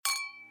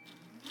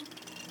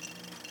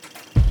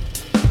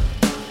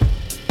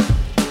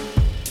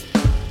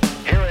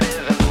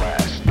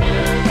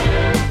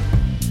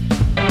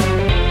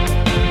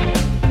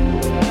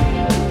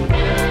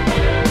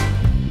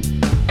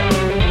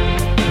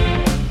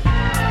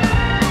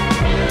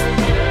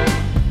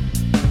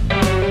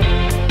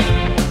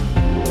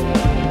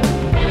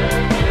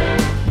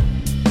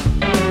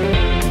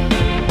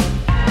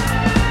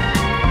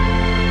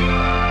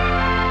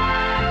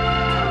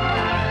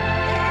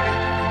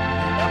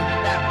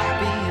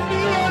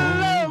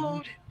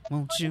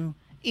Won't you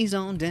ease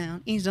on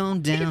down, ease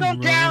on down, Ease on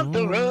down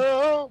the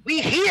road. We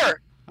here.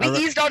 We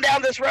eased on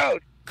down this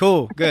road.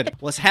 Cool, good.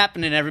 What's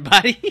happening,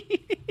 everybody?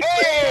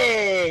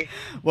 Hey!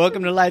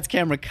 Welcome to Lights,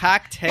 Camera,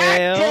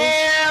 Cocktails.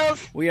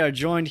 Cocktails! We are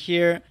joined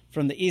here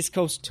from the East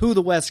Coast to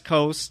the West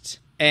Coast,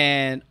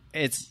 and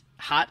it's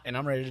hot, and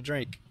I'm ready to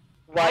drink.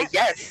 Why,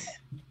 yes.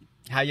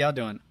 How y'all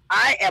doing?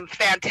 I am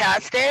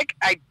fantastic.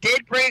 I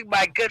did bring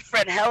my good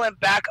friend Helen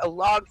back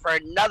along for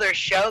another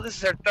show. This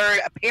is her third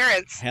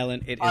appearance.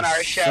 Helen, it on is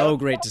our show. so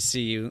great to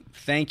see you.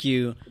 Thank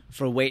you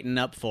for waiting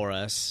up for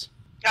us.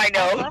 I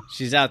know.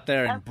 She's out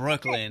there in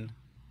Brooklyn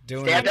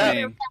doing her Stand up.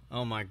 thing.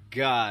 Oh, my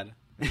God.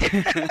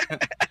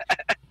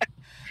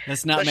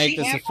 Let's not So make she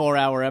this a had-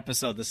 4-hour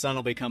episode. The sun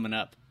will be coming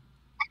up.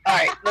 All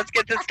right, let's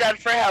get this done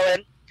for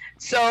Helen.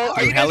 So, are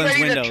Through you guys Helen's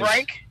ready windows. to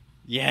drink?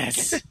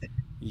 Yes.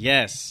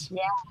 Yes.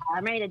 Yeah,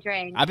 I'm ready to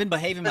drink. I've been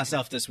behaving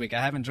myself this week. I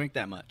haven't drank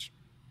that much.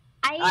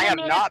 I have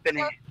not been.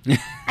 I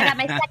got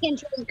my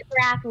second drink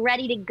carafe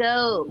ready to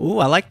go. Ooh,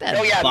 I like that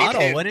Oh, yeah, me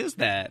bottle. too. What is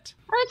that?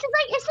 Oh, it's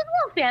just a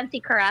little fancy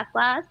carafe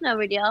glass. No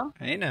big deal.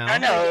 Hey, now. I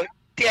know.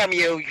 Damn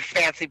you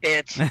fancy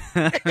bitch.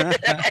 I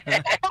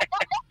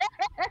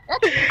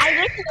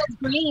wish it was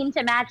green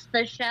to match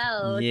the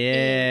show.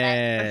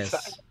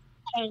 Yes.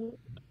 Too,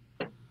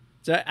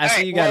 So I All see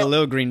right, you got well- a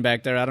little green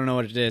back there. I don't know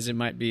what it is. It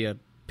might be a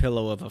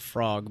pillow of a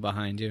frog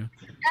behind you.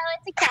 oh,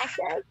 it's a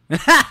cactus.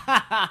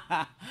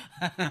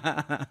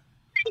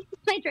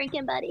 My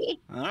drinking buddy.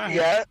 All right.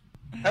 Yeah.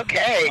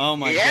 Okay. Oh,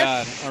 my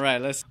Yes. God. All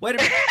right, let's... Wait a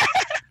minute.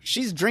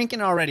 She's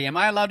drinking already. Am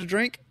I allowed to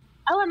drink?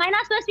 Oh, am I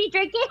not supposed to be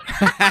drinking?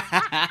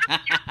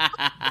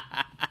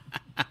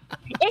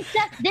 It's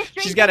just this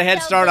drink. She's got a is head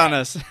so start good. on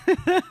us.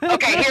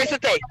 Okay, here's the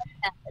thing.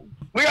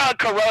 We're on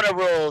Corona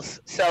rules.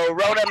 So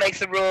Rona makes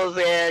the rules,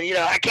 and,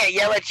 I can't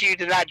yell at you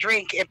to not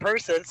drink in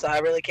person, so I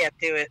really can't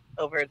do it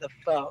over the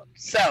phone.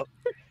 So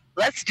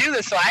let's do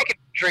this so I can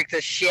drink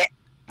this shit.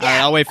 All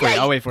right, I'll wait for you.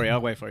 Yeah, I'll wait for you.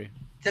 I'll wait for you.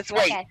 Just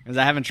wait. Okay. Because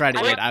I haven't tried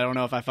it yet. I don't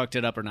know if I fucked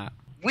it up or not.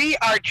 We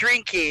are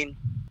drinking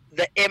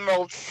the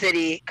Emerald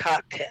City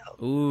cocktail.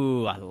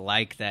 Ooh, I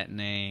like that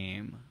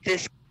name.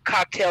 This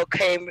cocktail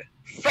came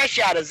fresh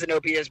out of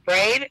Zenobia's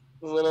brain,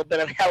 with a little bit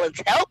of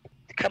Helen's help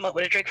to come up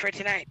with a drink for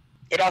tonight.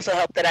 It also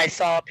helped that I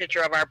saw a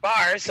picture of our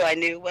bar, so I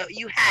knew what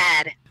you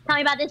had. Tell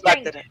me about this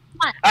Like drink. today.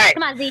 Come on, All right,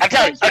 come on, Z. I'm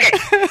telling you. Okay.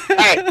 All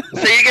right.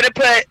 So you're going to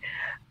put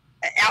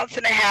 1.5 ounces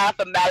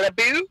of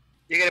Malibu.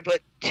 You're going to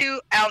put 2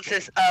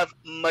 ounces of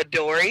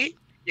Midori.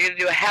 You're going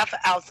to do a 1/2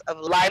 ounce of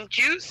lime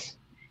juice.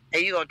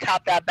 And you're going to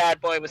top that bad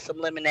boy with some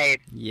lemonade.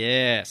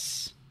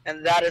 Yes.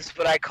 And that is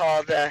what I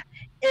call the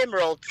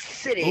Emerald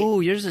City. Ooh,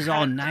 yours is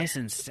all nice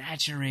and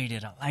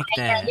saturated. I like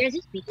Yeah, that. yours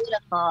is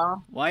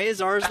beautiful. Why is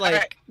ours All like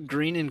right.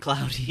 green and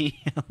cloudy,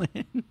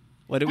 Helen?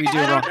 What did we do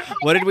wrong?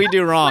 What did we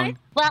do wrong?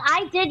 Well,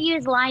 I did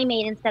use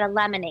limeade instead of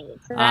lemonade,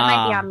 so that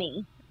might be Ah. on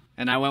me.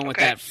 And I went with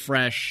Okay. that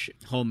fresh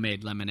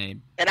homemade lemonade.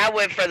 And I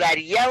went for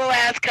that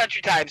yellow-ass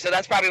country time, so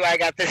that's probably why I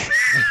got this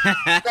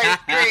nice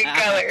green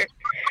color.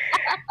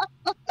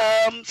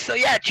 So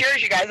yeah,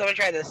 cheers, you guys. I'm going to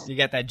try this. You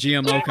got that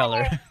GMO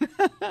color.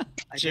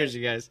 Cheers,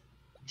 you guys.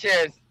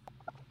 Cheers.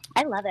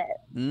 I love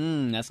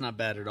it. That's not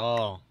bad at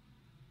all.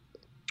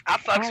 I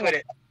fucks with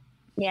it.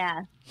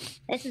 Yeah.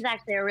 This is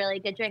actually a really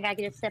good drink I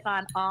could just sip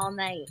on all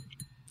night.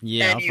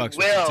 Yeah, And I'll you fucks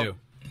will. with it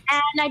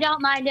And I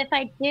don't mind if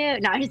I do.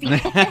 No, I'm just kidding.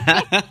 too.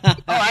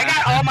 Oh, I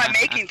got all my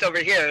makings over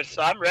here,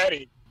 so I'm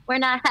ready.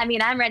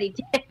 I'm ready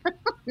to.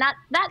 not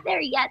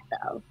there yet,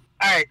 though.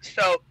 All right,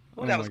 so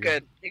Oh that my was God.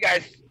 good. You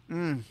guys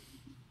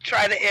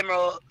try the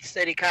Emerald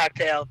City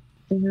cocktail.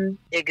 Mm-hmm.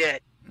 It's good.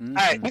 Mm.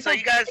 All right, so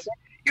you guys,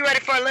 you ready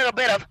for a little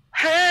bit of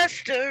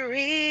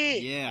history?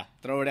 Yeah,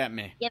 throw it at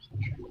me.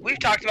 We've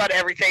talked about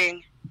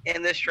everything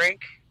in this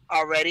drink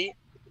already.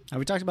 Have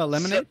we talked about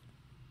lemonade?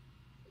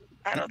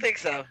 I don't think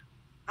so.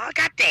 Oh,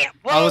 goddamn.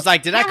 I Well, was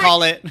like, did I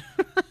call it?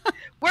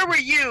 where were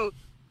you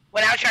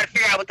when I was trying to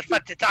figure out what the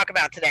fuck to talk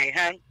about today,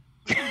 huh?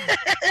 Where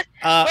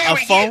A were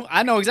phone. you?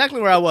 I know exactly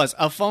where I was.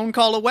 A phone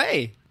call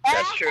away.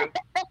 That's true.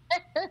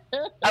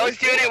 I was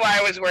doing it while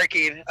I was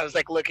working. I was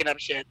like looking up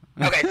shit.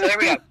 Okay, so there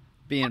we go.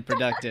 Being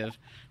productive.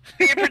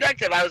 Being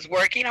productive. I was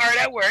working hard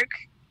at work,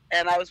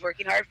 and I was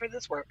working hard for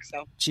this work.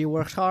 So, She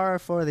worked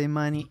hard for the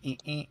money.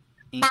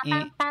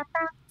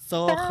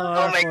 So Oh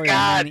hard my for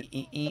God.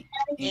 the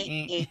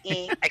money.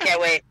 I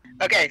can't wait.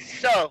 Okay,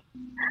 so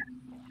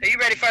are you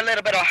ready for a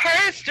little bit of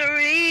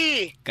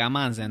history Come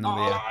on,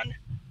 Zenobia. on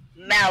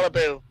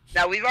Malibu?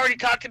 Now we've already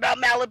talked about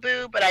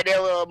Malibu, but I did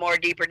a little more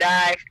deeper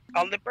dive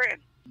on the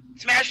brand.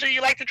 Smashley,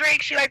 you like to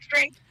drink? She likes to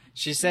drink.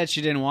 She said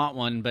she didn't want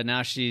one, but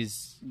now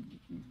she's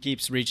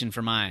keeps reaching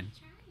for mine.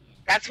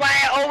 That's why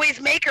I always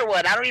make her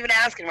one. I don't even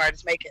ask her. I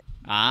just make it.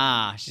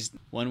 Ah, she's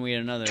one way or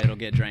another. It'll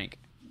get drank.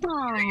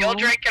 You'll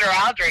drink it or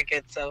I'll drink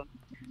it. So,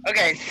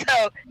 okay.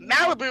 So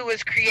Malibu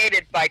was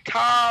created by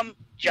Tom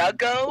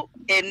Jugo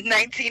in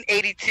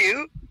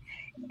 1982,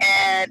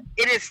 and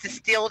it is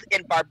distilled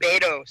in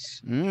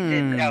Barbados.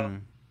 Didn't know.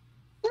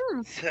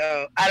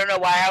 So I don't know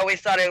why I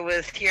always thought it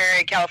was here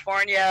in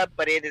California,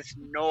 but it is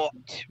not.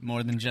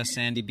 More than just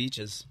sandy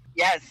beaches.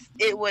 Yes,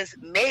 it was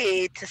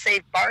made to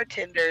save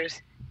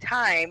bartenders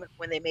time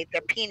when they made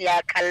their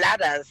pina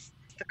coladas,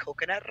 the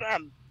coconut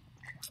rum.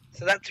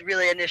 So that's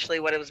really initially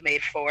what it was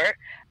made for.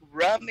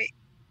 Rum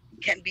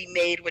can be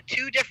made with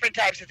two different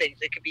types of things.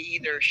 It could be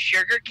either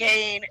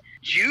sugarcane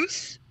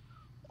juice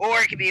or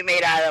it can be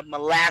made out of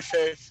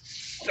molasses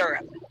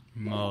syrup.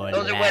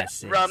 Those are what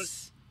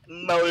rum's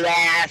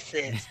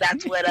molasses.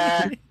 That's what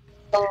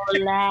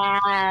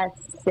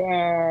Molasses.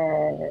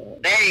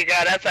 there you go.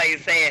 That's how you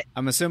say it.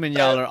 I'm assuming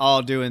y'all are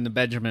all doing the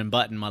Benjamin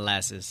Button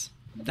molasses.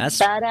 That's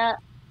Butter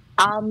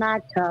on my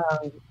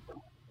tongue.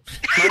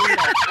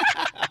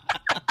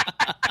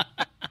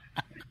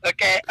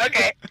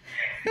 Okay.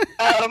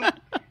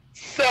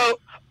 So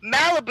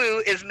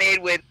Malibu is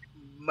made with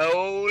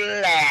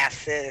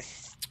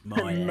molasses.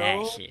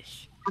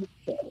 molasses.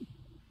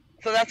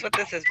 So that's what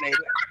this is made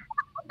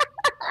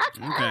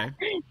with. Okay.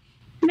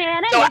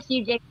 Man, So- I miss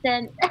you,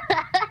 Jason.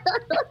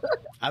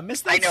 I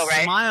missed that I know,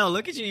 right? smile.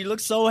 Look at you. You look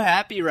so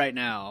happy right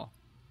now.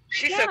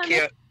 She's Yeah, so I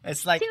cute.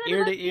 It's like See what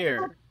ear it to looks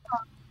ear.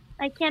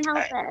 I can't help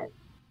it.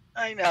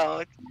 I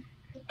know.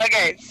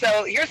 Okay,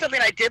 so here's something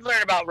I did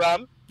learn about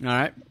rum. All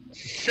right.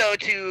 So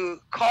to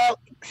call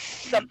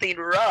something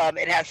rum,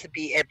 it has to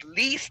be at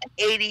least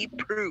 80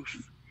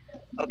 proof.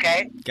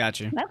 Okay? Got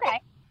you. Okay.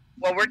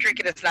 Well, we're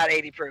drinking it's not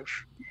 80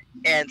 proof.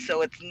 And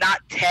so it's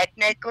not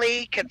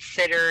technically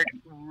considered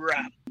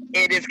rum.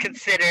 It is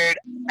considered,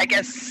 I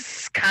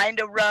guess, kind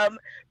of rum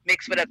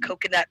mixed with a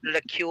coconut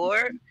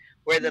liqueur,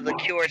 where the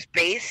liqueur's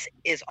base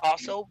is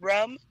also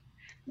rum.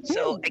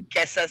 So I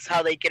guess that's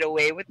how they get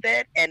away with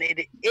it. And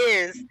it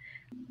is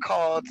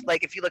called,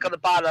 like, if you look on the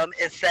bottom,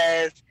 it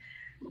says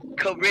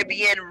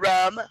Caribbean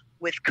rum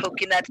with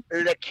coconut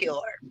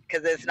liqueur,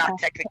 because it's not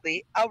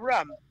technically a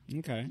rum.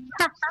 Okay.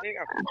 There you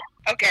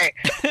go. Okay,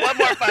 one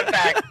more fun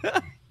fact.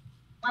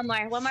 One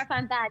more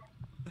fun fact.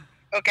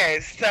 Okay,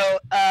 so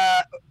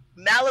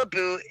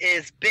Malibu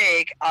is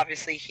big,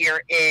 obviously,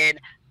 here in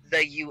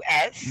the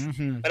U.S.,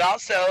 Mm-hmm. but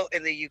also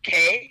in the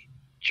U.K.,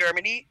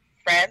 Germany,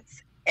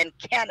 France, and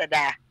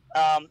Canada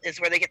is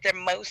where they get their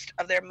most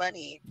of their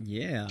money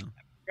Yeah.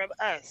 from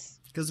us.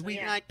 Because we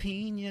Yeah. like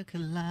pina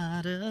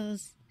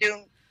coladas.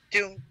 Doom,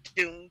 doom,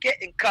 doom,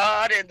 getting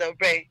caught in the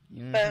rain.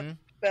 Mhm.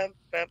 Bum,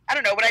 bum. I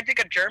don't know. When I think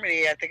of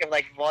Germany, I think of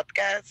like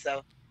vodka,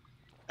 so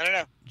I don't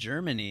know.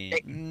 Germany.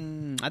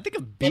 I think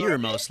of beer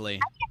mostly.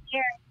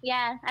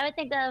 Yeah, I would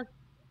think of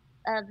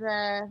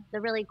the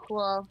really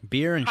cool.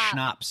 Beer and Pop.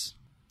 schnapps.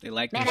 They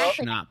like Man, their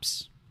actually-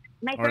 schnapps.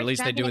 My Or at first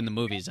least they do in drunk the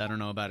movies. I don't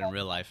know about in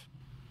real life.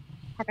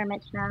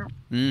 peppermint schnapps.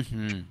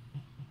 Mm-hmm.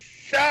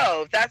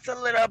 So that's a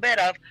little bit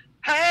of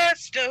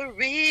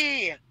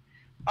history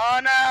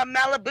on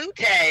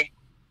Malibute.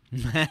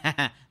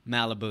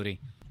 Malibu.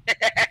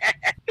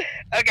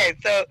 Okay,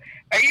 so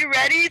are you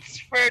ready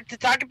to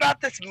talk about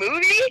this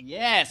movie?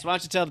 Yes. Why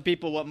don't you tell the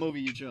people what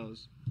movie you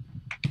chose?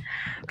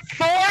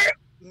 For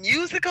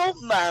musical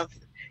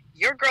month,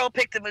 your girl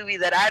picked a movie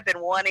that I've been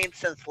wanting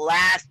since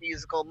last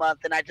musical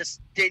month, and I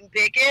just didn't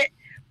pick it,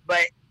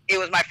 but it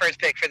was my first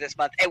pick for this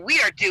month. And we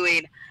are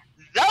doing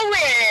The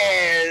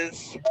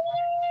Wiz.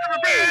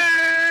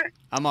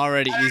 I'm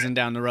already easing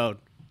down the road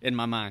in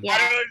my mind. Yeah.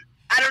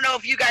 I don't know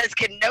if you guys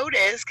can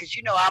notice, because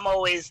you know I'm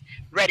always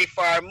ready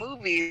for our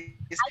movies,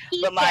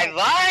 but my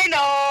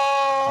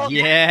vinyl,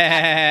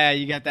 Yeah,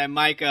 you got that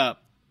mic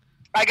up.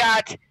 I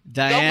got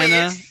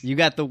Diana, Wiz. you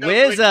got the The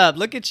whiz Wiz. up.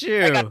 Look at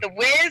you. I got The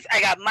Wiz,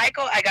 I got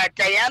Michael, I got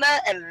Diana,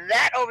 and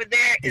that over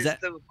there Is is that-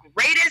 the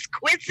greatest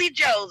Quincy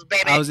Jones,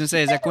 baby. I was gonna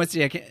say, is that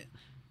Quincy? I can't.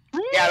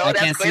 Yeah, no, I that's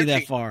can't see Quincy.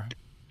 that far.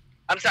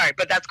 I'm sorry,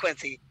 but that's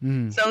Quincy.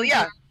 Mm. So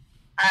yeah,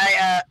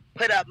 I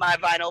put up my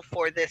vinyl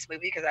for this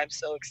movie because I'm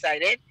so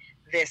excited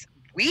this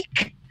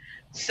week.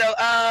 So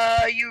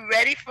you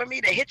ready for me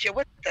to hit you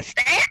with the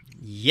stat?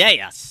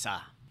 Yes.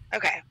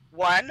 Okay.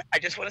 One, I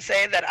just want to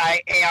say that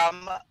I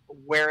am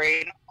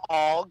wearing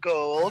all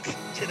gold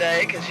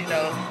today because you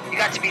know you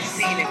got to be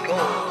seen in gold.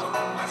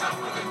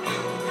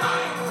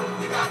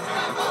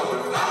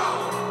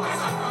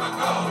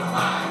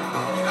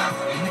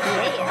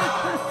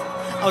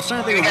 I was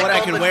trying to think of You what got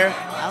I can golden- wear.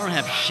 I don't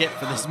have shit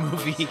for this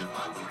movie.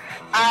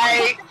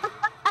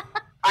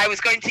 I was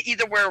going to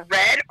either wear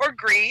red or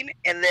green,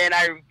 and then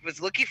I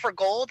was looking for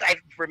gold. I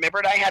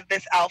remembered I had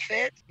this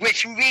outfit,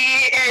 which me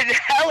and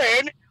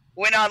Helen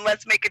went on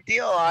Let's Make a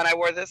Deal on. I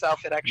wore this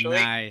outfit actually.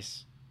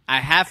 Nice. I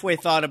halfway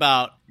thought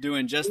about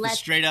doing just the Let's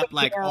straight up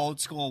like go.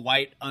 old school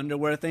white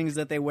underwear things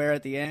that they wear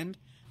at the end,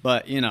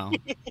 but you know,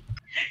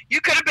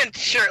 You could have been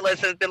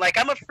shirtless and been like,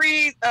 "I'm a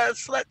free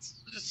sweat."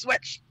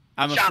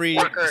 I'm a Shop free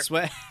worker.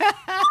 sweat.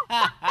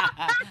 I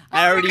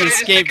already You could've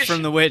just escaped took a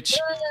from the witch.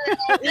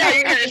 Yeah,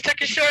 you could have just took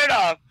your shirt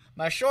off.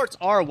 My shorts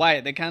are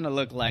white. They kind of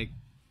look like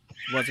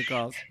what's it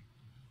called?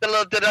 The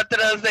little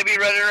da-da-da-das they be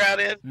running around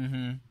in.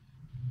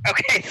 Mm-hmm.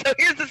 Okay, so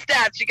here's the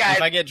stats, you guys.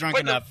 If I get drunk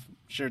For the- enough,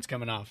 shirt's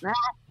coming off. Yes,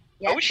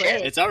 Oh, shit.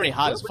 please. It's already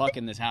hot as fuck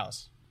in this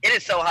house. It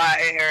is so hot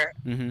in here.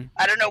 Mm-hmm.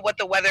 I don't know what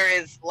the weather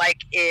is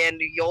like in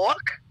New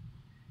York,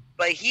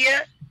 but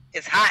here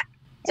it's hot.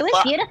 It was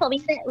Well, beautiful.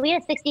 We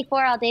had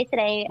 64 all day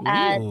today. Ooh.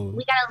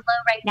 We got a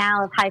low right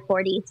now of high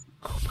 40s.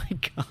 Oh my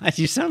god,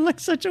 you sound like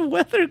such a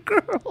weather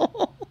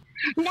girl.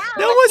 No, That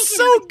was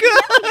so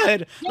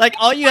good. Like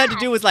all you had to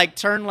do was like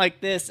turn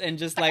like this and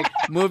just like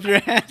move your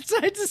hand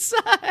side to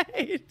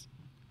side.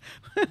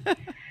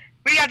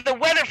 we got the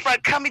weather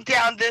front coming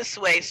down this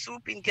way,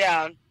 swooping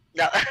down.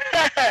 No.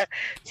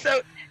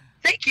 So,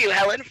 thank you,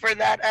 Helen, for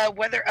that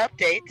weather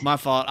update. My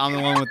fault. I'm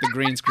the one with the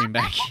green screen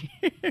back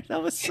here.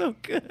 That was so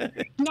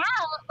good. Now,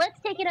 let's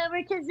take it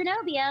over to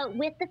Zenobia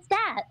with the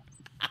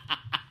stats.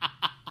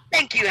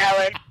 Thank you,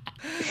 Helen.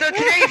 So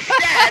today's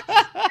stats.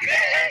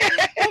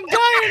 I'm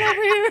dying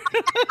over here.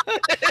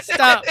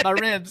 Stop.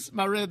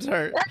 My ribs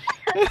hurt.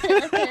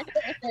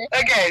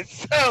 Okay,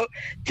 so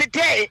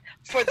today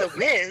for The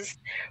Wiz,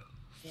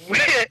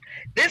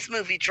 this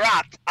movie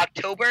dropped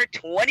October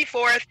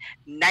 24th,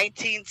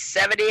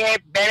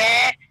 1978,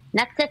 baby.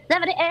 Next at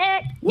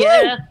 78. Woo!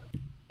 Yeah.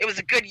 It was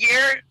a good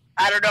year.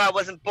 I don't know, I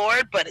wasn't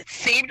bored, but it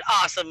seemed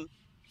awesome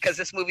because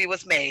this movie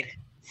was made.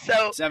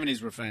 So,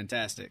 70s were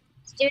fantastic,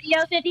 Studio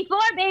 54,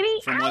 baby.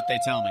 from what they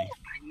tell me.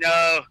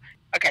 no.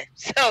 Okay,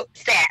 so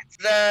stats.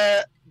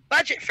 The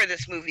budget for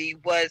this movie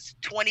was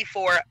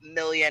 $24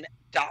 million.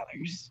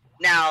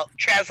 Now,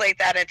 translate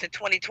that into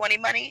 2020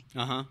 money,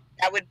 Uh-huh.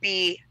 that would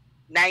be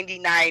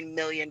 $99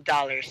 million.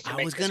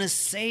 I was going to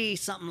say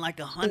something like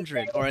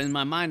 100, or in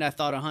my mind I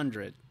thought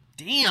 100.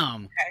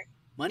 Damn. Okay.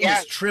 Money Yeah.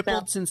 has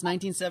tripled since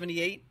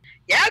 1978.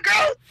 Yeah,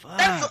 girl.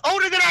 That's Fuck.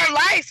 older than our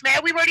lives, man.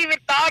 We weren't even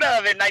thought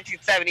of in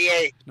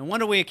 1978. No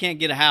wonder we can't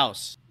get a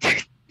house.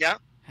 Yeah.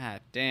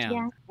 God damn.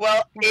 Yeah.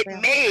 Well, That's it real.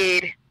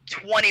 made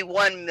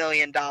 $21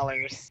 million,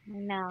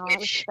 No.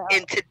 which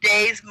in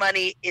today's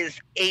money is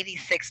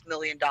 $86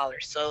 million.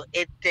 So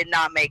it did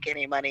not make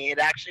any money. It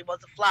actually was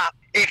a flop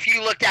if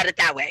you looked at it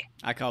that way.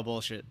 I call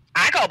bullshit.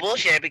 I call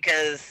bullshit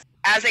because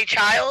as a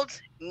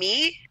child,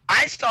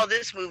 I saw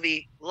this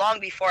movie long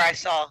before I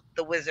saw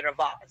The Wizard of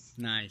Oz.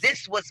 Nice.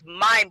 This was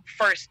my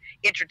first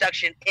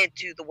introduction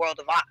into the world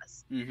of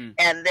Oz. Mm-hmm.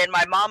 And then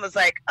my mom was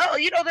like, "Oh,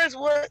 you know, there's a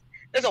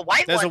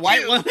white There's one. a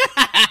white too." one?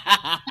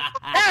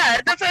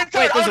 Yeah, that's what I told Wait, her.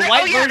 I there's was a like,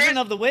 white "Oh, yeah, version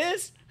of The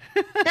Wiz?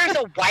 there's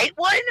a white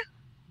one?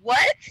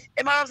 What?"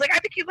 And my mom's like, "I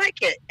think you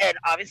like it." And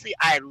obviously,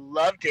 I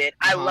loved it.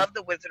 I Uh-huh. love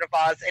The Wizard of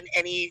Oz in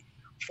any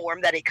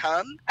form that it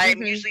comes. I'm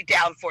Mhm. usually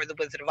down for The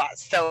Wizard of Oz.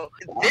 So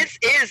this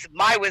is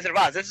my Wizard of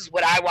Oz. This is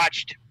what I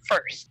watched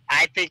first.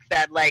 I think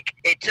that like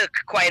it took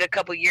quite a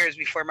couple years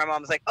before my mom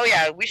was like, "Oh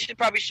yeah, we should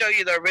probably show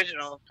you the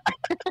original."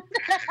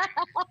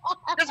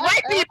 There's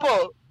white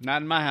people.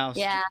 Not in my house.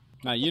 Yeah.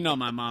 Now, you know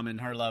my mom and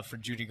her love for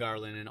Judy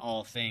Garland and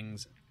all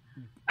things.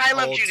 I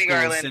love Old Judy school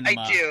Garland.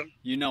 cinema. I do.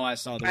 You know I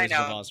saw The I Wizard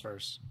of know. Oz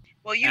first.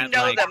 Well, you At,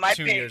 know like, that my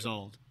 2 parents. years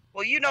old.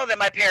 Well, you know that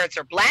my parents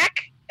are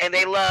black and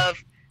they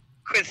love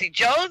Quincy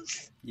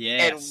Jones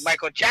Yes. and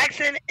Michael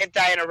Jackson and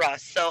Diana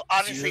Ross. So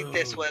obviously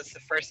this Dude. was the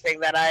first thing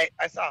that I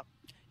saw.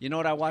 You know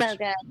what I watched So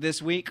good.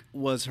 this week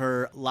was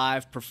her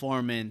live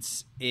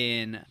performance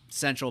in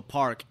Central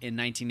Park in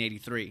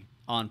 1983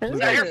 on Ooh. Was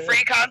Pluto. that her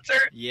free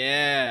concert?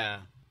 Yeah.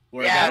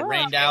 Where Yeah. it got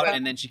rained out Oh.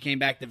 and then she came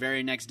back the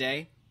very next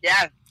day.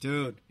 Yeah.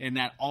 Dude, in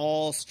that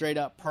all straight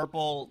up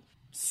purple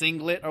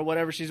singlet or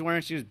whatever she's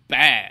wearing, she was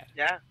bad.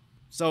 Yeah.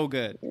 So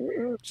good.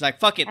 Ooh. She's like,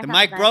 fuck it, I the thought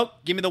mic that.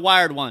 broke, give me the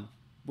wired one.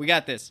 We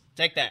got this.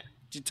 Take that.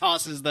 She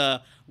tosses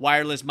the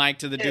wireless mic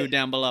to the dude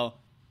down below,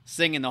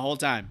 singing the whole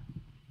time.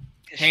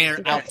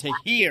 Hair out to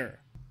here.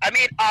 I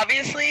mean,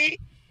 obviously,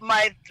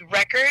 my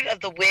record of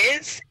The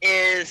Wiz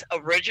is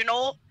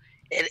original.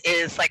 It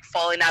is like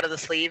falling out of the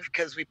sleeve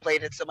because we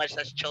played it so much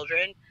as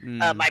children.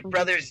 Mm. My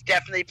brothers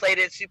definitely played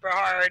it super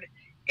hard,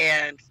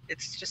 and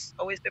it's just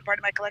always been part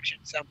of my collection.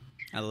 So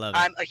I love it.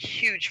 I'm a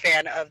huge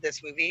fan of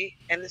this movie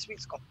and this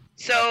musical.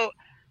 So,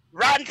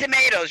 Rotten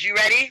Tomatoes, you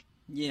ready?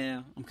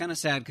 Yeah, I'm kind of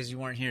sad because you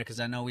weren't here because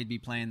I know we'd be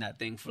playing that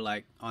thing for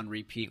like on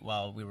repeat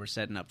while we were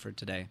setting up for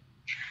today.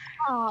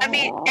 I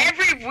mean,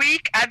 every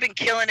week I've been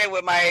killing it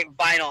with my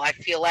vinyl. I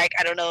feel like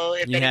I don't know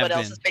if You anyone have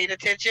else been. has paid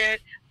attention,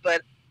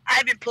 but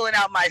I've been pulling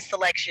out my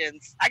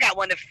selections. I got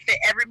one to fit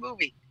every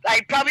movie. I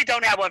probably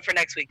don't have one for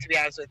next week, to be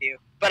honest with you,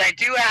 but I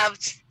do have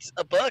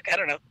a book. I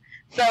don't know.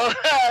 So,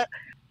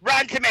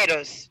 Rotten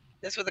Tomatoes.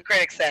 This is what the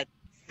critics said: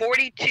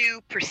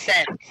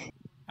 42%.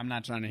 I'm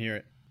not trying to hear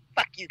it.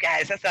 Fuck you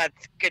guys. That's not a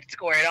good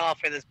score at all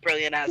for this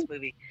brilliant ass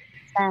movie.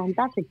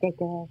 That's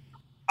ridiculous.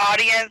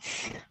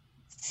 Audience,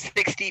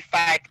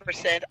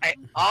 65%. I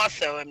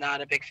also am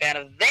not a big fan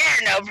of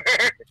their number.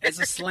 It's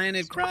a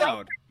slanted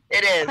crowd.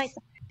 It is. Quite-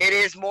 It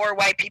is more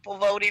white people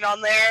voting on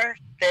there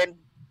than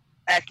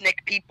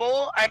ethnic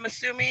people, I'm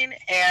assuming.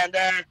 And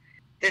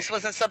this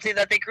wasn't something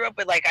that they grew up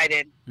with like I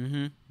did.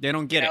 Mm-hmm. They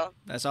don't get You it. know?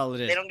 That's all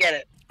it is. They don't get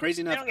it.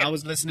 Crazy enough, don't get I it.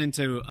 was listening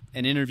to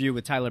an interview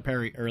with Tyler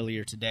Perry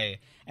earlier today,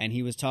 and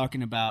he was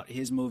talking about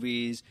his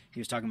movies. He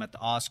was talking about the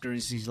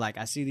Oscars. He's like,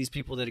 I see these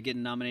people that are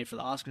getting nominated for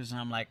the Oscars, and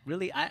I'm like,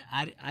 really?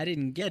 I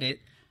didn't get it.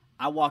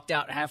 I walked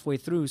out halfway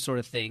through, sort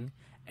of thing,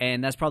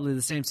 and that's probably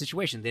the same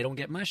situation. They don't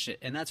get my shit,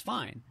 and that's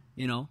fine.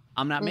 You know,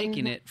 I'm not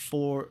making it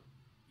for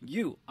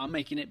you. I'm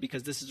making it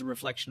because this is a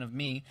reflection of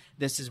me.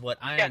 This is what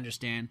I Yeah.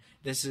 understand.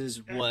 This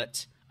is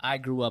what I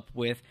grew up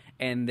with.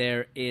 And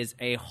there is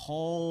a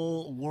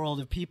whole world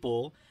of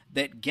people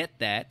that get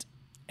that.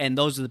 And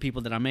those are the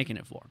people that I'm making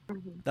it for.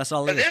 That's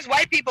all it Because is. there's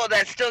white people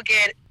that still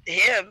get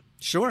him.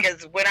 Sure.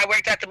 Because when I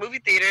worked at the movie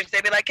theaters,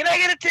 they'd be like, "Can I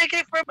get a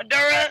ticket for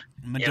Madura?"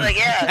 You're like,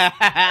 "Yeah,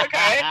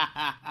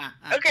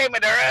 okay,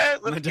 Madura,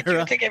 let's get you a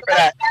Madura. ticket for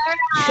that."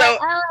 So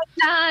Oh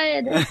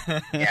my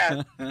god.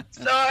 yeah.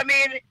 So I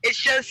mean, it's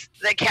just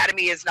the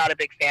Academy is not a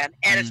big fan,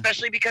 and Mm.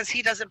 especially because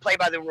he doesn't play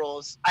by the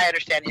rules. I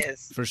understand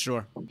his. For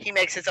sure. He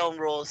makes his own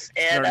rules,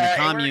 We're and in the it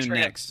works commune for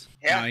him. next.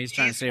 Yeah, You know, he's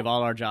trying to he's- save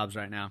all our jobs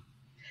right now.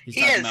 He's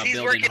He talking is. about He's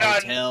building working on-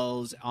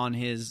 hotels on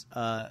his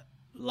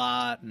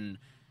lot and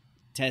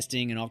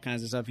testing and all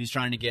kinds of stuff. He's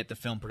trying to get the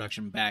film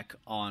production back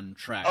on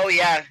track. Oh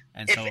yeah.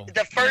 And If so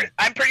the first,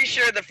 I'm pretty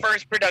sure the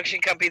first production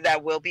company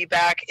that will be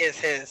back is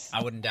his.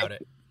 I wouldn't doubt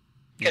it.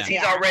 Because Yeah.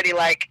 he's already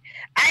like,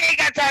 I ain't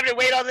got time to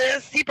wait on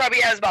this. He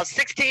probably has about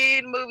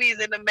 16 movies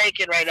in the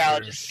making right now.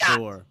 For Just stop.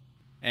 sure.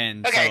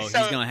 And Okay, so he's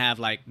so- going to have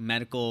like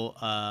medical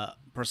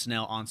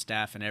personnel on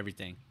staff and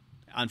everything.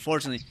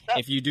 Unfortunately,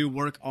 if you do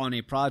work on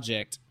a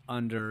project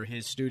under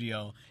his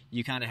studio,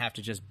 you kind of have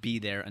to just be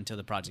there until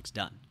the project's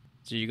done.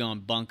 So you're going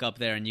to bunk up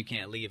there and you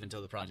can't leave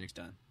until the project's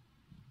done.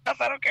 I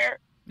don't care.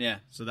 Yeah,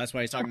 so that's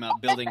why he's talking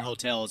about building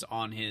hotels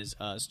on his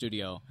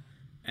studio.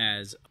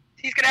 As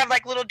He's gonna have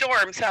like little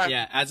dorms, huh?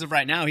 yeah, as of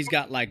right now, he's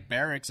got like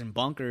barracks and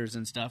bunkers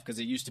and stuff because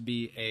it used to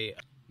be a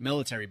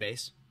military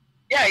base.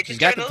 Yeah, he He's just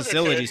got turned the those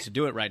facilities into- to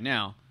do it right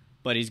now,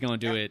 but he's going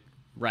to do it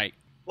right.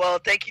 Well,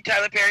 thank you,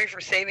 Tyler Perry, for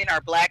saving our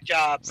black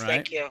jobs. Right.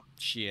 Thank you.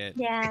 Shit,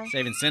 Yeah.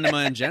 saving cinema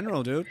in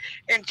general, dude.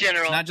 In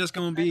general, It's not just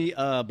going to be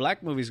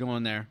black movies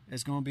going there.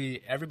 It's going to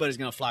be everybody's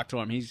going to flock to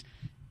him.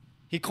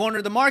 He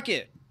cornered the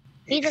market.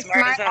 He's a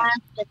Smart as smart hell. ass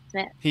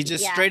businessman. He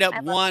just Yeah, straight up I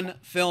love won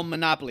film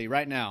monopoly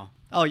right now.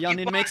 Oh, y'all You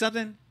need to make bought-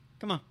 something?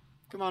 Come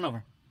on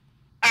over.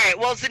 All right.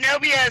 Well,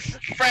 Zenobia's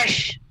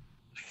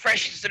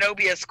fresh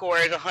Zenobia score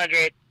is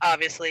 100.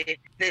 Obviously,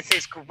 this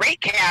is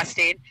great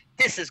casting.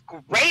 This is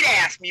great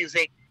ass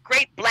music.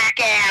 Great black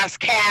ass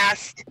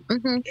cast.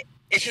 Mm-hmm.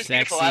 It's just Sexy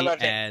beautiful. I love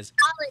it. as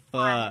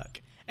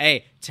fuck.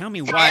 Hey, tell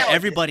me why Talented.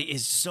 everybody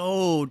is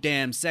so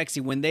damn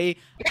sexy when they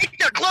Take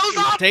their clothes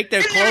off. take their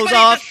and clothes everybody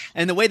off just-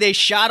 and the way they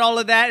shot all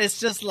of that. It's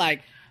just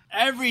like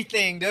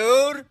everything,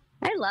 dude.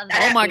 I love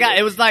that. Oh my god,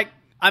 it was like.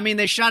 I mean,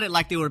 they shot it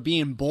like they were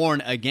being born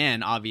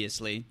again,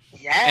 obviously,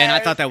 Yes. and I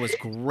thought that was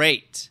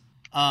great.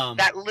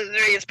 That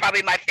literally is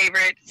probably my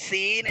favorite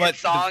scene But and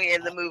song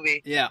in the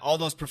movie. Yeah, all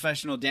those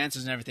professional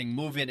dancers and everything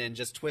moving and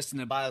just twisting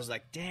their body. I was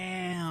like,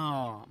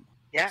 damn.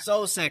 Yeah.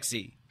 So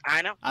sexy.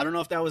 I know. I don't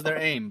know if that was their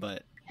aim,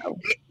 but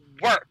It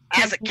worked.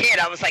 As a kid,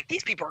 I was like,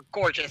 these people are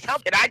gorgeous. How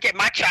did I get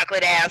my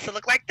chocolate ass to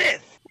look like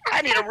this?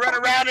 I need to run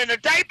around in a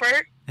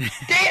diaper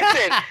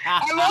dancing.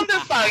 I love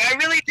this song. I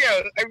really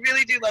do. I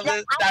really do love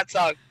that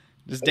song.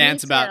 just Me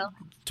dance about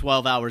too.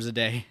 12 hours a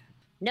day.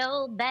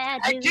 No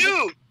bad I news.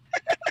 do.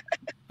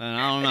 And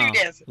I don't I know. do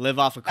dance. Live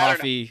off of I don't know.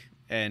 coffee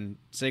and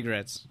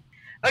cigarettes.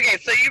 Okay,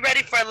 so you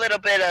ready for a little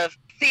bit of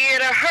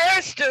theater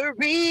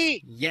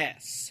history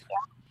Yes.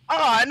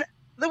 on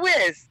The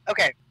Wiz?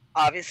 Okay,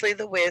 obviously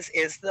The Wiz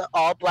is the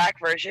all-black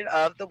version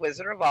of The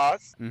Wizard of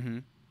Oz. Mm-hmm.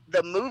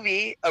 The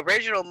movie,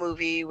 original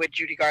movie with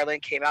Judy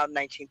Garland came out in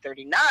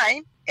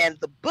 1939, and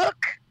the book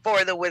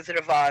for The Wizard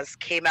of Oz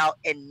came out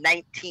in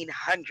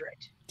 1900.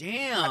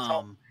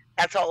 Damn.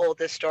 That's how old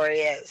this story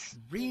is.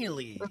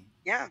 Really?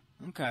 Yeah,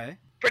 Okay.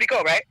 pretty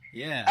cool, right?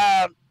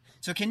 Yeah.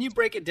 So can you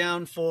break it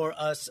down for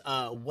us?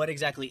 What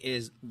exactly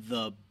is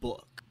the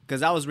book?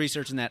 Because I was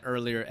researching that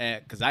earlier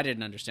because I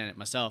didn't understand it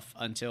myself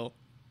until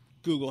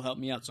Google helped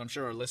me out. So I'm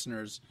sure our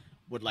listeners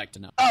would like to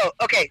know. Oh,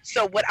 okay.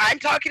 So what I'm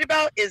talking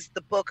about is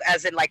the book,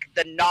 as in like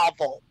the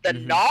novel. The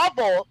Mhm.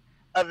 novel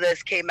of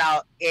this came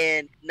out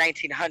in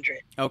 1900.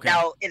 Okay.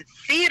 Now, in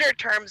theater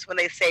terms, when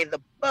they say the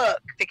book,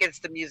 I think it's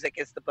the music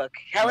is the book.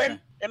 Helen,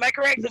 Okay. am I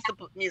correct? It's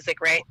the music,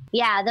 right?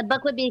 Yeah, the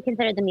book would be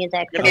considered the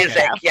music. The for Okay. the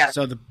music, show. yeah.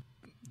 So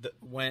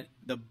when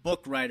the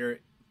book writer,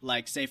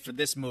 like say for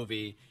this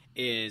movie,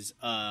 is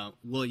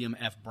William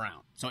F.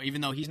 Brown. So even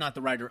though he's not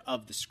the writer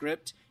of the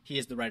script, he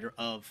is the writer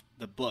of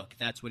the book.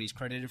 That's what he's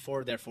credited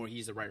for. Therefore,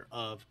 he's the writer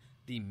of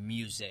the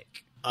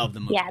music of the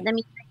movie. Yeah, the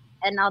music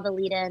and all the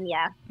lead-in.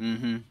 Yeah.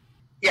 Mm-hmm.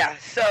 Yeah,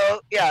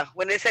 so, yeah,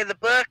 when they say the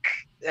book,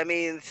 that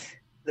means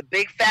the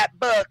big fat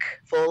book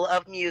full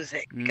of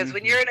music. Because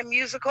when Mhm. you're in a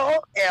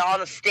musical and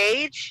on a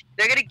stage,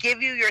 they're going to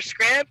give you your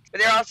script,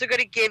 but they're also going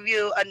to give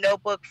you a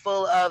notebook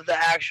full of the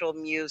actual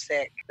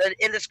music.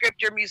 In the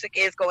script, your music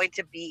is going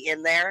to be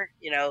in there,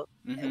 you know,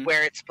 Mm-hmm.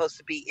 where it's supposed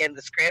to be in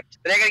the script.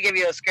 But they're going to give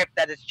you a script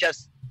that is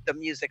just the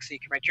music so you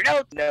can write your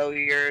notes, know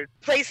your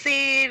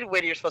placing,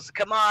 when you're supposed to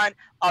come on,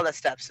 all that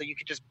stuff. So you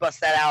could just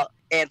bust that out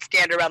and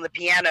stand around the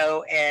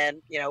piano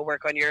and,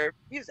 work on your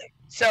music.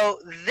 So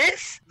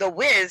The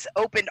Wiz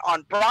opened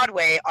on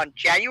Broadway on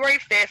January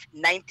 5th,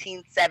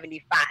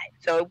 1975.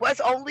 So it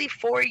was only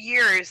 4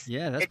 years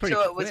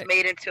until it was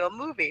made into a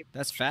movie.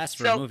 That's fast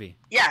for a movie.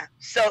 Yeah.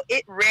 So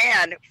it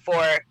ran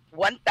for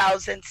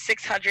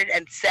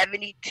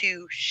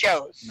 1,672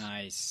 shows.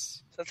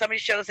 Nice. So how many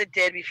shows it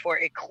did before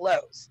it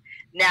closed.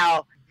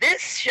 Now,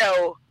 this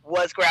show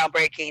was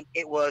groundbreaking.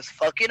 It was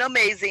fucking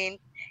amazing.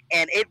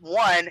 And it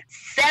won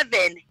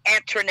 7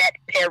 Antoinette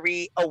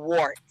Perry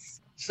Awards.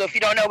 So if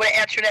you don't know what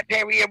an Antoinette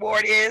Perry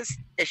Award is,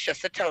 it's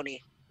just a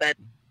Tony. But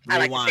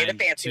I like to say the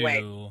fancy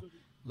way.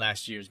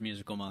 Last year's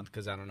musical month,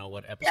 because I don't know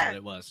what episode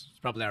it was. It's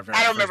probably our very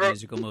first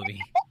musical movie.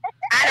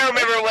 I don't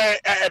remember what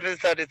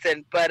episode it's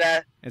in, but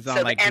it's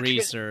on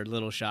Grease or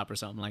Little Shop or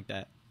something like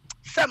that.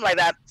 Something like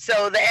that.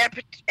 So the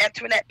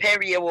Antoinette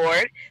Perry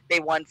Award, they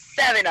won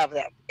 7 of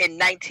them in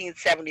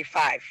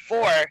 1975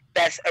 for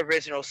Best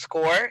Original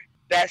Score,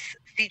 Best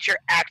Feature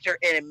Actor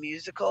in a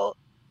Musical,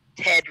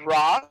 Ted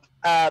Roth,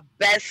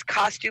 Best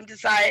Costume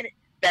Design,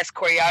 Best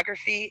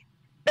Choreography,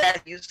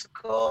 Best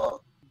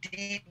Musical,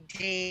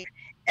 DD,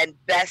 and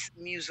Best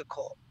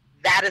Musical.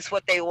 That is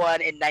what they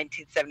won in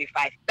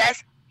 1975.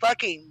 Best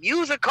fucking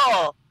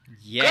musical.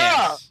 Yes.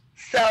 Girl.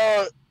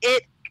 So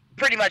it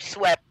pretty much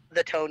swept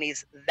the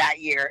Tonys that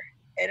year,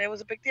 and it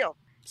was a big deal.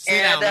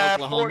 Sit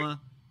down, Oklahoma.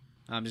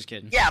 I'm just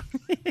kidding. Yeah,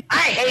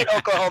 I hate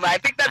Oklahoma. I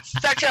think that's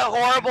such a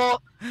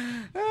horrible.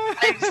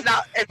 It's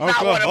not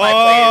one of my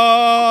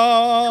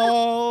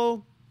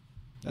plays.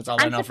 That's all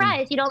I know. I'm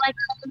surprised you don't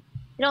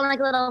like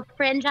a little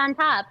fringe on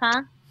top,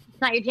 huh? It's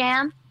not your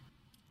jam.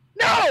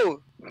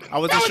 No, I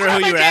wasn't sure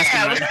who you were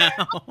asking right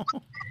now.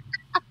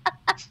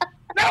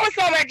 No, it's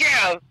not my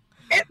jam.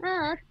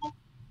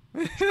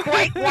 It's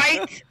quite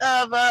white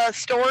of a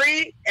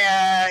story.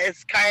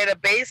 It's kind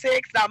of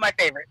basic. It's not my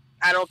favorite.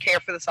 I don't care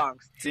for the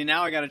songs. See,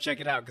 now I got to check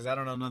it out because I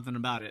don't know nothing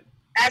about it.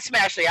 Ask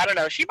Ashley. I don't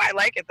know. She might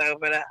like it though,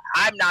 but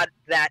I'm not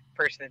that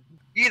person.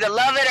 You either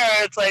love it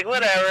or it's like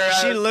whatever.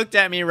 She looked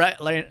at me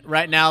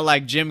right now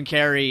like Jim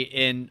Carrey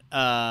in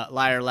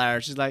Liar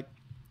Liar. She's like,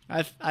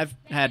 I've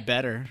had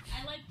better.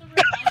 I like the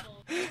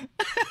revival.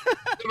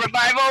 The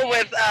revival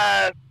with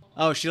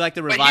Oh, she liked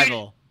the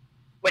revival.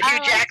 With Hugh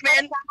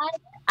Jackman.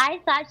 I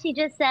thought she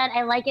just said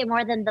I like it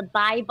more than the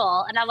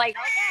Bible, and I'm like,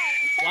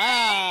 okay.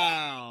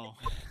 Wow.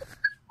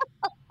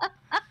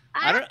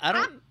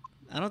 I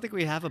don't think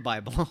we have a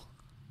Bible.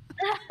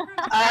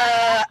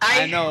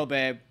 I know,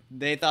 babe.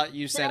 They thought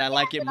you said I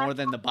like it more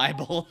than the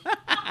Bible.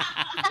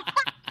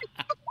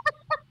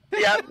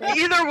 Yeah.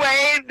 Either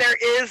way, there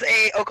is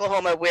a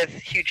Oklahoma with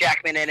Hugh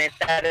Jackman in it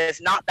that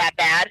is not that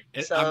bad.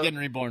 So. I'm getting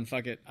reborn.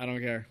 Fuck it. I don't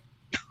care.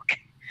 Okay.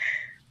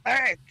 All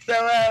right.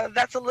 So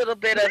that's a little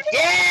bit of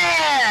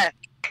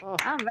All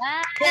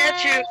right.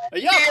 Can't you Are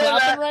y'all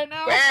clapping right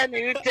now? Brand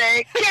new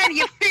day. Can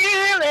you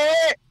feel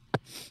it?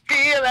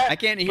 Feel it. I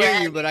can't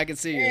hear you, but I can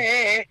see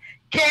you.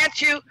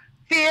 Can't you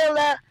feel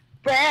a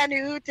brand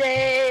new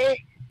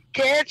day?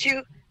 Can't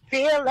you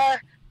feel a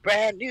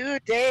brand new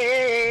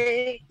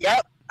day?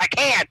 Yep, I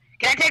can.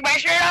 Can I take my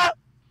shirt off?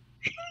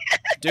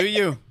 Do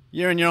you?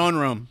 You're in your own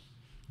room.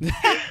 You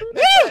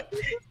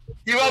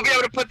won't be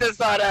able to put this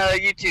on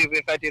YouTube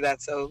if I do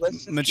that. So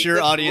let's just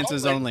mature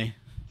audiences only.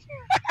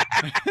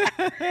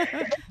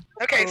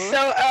 Okay,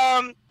 so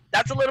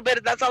that's a little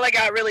bit. That's all I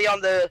got really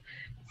on the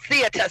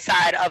theater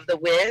side of the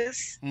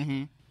Wiz.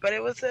 Mm-hmm. But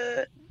it was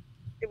a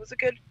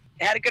good.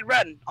 It had a good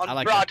run on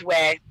like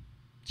Broadway.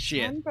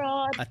 Shit,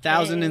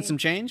 1,000 and some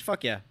change.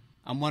 Fuck yeah.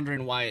 I'm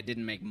wondering why it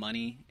didn't make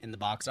money in the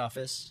box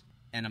office.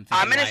 And I'm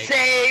gonna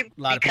say a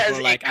lot of people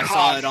are like, I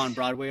saw it on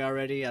Broadway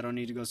already. I don't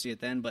need to go see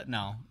it then. But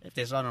no, if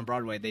they saw it on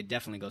Broadway, they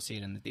definitely go see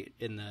it in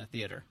the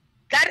theater.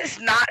 That is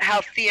not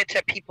how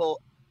theater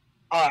people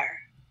are.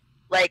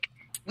 Like,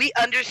 we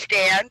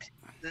understand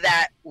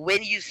that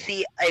when you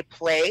see a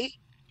play,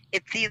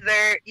 it's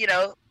either,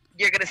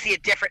 you're going to see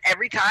it different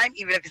every time,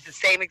 even if it's the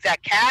same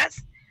exact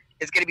cast.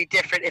 It's going to be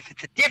different if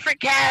it's a different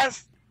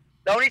cast.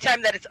 The only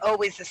time that it's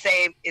always the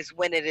same is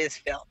when it is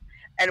filmed.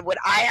 And when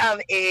I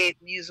have a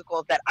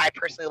musical that I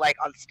personally like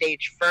on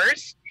stage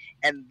first,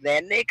 and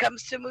then it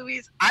comes to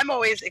movies, I'm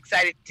always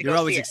excited to go see it. You're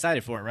always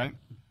excited for it, right?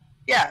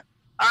 Yeah.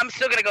 I'm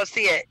still going to go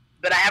see it,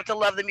 but I have to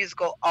love the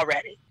musical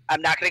already.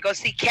 I'm not going to go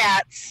see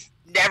Cats.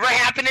 Never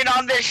happening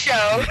on this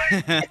show.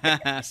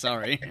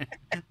 Sorry.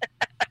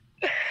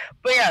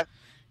 But yeah.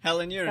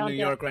 Helen, you're in New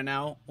York right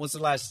now. What's the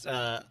last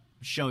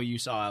show you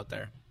saw out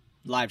there?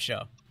 Live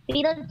show.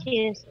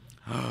 Beetlejuice.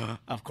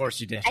 Of course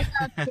you did. I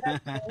saw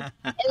Beetlejuice.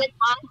 It was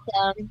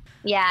awesome.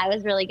 Yeah, it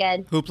was really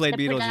good. Who played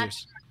The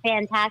Beetlejuice?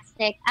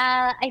 Fantastic.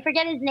 I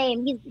forget his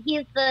name.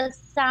 He's the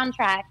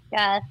soundtrack.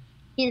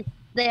 He's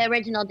the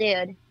original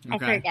dude. I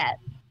forget.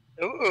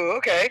 Ooh,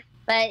 okay.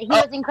 But he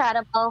was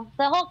incredible.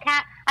 The whole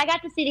cast. I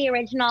got to see the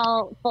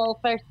original full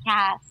first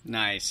cast.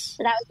 Nice.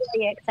 So that was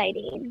really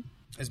exciting.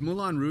 Is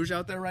Moulin Rouge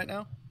out there right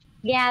now?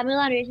 Yeah,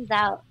 Moulin Rouge is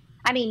out.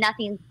 I mean,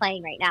 nothing's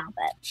playing right now,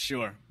 but.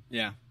 Sure.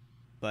 Yeah.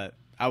 but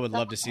I would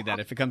love to see that.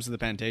 If it comes to the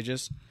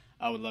Pantages,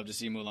 I would love to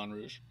see Moulin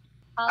Rouge.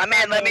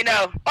 Man, let me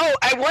know. Oh,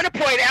 I want to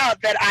point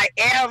out that I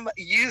am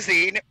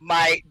using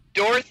my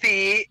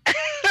Dorothy.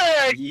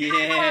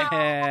 Yeah.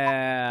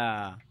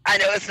 I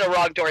know it's the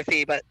wrong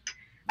Dorothy, but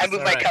I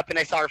moved my cup and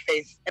I saw her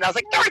face. And I was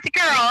like, Dorothy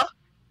girl!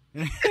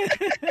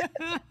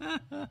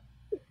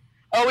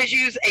 Always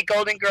use a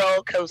Golden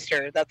Girl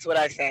coaster. That's what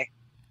I say.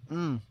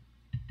 Mm.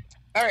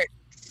 All right.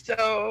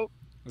 So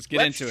let's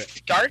get into it.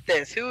 Start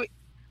this.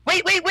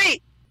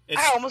 Wait.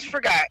 I almost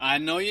forgot. I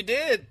know you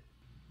did.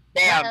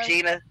 Damn,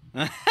 Gina.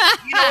 You know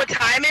what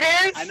time it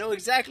is? I know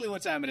exactly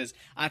what time it is.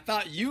 I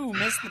thought you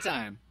missed the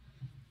time.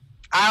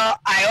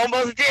 I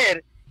almost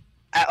did.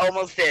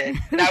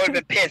 And I would have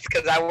been pissed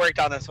because I worked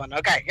on this one.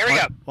 Okay, here we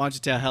go. Why don't you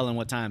tell Helen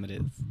what time it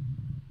is?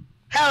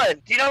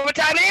 Helen, do you know what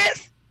time it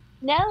is?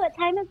 No, what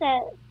time is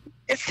it?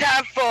 It's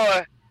time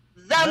for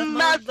the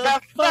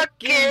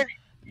motherfucking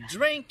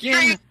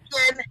drinking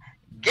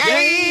game.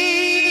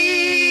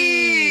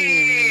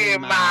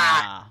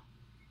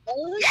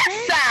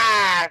 Yes,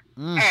 sir.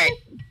 All right.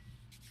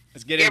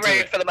 Let's get ready into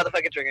it. for the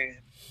motherfucking drinking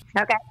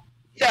game. Okay.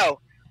 So,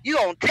 you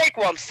gonna take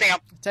one, Sam.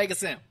 Take a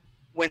sip.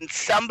 When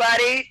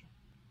somebody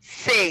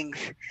sings.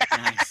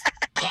 Nice.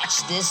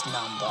 Catch this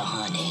number,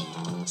 honey.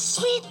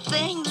 Sweet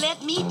thing,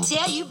 let me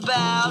tell you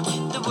about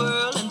the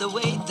world and the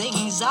way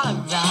things are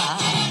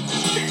right.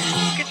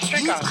 Get your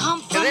drink You've on.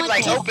 come from It a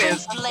like different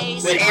opens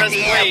place. with Press Andy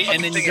play Am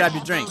and then you grab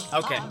your drink.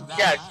 Okay.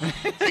 Yes.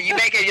 So you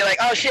make it, you're like,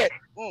 oh shit.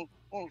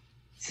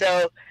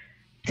 So,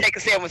 take a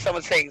sip when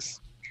someone sings.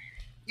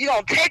 You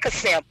gonna take a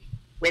sip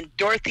when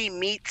Dorothy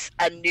meets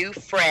a new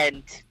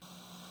friend.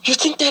 You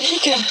think that he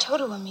can?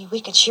 Toto and me, we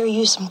could sure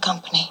use some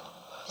company.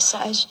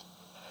 Besides,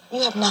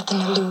 you have nothing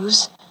to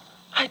lose.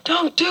 I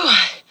don't, do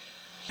I?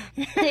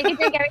 Take a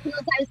drink every single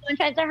time someone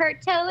tries to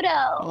hurt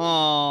Toto.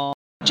 Oh.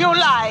 Do you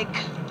like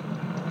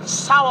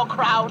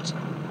sauerkraut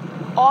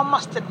or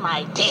mustard,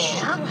 my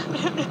dear?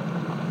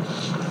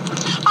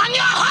 On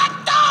your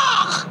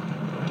hot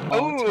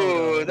dog!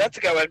 Ooh, that's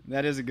a good one.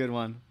 That is a good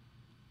one.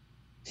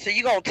 So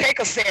you gonna take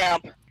a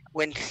sip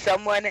when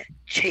someone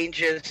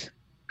changes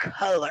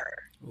color.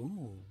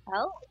 Ooh. Oh.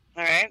 All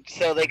right.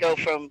 So they go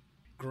from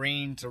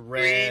Green to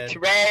red. green to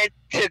red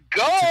to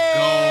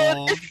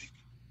gold.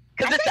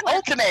 Because it's the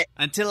ultimate.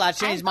 Until I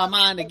change my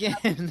mind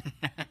again.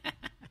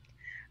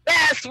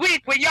 Last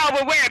week when y'all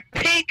were wearing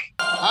pink.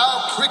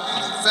 How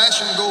quickly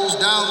fashion goes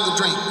down the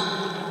drain.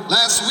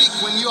 Last week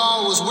when you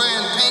all was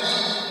wearing pink,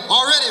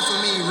 already for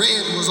me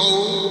red was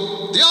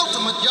old. The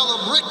ultimate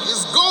yellow brick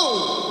is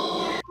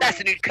gold. That's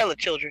the new color,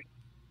 children.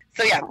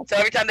 So yeah, so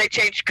every time they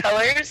change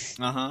colors,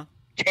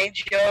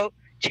 change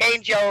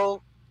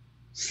your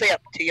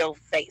sip to your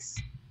face.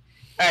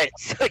 All right,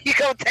 so you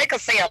gonna take a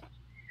sip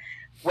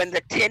when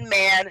the Tin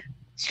Man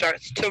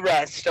starts to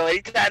rust. So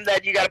anytime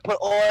that you gotta put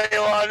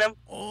oil on them,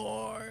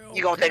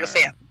 you gonna take a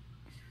sip.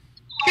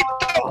 Get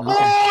the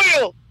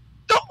oil,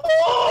 the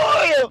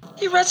oil.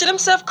 He rusted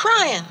himself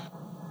crying.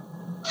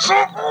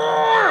 Some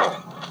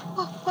oil!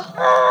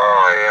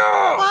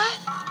 Oil! What?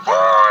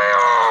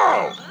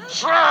 Oil!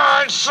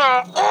 Find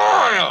some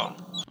oil!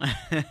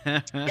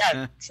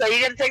 Yeah, so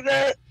you gotta take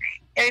the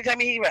anytime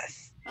he rests.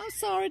 I'm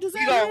sorry, does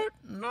that You go. hurt?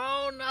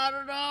 No, not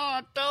at all.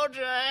 I told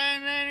you I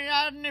ain't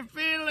got any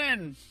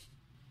feeling.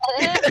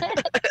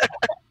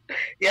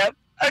 Yep,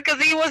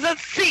 because he was a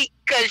seat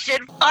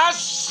cushion. A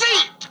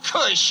seat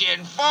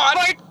cushion for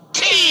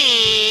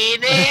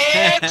Teeny.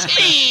 This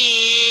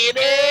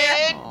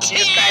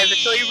guy's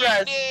until he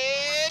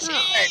rusts.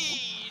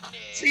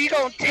 So you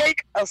gonna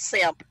take a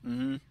sip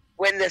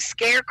when the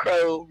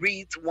Scarecrow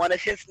reads one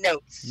of his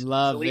notes.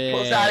 Love so it. he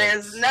pulls out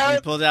his He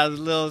notes, pulls out his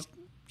little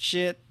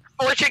shit.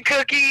 fortune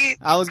cookie.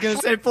 I was going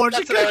to say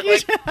fortune That's what I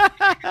cookies.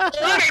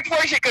 Look at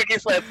fortune cookie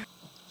slip.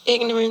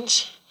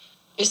 Ignorance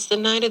is the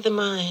night of the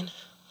mind.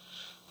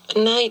 A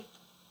night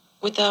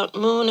without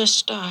moon or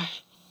star.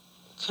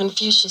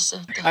 Confucius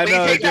said that. I When know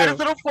he I takes out do. his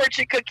little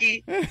fortune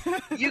cookie,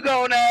 you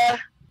gonna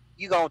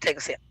take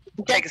a sip.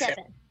 Take a sip.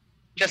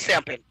 Just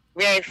sipping.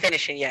 We ain't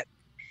finishing yet.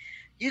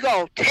 You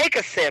gonna take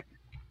a sip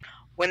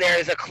when there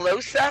is a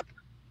close-up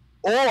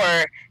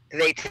or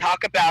they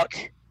talk about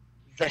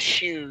the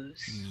shoes.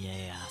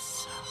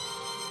 Yes.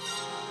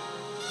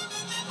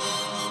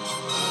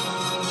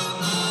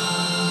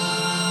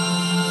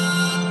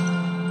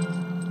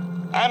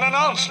 An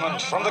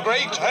announcement from the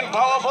great and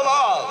powerful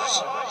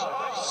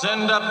Oz.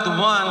 Send up the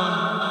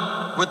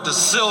one with the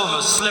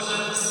silver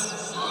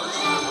slippers.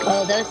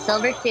 Oh, those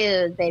silver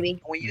shoes,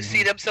 baby. When you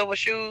see them silver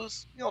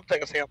shoes, you don't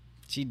take a sip.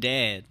 She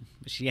dead,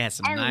 but she has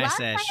some I nice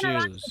love ass playing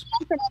around shoes.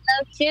 with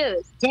those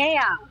shoes.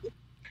 Damn.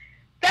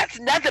 That's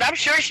nothing. I'm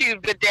sure she's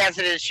been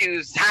dancing in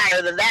shoes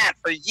higher than that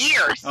for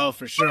years. Oh,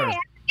 for sure. Hey,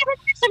 give her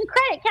some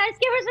credit. Can I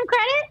just give her some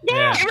credit? Damn.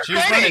 Yeah, Give her she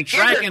was credit, running give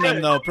her track in them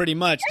credit. though, pretty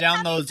much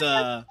down those.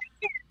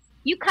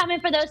 You coming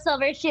for those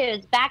silver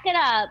shoes? Back it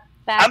up.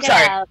 Back I'm it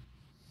sorry. up.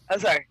 I'm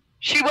sorry.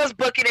 She was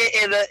booking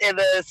it in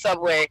the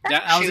subway.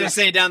 I was She gonna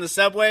say down the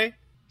subway.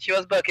 She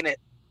was booking it.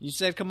 You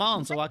said come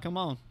on, so I come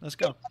on. Let's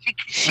go.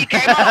 She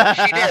came on.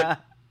 She did.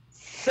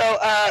 So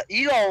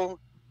you gonna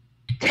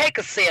take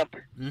a sip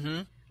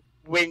Mm-hmm.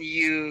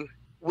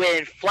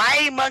 when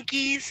Flying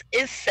Monkeys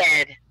is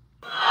said.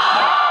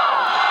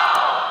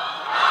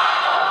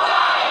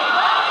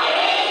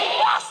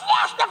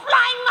 Yes, the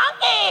flying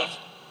monkeys!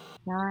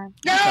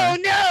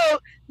 No,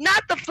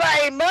 not the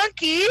Flying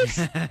Monkeys.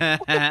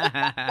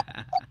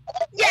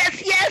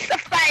 Yes, the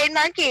Flying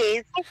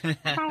Monkeys.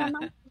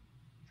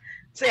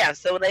 So yeah,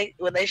 so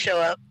when they show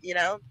up, you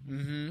know,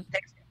 Mm-hmm.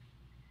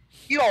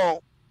 you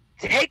don't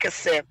take a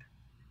sip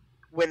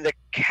when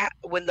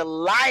the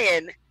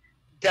lion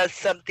does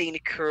something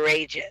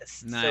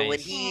courageous. Nice. So when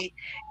he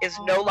is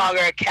no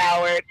longer a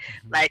coward,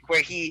 like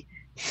where he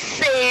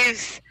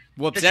saves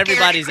Whoops the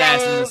everybody's ass in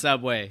the scarecrow.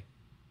 subway.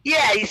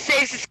 Yeah, he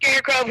saves the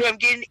scarecrow from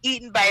getting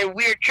eaten by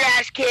weird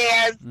trash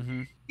cans.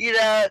 Mm-hmm. You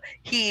know,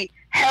 he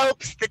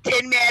helps the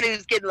Tin Man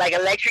who's getting like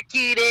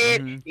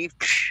electrocuted. Mhm. He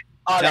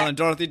all Telling that.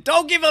 Dorothy,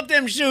 don't give up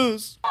them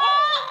shoes.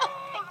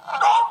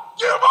 Don't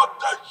give up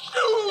the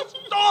shoes,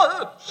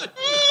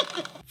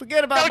 Dorothy!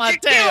 Forget about Don't my you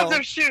tail. give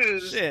them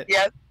shoes? Shit.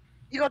 Yeah,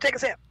 you gonna take a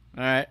sip.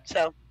 All right.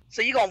 So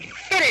you gonna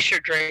finish your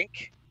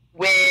drink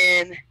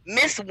when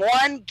Miss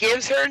One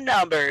gives her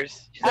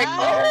numbers. She's like,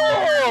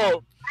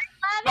 oh,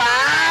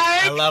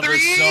 I 5, love her 3,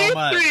 so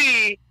much.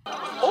 3.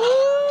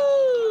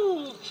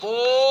 Ooh,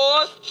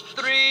 4,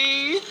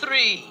 3,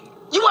 3.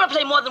 You want to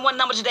play more than one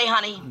number today,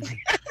 honey?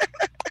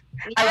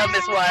 I love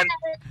Miss One.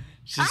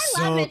 She's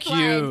I love so Miss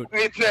cute.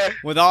 It's a,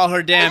 With all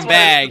her damn Miss One is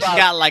bags. She love.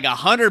 got like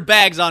 100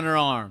 bags on her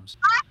arms.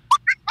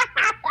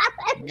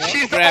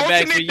 she's the Grab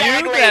bag for ultimate you,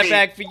 bag grab lady.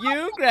 bag for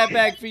you, grab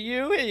bag for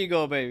you. Here you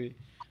go, baby.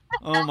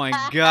 Oh my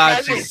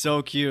God, she's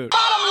so cute.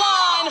 Bottom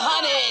line,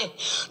 honey.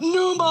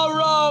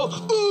 Numero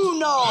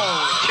uno.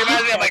 She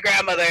reminds me of my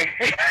grandmother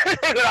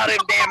with all them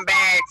damn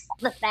bags.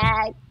 The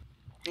bag.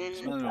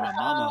 My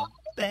mama.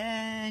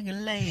 Bag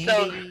lady.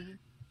 So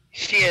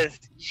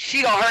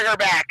she gonna hurt her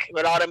back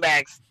with all them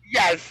bags.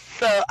 Yes,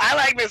 so I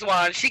like Miss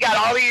One. She got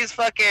all these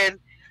fucking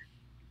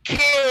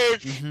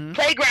kids, Mhm.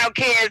 playground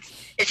kids,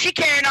 and she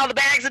carrying all the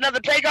bags and other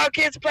playground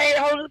kids playing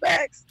holding the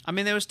bags. I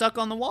mean, they were stuck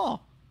on the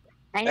wall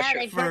I know That's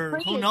they for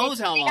broke who free. knows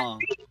They- how they got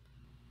long.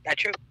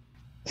 That's true.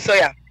 So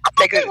yeah,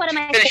 take One of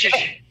my finish it.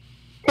 favorites.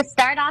 To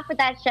start off with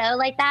that show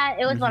like that,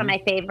 it was one of Mhm.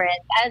 my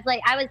favorites.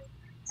 I was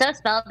so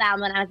spellbound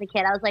when I was a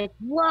kid. I was like,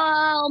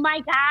 whoa, my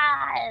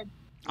God.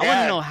 I want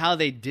Yeah. to know how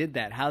they did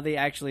that. How they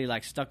actually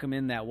like stuck them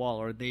in that wall,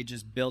 or they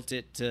just built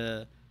it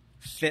to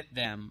fit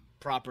them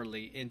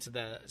properly into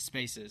the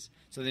spaces,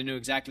 so they knew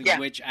exactly Yeah.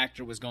 which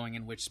actor was going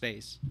in which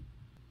space.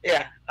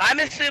 Yeah, I'm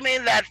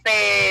assuming that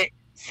they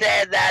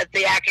said that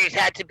the actors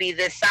had to be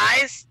this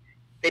size.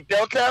 They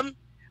built them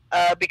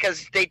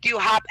because they do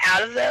hop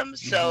out of them,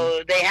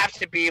 so they have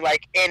to be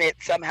like in it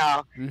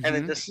somehow, and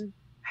then Mhm. just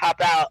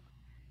hop out.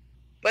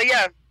 But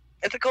yeah,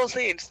 it's a cool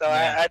scene, so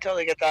Yeah. I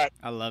totally get that.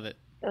 I love it.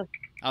 Oh,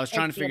 I was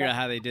trying to it's figure out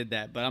beautiful. how they did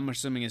that, but I'm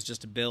assuming it's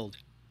just a build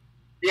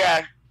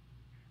Yeah,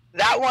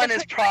 that one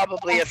is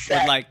probably a with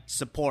set. like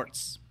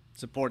supports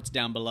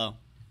down below.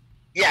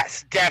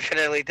 Yes,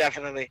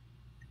 definitely.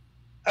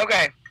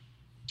 Okay,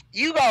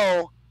 you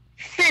go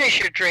finish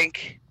your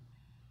drink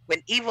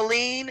when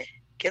Eveline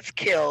gets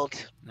killed.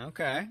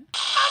 Okay. I'm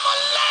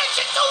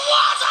allergic to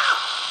water!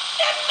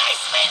 It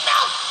makes me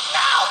melt!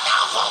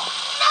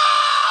 No!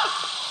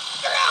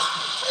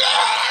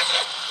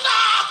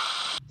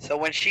 So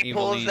when she Eveline.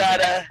 pulls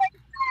that,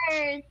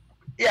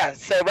 yeah.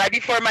 So right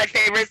before my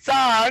favorite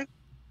song,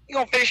 you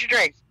gonna finish your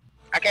drink.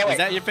 I can't wait. Is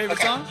that your favorite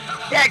Okay. song?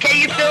 Yeah, can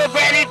you feel a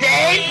brand new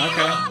day?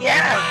 Okay.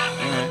 Yeah,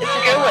 All right. it's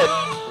a good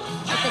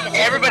one.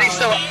 Everybody's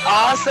so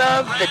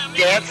awesome. The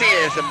dancing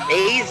is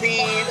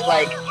amazing.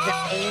 Like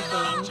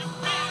Amazing.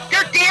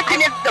 they're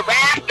dancing in the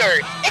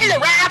rafters. In the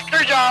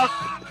rafters, y'all.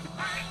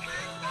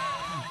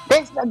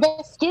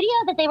 The studio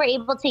that they were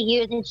able to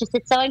use,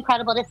 it's so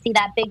incredible to see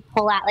that big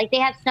pull out. Like they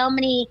have so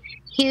many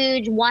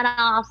huge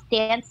one-off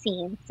dance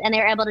scenes, and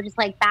they're able to just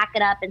like back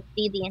it up and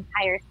see the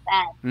entire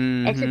set.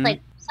 It's just Mhm.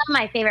 like some of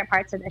my favorite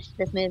parts of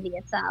this movie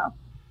itself.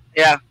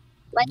 Yeah.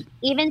 Like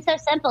even so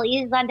simple,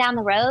 Easy on Down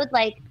the Road,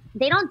 like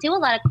they don't do a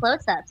lot of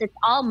close-ups. It's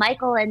all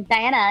Michael and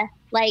Diana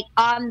like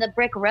on the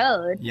brick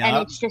road, Yup.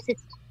 and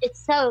it's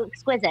so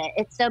exquisite.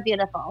 It's so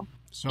beautiful.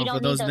 So You for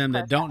don't those need of them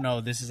those that don't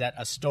know, this is at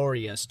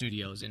Astoria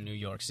Studios in New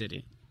York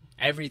City.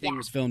 Everything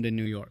was filmed in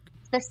New York.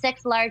 It's the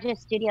sixth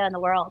largest studio in the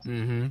world.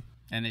 Mm-hmm.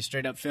 And they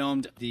straight up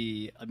filmed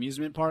the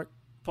amusement park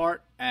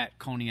part at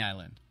Coney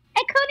Island.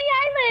 At Coney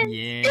Island,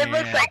 Yeah. It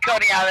looks like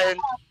Coney Island.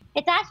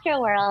 it's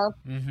Astro World.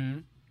 Mm-hmm.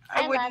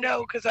 I I wouldn't love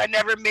know because I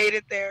never made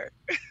it there.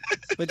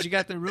 But you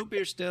got the root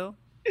beer still.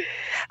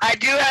 I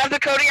do have the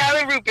Coney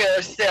Island root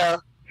beer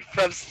still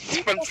from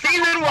season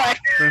 1.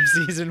 From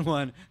season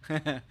 1,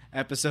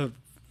 episode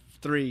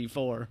 3,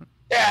 4.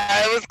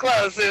 Yeah, it was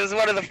close. It was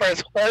one of the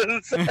first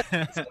ones. Still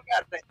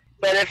got it.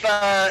 But if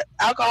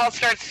alcohol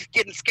starts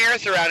getting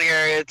scarce around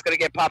here, it's gonna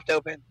get popped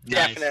open.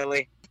 Nice.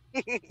 Definitely.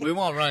 We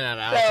won't run out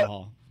of So-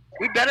 alcohol.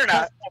 We better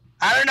not.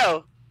 I don't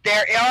know.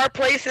 There are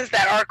places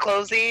that are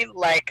closing,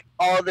 like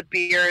all the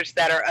beers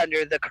that are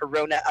under the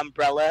Corona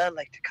umbrella,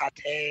 like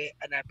Tecate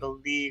and I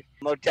believe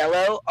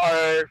Modelo,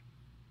 are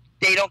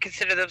they don't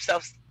consider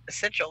themselves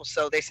essential,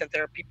 so they sent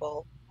their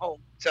people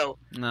home. So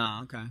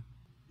okay.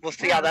 We'll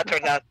see how that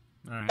turns out.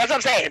 All right. That's what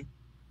I'm saying.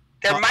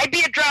 There might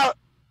be a drought.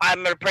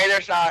 I'm gonna pray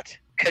there's not,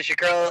 because your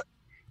girl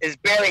is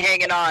barely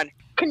hanging on.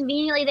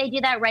 Conveniently, they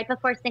do that right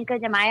before Cinco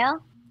de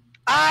Mayo.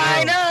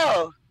 I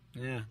know.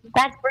 Yeah.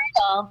 That's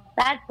brutal.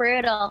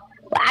 Well,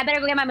 I better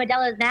go get my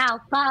Modelo's now.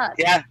 Fuck.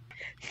 Yeah.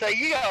 So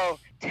you go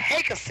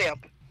take a sip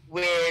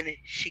when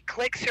she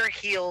clicks her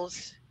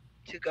heels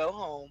to go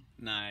home.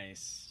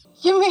 Nice.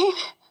 You mean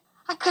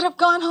I could have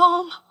gone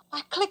home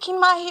by clicking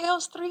my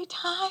heels 3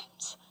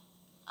 times?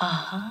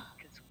 Uh-huh.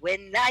 Because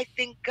when I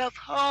think of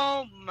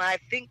home, I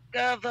think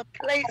of a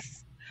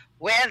place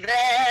where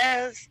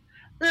there's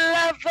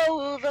love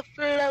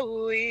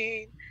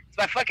overflowing. It's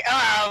my fucking,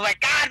 oh my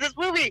God, this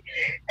movie.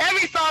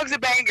 Every song's a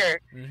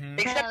banger. Mm-hmm.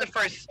 Except the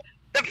first.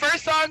 The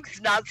first song's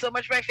not so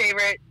much my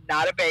favorite,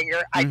 not a banger.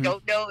 Mm-hmm. I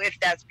don't know if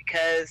that's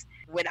because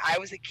when I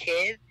was a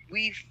kid,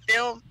 we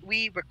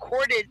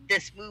recorded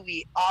this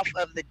movie off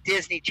of the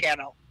Disney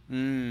Channel.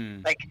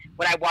 Like,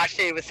 when I watched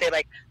it, it would say,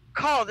 like,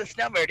 call this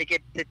number to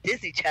get the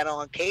Disney Channel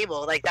on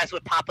cable. Like, that's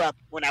what pop up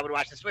when I would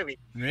watch this movie.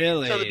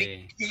 Really? So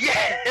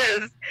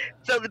yes.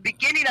 So the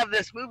beginning of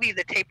this movie,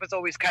 the tape was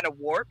always kind of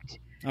warped.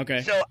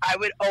 Okay. So I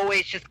would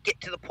always just get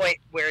to the point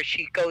where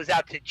she goes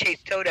out to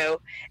chase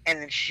Toto,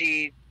 and then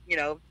she,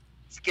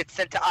 gets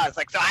sent to us.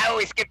 Like, so I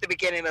always skip the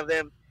beginning of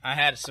them. I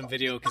had some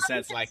video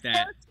cassettes like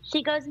that.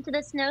 She goes into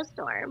the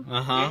snowstorm.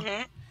 Uh-huh.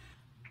 Mm-hmm.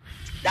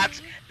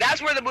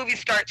 That's where the movie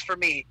starts for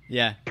me.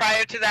 Yeah.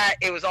 Prior to that,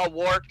 it was all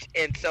warped,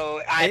 and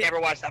so I never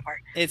watched that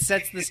part. It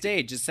sets the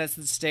stage. It sets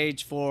the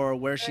stage for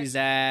where she's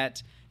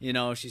at.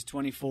 She's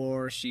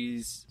 24.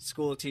 She's a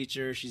school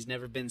teacher. She's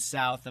never been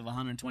south of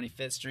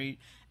 125th Street.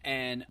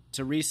 And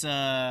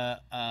Teresa,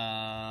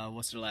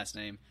 what's her last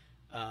name?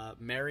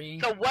 Mary.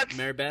 So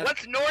Mary Beth?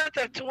 what's north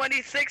of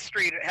 26th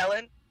Street,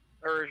 Helen?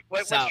 Or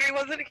what street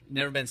was it?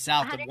 Never been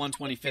south of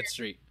 125th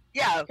Street.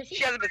 Yeah,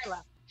 she hasn't been.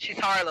 She's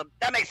Harlem.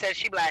 That makes sense.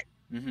 She black.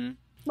 Mm-hmm.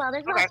 Well,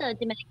 there's also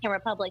Dominican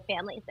Republic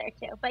families there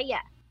too, but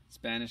yeah.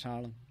 Spanish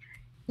Harlem.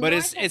 But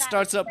it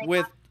starts up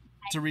with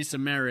Teresa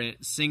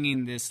Merritt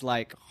singing this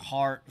like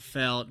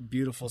heartfelt,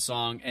 beautiful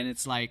song, and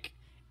it's a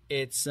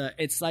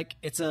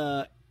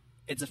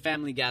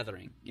family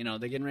gathering. They're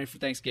getting ready for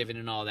Thanksgiving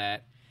and all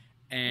that,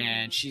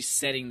 and she's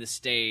setting the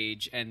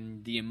stage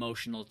and the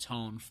emotional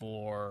tone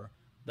for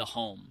the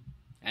home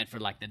and for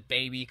like the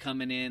baby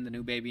coming in, the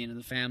new baby into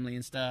the family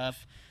and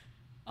stuff.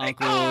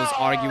 Uncles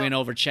arguing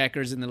over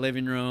checkers in the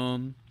living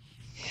room.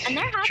 And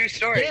they're true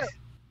stories. Too.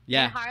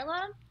 Yeah. In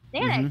Harlem, they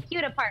had a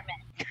cute apartment.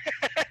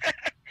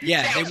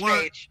 Yeah,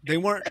 they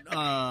weren't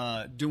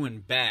doing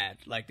bad.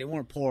 Like, they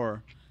weren't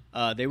poor.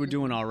 They were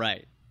doing all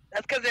right.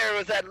 That's because there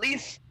was at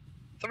least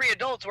 3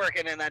 adults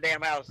working in that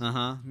damn house.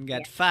 Uh-huh. You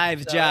got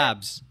 5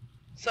 jobs.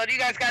 So do you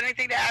guys got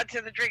anything to add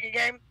to the drinking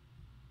game?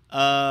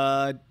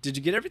 Did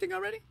you get everything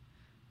already?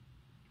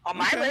 On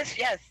my list,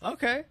 yes.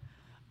 Okay.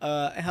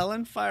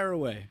 Helen, fire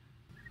away.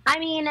 I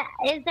mean,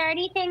 is there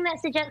anything that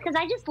suggests? Because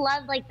I just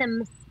love like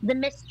the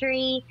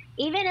mystery,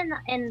 even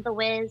in the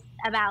Wiz,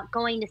 about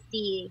going to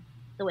see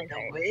the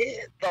wizard.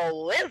 The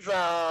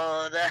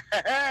wizard.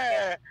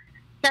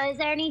 So, is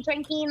there any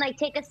drinking? Like,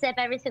 take a sip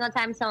every single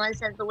time someone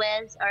says the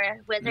Wiz or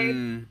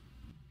wizard.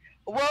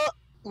 Well,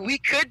 we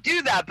could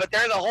do that, but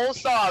there's a whole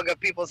song of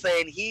people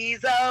saying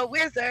he's a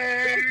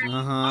wizard.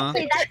 Uh-huh.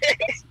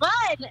 It's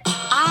fun.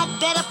 I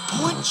better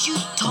point you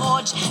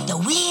towards the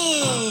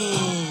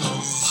Wiz.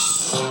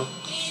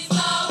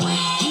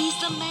 He's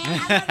the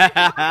man.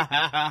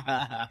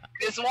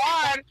 This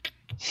one,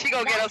 she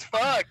gonna get us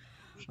fucked.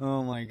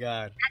 Oh my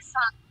God. That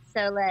song's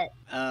so lit.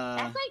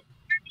 That's like,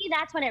 for me,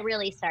 that's when it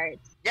really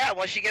starts. Yeah,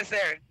 once she gets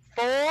there.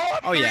 4,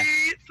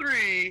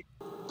 3.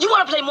 You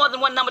want to play more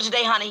than one number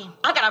today, honey?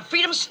 I got a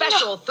Freedom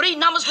Special. 3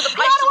 numbers for the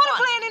price of 1. I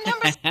don't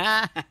want to play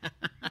any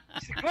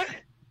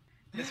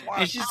numbers. What?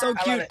 And she's so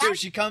cute too.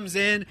 She comes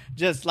in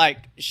just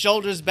like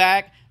shoulders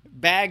back,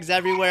 bags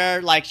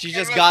everywhere, like she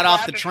just got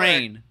off the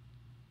train.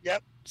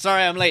 Yep.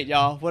 Sorry I'm late,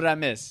 y'all. What did I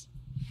miss?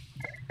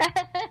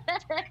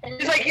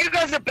 She's like, you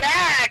guys are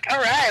back. All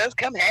right, let's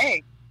come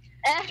hang.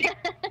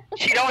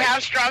 She don't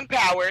have strong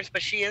powers,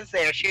 but she is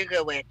there. She's a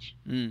good witch.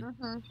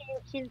 Mm-hmm.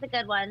 She's the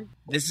good one.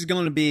 This is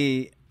going to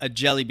be a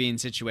jelly bean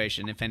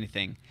situation, if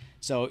anything.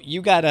 So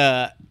you got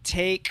to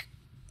take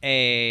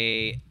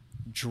a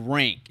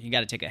drink. You got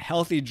to take a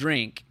healthy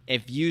drink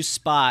if you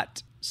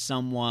spot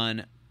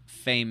someone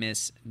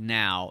famous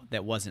now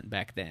that wasn't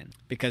back then.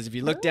 Because if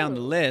you look down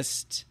the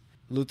list,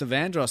 Luther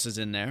Vandross is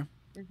in there.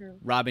 Mm-hmm.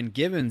 Robin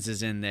Givens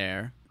is in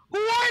there. Who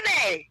are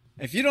they?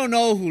 If you don't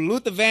know who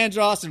Luther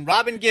Vandross and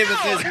Robin Givens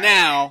is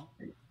now,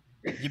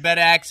 you better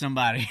ask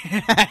somebody.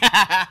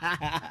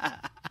 I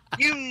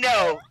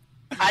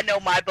know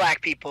my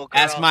black people,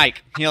 girl. Ask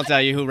Mike. He'll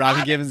tell you who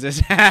Robin Givens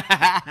is.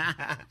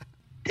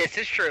 This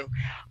is true.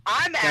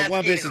 I'm asking, that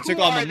one bitch that took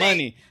all my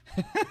money.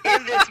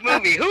 In this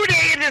movie. Who are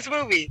they in this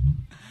movie?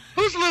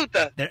 Who's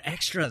Luther? They're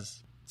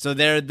extras. So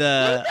they're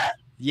the... Luther?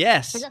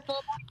 Yes.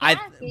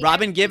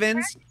 Robin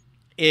Givens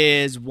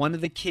is one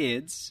of the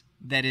kids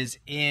that is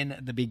in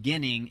the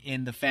beginning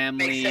in the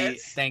family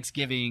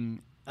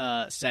Thanksgiving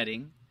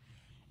setting,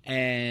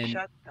 and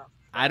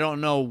I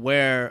don't know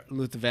where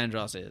Luther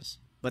Vandross is,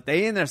 but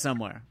they in there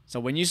somewhere. So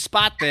when you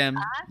spot them,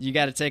 you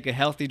got to take a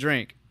healthy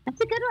drink. That's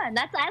a good one.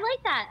 I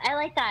like that. I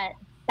like that.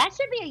 That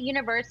should be a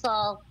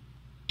universal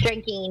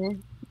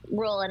drinking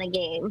rule in a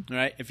game. All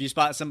right. If you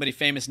spot somebody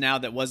famous now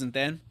that wasn't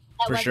then,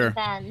 for wasn't sure.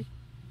 Then.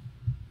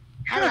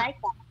 I like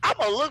that. I'm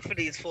gonna look for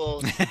these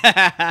fools. Okay,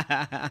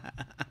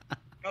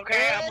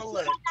 I'm gonna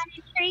look.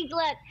 Intrigued.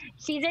 Look,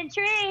 she's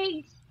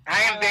intrigued.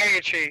 I am very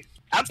intrigued.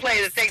 I'm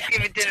playing the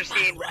Thanksgiving dinner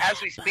scene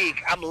as we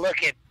speak. I'm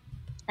looking.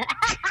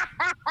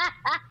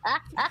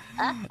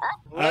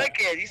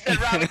 Looking. You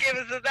said Robin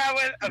Gibbons is that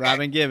one? Okay.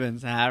 Robin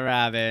Gibbons. Hi,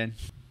 Robin.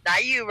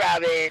 Not you,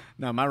 Robin.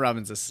 No, my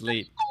Robin's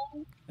asleep.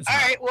 All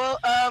right. Well,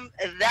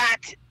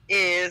 that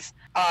is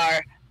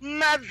our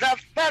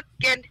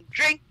motherfucking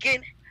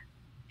drinking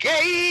game.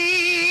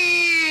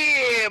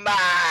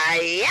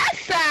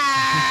 Yes,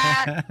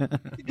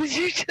 did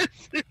you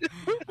just?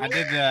 I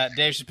did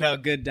Dave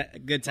Chappelle.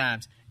 Good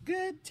times.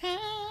 Good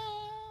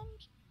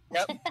times.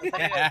 Yep.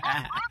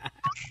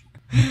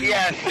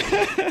 Yes.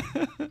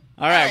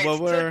 All right.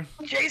 Well, we're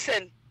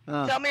Jason.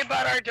 Tell me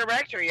about our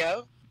director,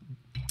 yo.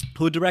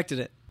 Who directed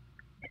it?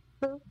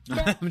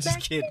 I'm just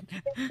kidding.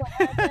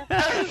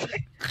 I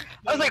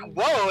was like,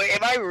 whoa,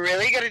 am I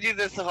really going to do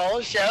this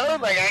whole show?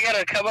 Like, I got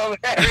to come up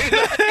with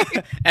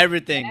everything.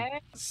 Everything.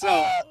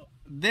 So,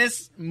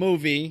 this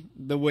movie,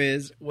 The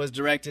Wiz, was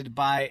directed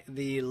by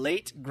the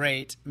late,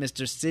 great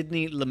Mr.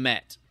 Sidney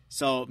Lumet.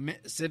 So,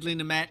 Sidney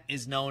Lumet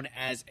is known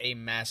as a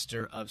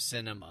master of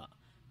cinema.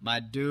 My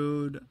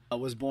dude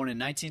was born in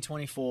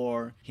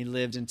 1924. He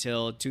lived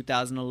until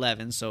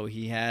 2011, so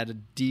he had a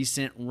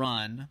decent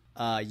run.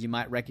 You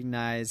might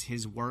recognize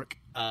his work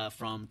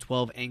from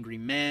 12 Angry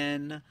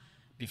Men,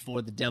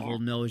 Before the Devil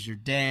Knows You're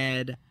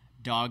Dead,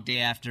 Dog Day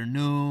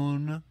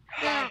Afternoon.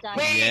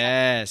 Wait,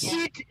 yes.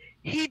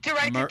 He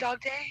directed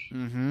Dog Day?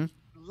 Mm-hmm.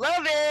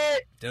 Love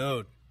it.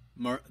 Dude,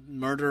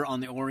 Murder on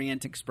the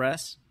Orient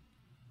Express.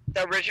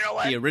 The original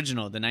one? The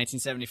original, the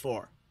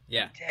 1974.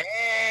 Yeah.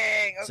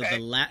 Dang, okay. So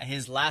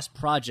his last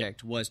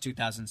project was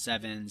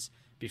 2007's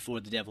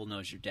Before the Devil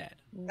Knows You're Dead.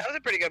 That was a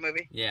pretty good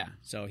movie. Yeah,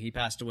 so he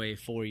passed away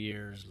 4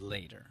 years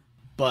later.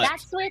 But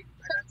that's with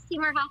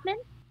Seymour Hoffman?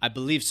 I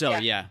believe so,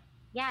 yeah.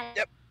 Yeah.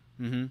 Yep.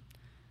 Mm-hmm.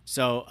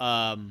 So,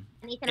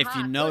 if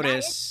you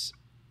notice,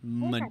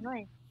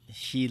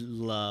 he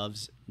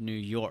loves New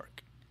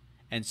York.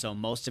 And so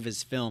most of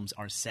his films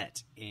are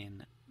set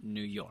in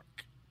New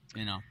York,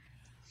 you know.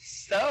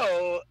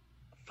 So,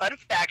 fun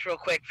fact real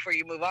quick before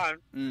you move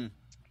on.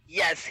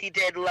 Yes, he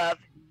did love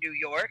New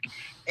York,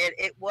 and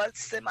it was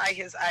semi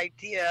his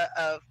idea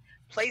of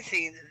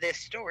placing this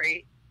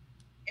story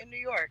in New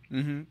York.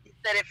 Mm-hmm. He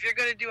said if you're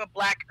going to do a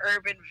black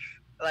urban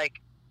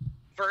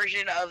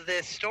version of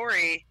this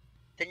story,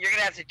 then you're going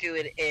to have to do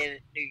it in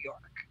New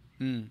York.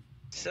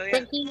 So yeah.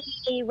 Did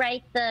he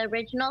write the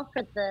original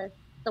for the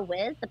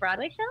Wiz, the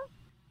Broadway show?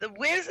 The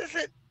Wiz is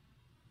it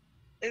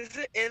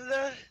in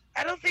the?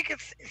 I don't think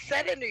it's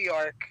set in New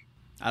York.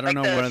 I don't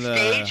know where the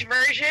stage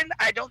version.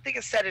 I don't think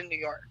it's set in New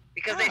York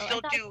because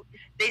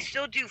they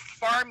still do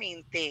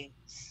farming things.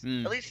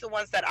 At least the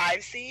ones that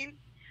I've seen,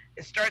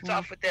 it starts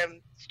off with them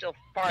still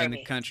farming in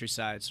the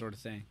countryside, sort of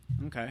thing.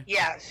 Okay.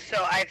 Yeah, so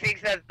I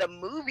think that the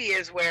movie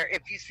is where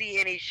if you see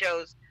any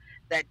shows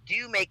that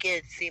do make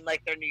it seem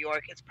like they're New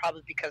York, it's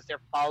probably because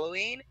they're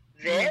following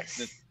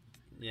this.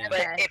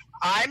 But if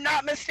I'm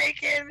not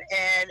mistaken,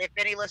 and if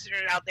any listener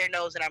out there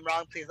knows that I'm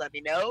wrong, please let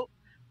me know.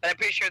 But I'm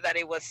pretty sure that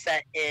it was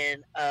set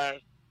in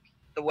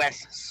the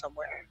West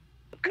somewhere.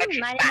 Country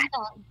spot.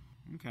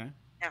 Okay.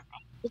 Yeah.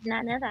 I did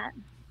not know that.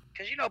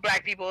 Because,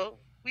 black people,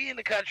 we in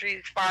the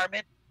country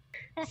farming.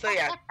 So,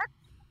 yeah.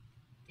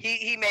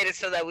 he made it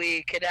so that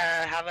we could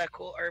have a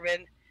cool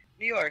urban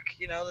New York.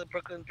 The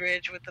Brooklyn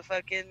Bridge with the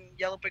fucking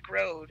yellow brick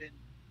road. And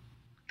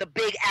the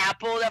big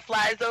apple that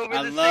flies over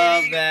the city.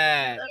 I love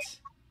that.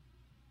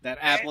 That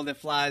apple that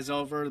flies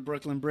over the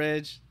Brooklyn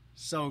Bridge.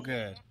 So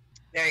good.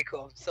 Very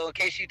cool. So in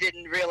case you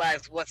didn't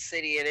realize what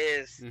city it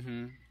is,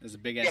 there's a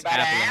big ass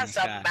apple in the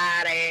sky.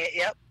 Somebody.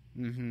 Yep.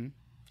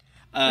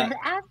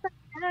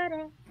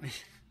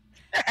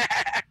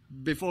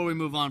 Before we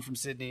move on from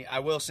Sydney, I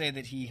will say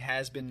that he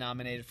has been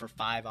nominated for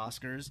 5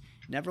 Oscars.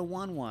 Never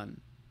won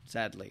one,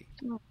 sadly.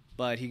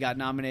 But he got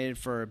nominated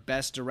for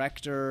Best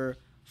Director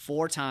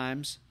 4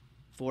 times.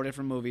 4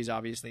 different movies,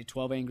 obviously.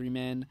 12 Angry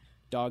Men,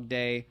 Dog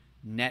Day,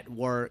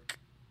 Network,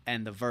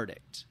 and The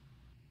Verdict.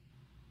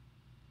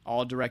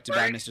 All directed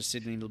by Mr.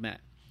 Sidney Lumet.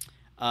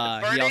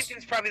 Verdict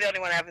is probably the only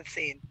one I haven't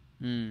seen.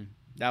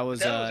 That was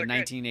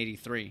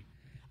 1983.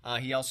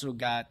 He also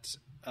got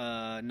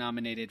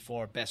nominated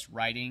for Best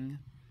Writing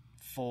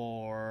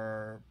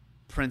for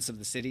Prince of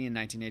the City in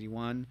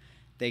 1981.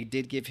 They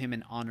did give him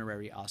an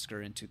honorary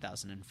Oscar in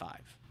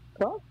 2005.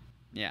 Cool.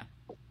 Yeah.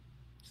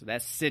 So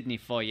that's Sidney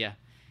for you.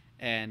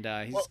 And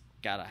he's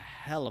got a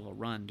hell of a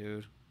run,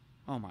 dude.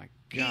 Oh, my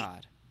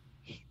God.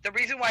 The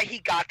reason why he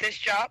got this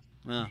job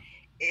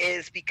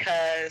is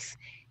because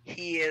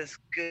He is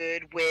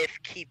good with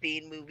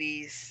keeping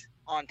movies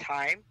on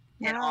time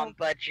and Wow. on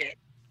budget,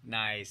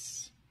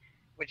 Nice.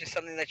 which is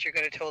something that you're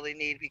going to totally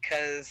need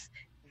because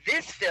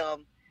this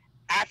film,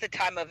 at the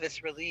time of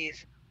its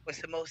release, was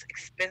the most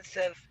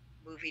expensive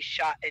movie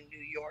shot in New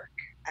York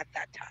at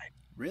that time.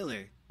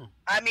 Really?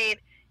 I mean,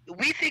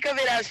 we think of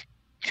it as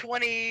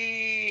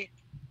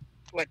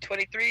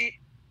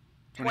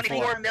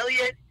 24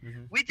 million.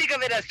 Mhm. We think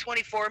of it as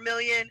 24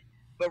 million,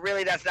 but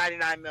really that's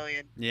 99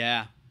 million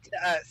Yeah.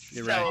 to us.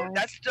 You're So right.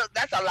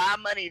 that's a lot of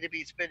money to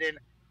be spending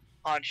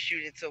on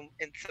shooting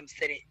in some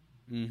city.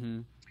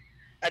 Mm-hmm.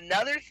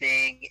 Another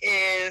thing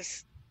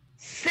is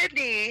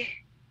Sydney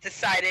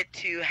decided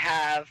to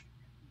have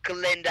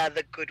Glinda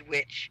the Good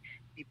Witch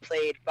be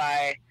played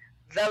by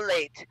the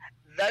late,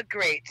 the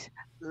great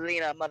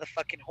Lena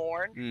motherfucking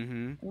Horne,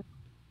 Mm-hmm.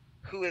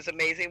 who is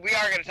amazing. We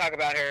are going to talk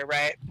about her,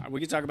 right? We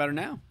can talk about her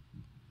now.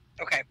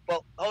 Okay,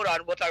 well, hold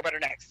on. We'll talk about her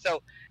next.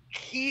 So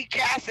he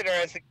casted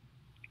her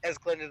as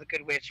Glinda the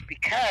Good Witch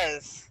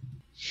because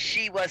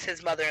she was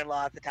his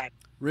mother-in-law at the time.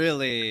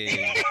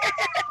 Really?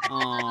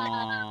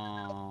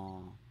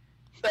 Aww.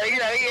 So, you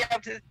know, he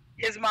helped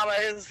his mama,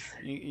 his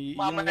You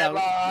mama don't got-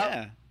 in-law.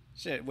 Yeah.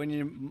 Shit. When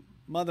your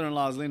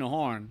mother-in-law is Lena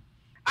Horne.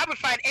 I would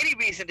find any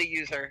reason to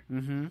use her.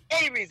 Mm-hmm.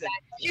 Any reason.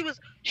 She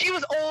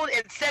was old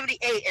in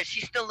 78 and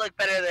she still looked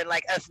better than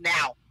like us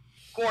now.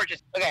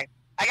 Gorgeous. Okay,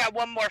 I got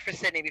one more for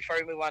Sydney before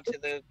we move on to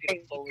the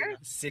beautiful Lena.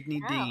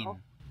 Sydney Wow.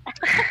 Dean.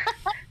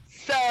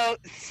 So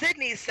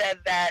Sydney said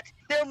that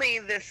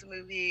filming this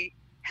movie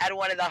had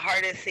one of the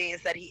hardest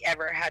scenes that he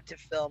ever had to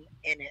film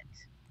in it.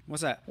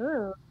 What's that?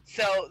 Ooh.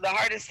 So the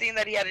hardest scene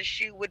that he had to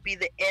shoot would be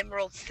the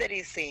Emerald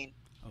City scene.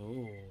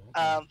 Oh.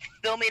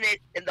 Filming it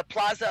in the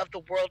plaza of the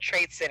World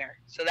Trade Center.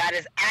 So that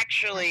is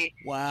actually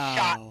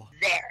shot Wow.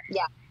 there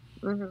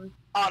Mm-hmm.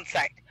 on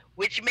site,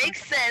 which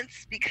makes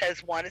sense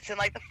because one, it's in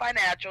like the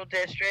financial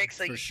district,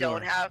 so For you sure.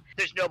 don't have,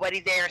 there's nobody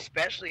there,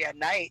 especially at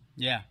night,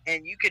 Yeah.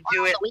 and you could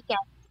do it The weekend.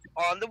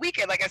 on the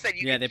weekend. Like I said,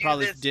 you Yeah, could they do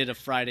probably this. did a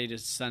Friday to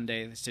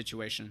Sunday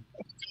situation.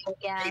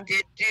 Yeah. It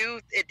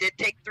did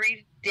take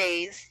 3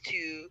 days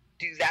to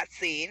do that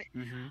scene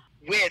Mm-hmm.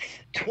 with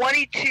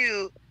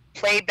 22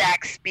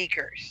 playback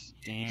speakers.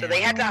 Damn. So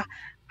they had to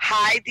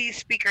hide these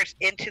speakers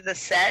into the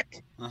set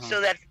Uh-huh.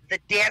 so that the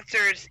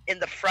dancers in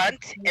the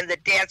front and the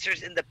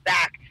dancers in the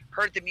back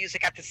heard the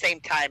music at the same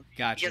time.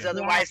 Gotcha. Because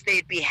otherwise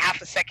they'd be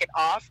half a second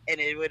off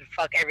and it would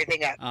fuck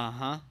everything up.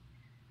 Uh-huh.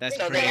 That's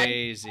So they had-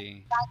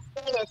 crazy.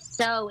 It is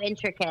so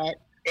intricate.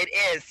 It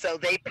is. So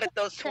they put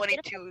those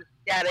 22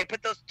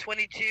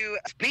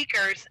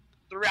 speakers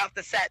throughout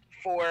the set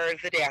for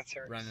the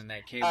dancers. Running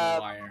that cable Um,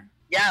 wire.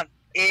 Yeah,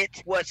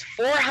 it was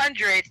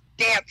 400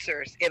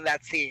 dancers in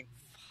that scene.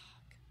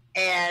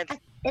 And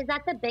Is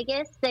that the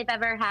biggest they've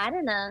ever had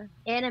in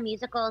a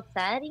musical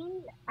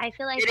setting? I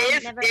feel like it I've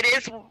is never. it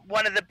is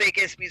one of the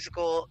biggest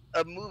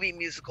movie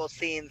musical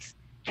scenes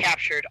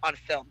captured on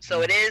film.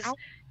 So it is,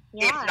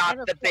 Yeah, if I not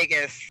believe the it.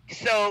 biggest.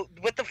 So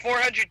with the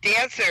 400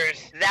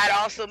 dancers, that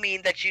also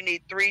means that you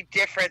need 3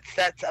 different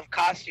sets of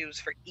costumes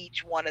for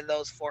each one of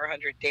those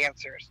 400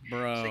 dancers. So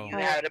Bro. you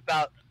had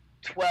about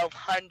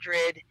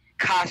 1,200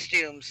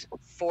 costumes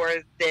for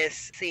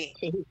this scene.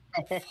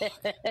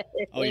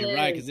 Oh, you're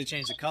right, because they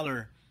changed the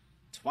color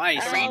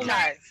twice. 3 Oh my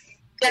times.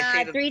 They God,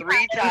 changed them 3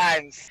 3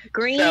 times.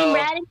 Green, So-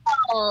 red, and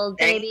gold,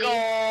 baby.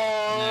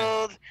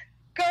 And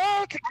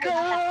gold to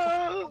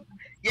gold.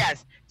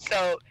 Yes.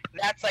 So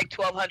that's like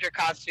 1,200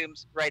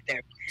 costumes right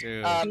there.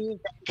 Dude. Jesus.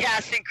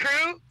 Cast and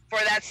crew for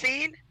that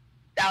scene,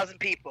 1,000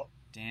 people.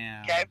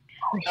 Damn. Okay.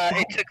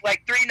 It took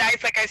like 3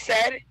 nights, like I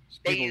said.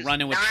 They People used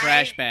running with 9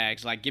 trash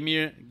bags. Like, give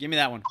me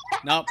that one.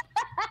 Nope.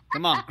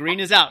 Come on. Green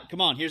is out.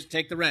 Come on.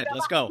 Take the red.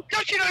 Let's go.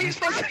 Don't you know you're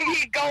supposed to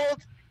eat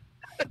gold?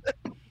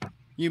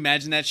 You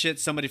imagine that shit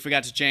somebody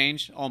forgot to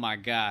change? Oh, my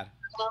God.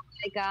 Oh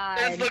my Just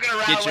God. looking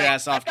around. Get your like,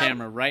 ass off I thought-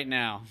 camera right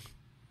now.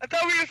 I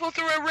thought we were supposed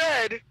to wear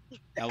red.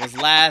 That was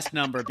last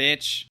number,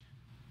 bitch.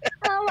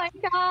 Oh my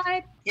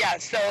God. Yeah.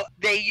 So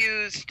they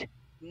used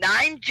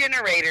 9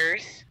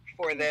 generators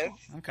for this.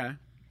 Okay.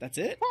 That's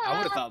it? I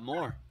would have thought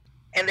more.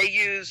 And they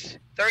used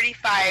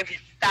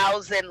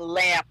 35,000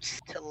 lamps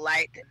to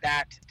light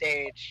that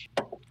stage.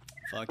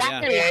 Fuck That's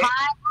yeah. gonna be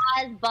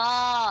high as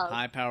balls.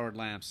 High-powered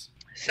lamps.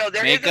 So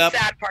there Makeup, is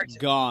a sad part.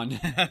 gone.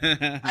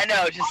 I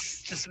know,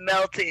 just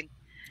melting.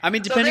 I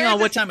mean, So depending there's on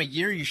what a- time of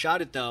year you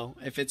shot it, though.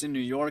 If it's in New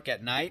York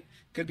at night,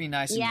 could be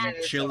nice Yeah. and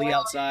chilly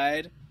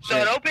outside. So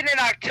it opened in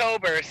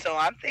October, so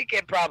I'm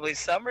thinking probably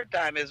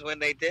summertime is when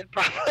they did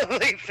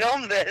probably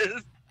film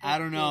this. I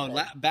don't know.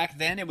 Back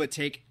then, it would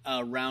take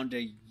around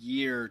a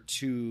year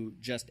to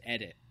just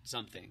edit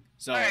something.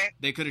 So Alright.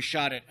 they could have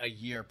shot it a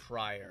year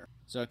prior.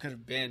 So it could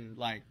have been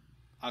like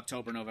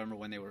October, November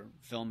when they were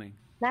filming.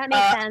 That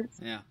makes sense.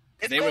 Yeah.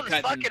 It's They were cold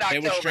as fuck in They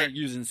were October. straight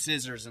using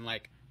scissors and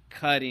like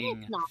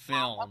cutting It's not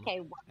film okay.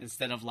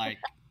 instead of like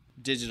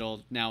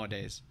digital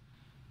nowadays.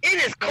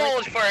 It is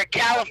cold for a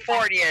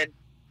Californian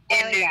in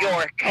Oh, New yeah.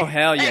 York. Oh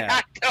hell In yeah!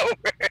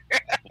 October.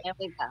 Here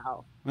we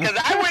go. Because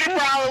I went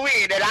for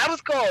Halloween and I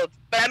was cold.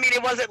 But I mean,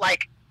 it wasn't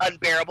like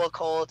unbearable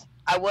cold.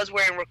 I was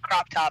wearing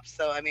crop tops,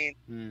 so I mean,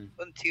 it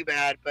wasn't too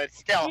bad, but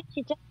still.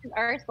 She dressed as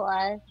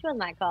Ursula. She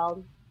wasn't that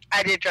cold.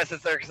 I did dress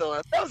as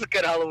Ursula. That was a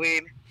good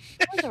Halloween.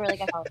 That was a really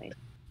good Halloween.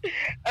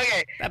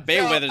 Okay. That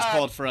Bay weather's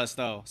cold for us,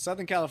 though.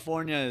 Southern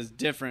California is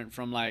different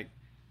from, like,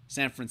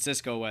 San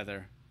Francisco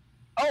weather.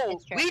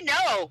 Oh, we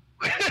know.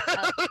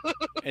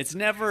 It's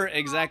never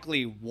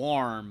exactly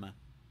warm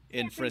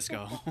in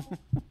Frisco.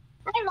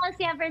 I love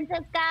San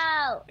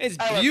Francisco. It's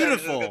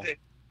beautiful.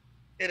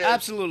 It is.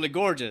 Absolutely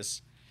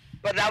gorgeous.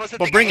 But that was the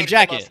But thing bring I a hated the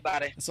jacket. most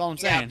about it. That's all I'm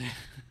saying.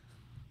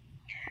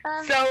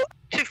 So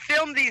to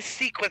film these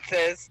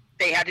sequences,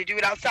 they had to do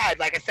it outside,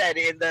 like I said,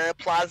 in the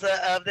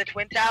Plaza of the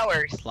Twin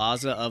Towers.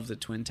 Plaza of the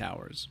Twin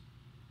Towers.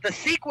 The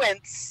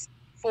sequence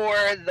for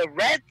the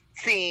red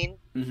scene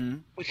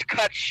was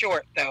cut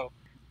short, though,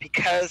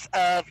 because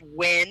of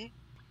wind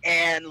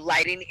and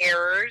lighting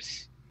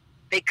errors.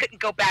 They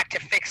couldn't go back to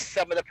fix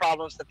some of the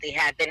problems that they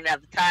had. They didn't have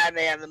the time.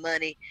 They didn't have the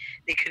money.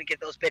 They couldn't get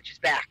those bitches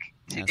back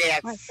to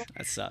dance.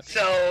 That sucks.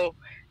 So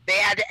they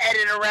had to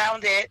edit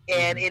around it,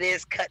 and it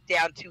is cut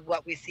down to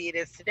what we see it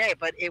is today.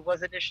 But it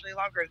was initially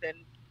longer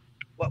than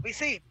what we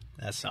see.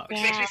 That sucks.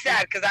 Which makes me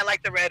sad, because I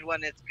like the red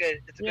one. It's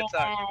good. It's a good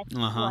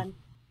song.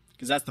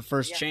 Because that's the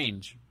first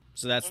change.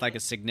 So that's like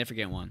a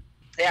significant one.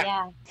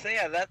 Yeah. So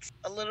yeah, that's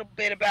a little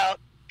bit about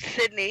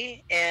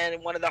Sydney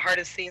and one of the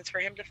hardest scenes for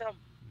him to film.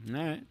 All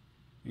right.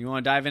 You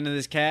want to dive into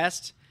this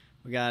cast?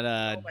 We got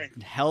a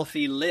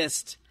healthy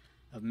list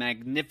of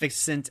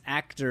magnificent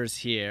actors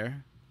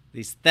here.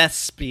 These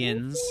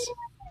thespians.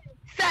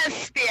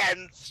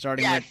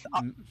 Starting with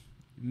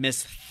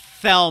Miss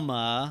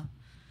Thelma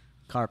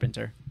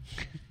Carpenter.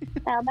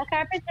 Thelma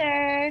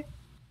Carpenter.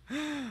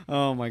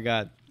 Oh my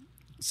God.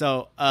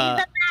 So,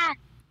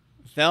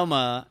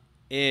 Thelma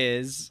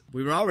is,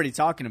 we were already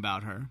talking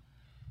about her.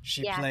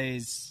 She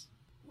plays,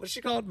 what's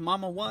she called?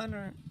 Mama One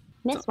or?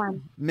 Miss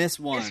One. Miss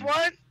One. Miss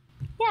One?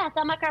 Yeah,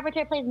 Thelma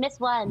Carpenter plays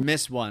Miss One.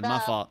 Miss One, my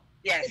fault.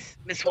 Yes,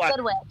 Miss One.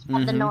 Good Witch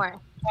of the North,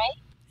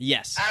 right?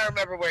 Yes. I don't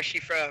remember where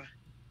she's from.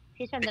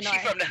 She's from the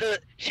North. North. She's from the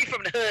hood. She's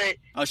from the hood.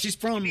 Oh, she's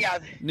from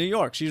New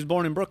York. She was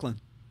born in Brooklyn.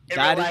 In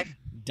real life?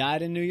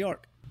 Died in New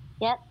York.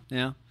 Yep.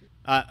 Yeah.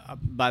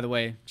 By the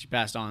way, she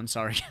passed on.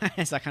 Sorry,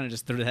 guys. I kind of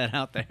just threw that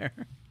out there.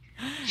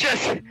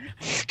 Just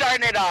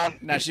starting it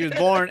off. Now, she was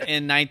born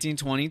in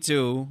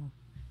 1922.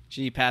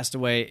 She passed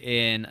away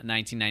in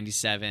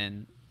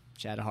 1997.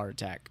 She had a heart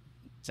attack.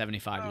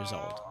 75 years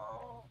old.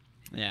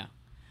 Yeah.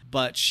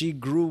 But she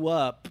grew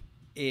up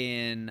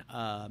in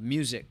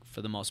music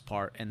for the most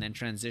part and then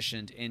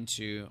transitioned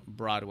into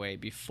Broadway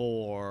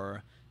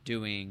before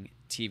doing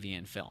TV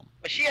and film.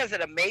 But she has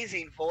an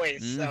amazing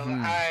voice, so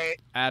I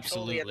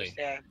absolutely totally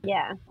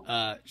understand.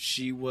 Yeah.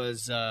 She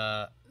was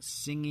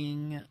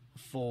singing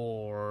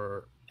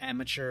for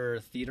amateur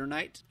theater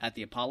night at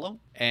the Apollo,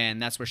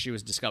 and that's where she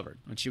was discovered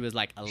when she was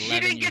like 11 years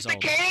old. She didn't get the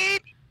cave?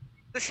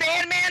 The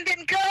Sandman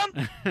didn't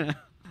come?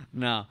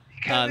 No.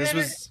 This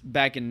was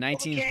back in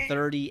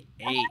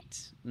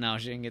 1938. No,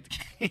 she didn't get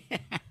the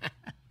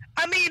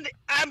I mean,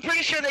 I'm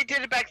pretty sure they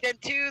did it back then,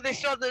 too. They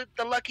saw the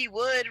Lucky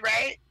Wood,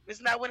 right?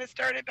 Isn't that when it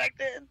started back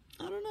then?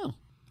 I don't know.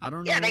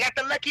 Yeah, they got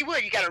the Lucky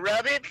Wood. You got to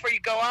rub it before you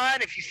go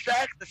on. If you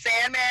suck, the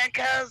Sandman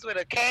comes with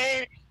a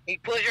cane. He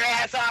pulls your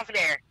ass off of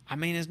there. I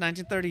mean, it's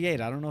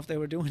 1938. I don't know if they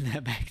were doing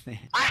that back then.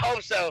 I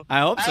hope so.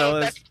 I hope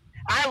so.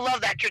 I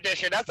love that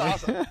tradition. That's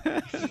awesome.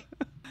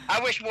 I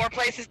wish more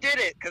places did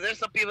it, because there's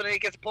some people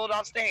that gets pulled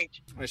off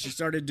stage. She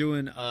started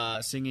doing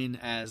singing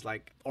as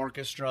like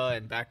orchestra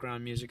and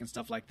background music and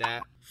stuff like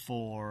that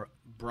for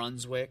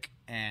Brunswick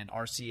and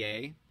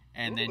RCA.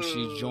 And then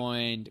she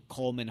joined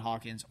Coleman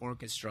Hawkins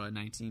Orchestra in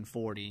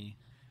 1940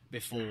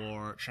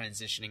 before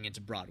transitioning into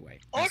Broadway.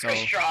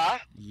 Orchestra? So,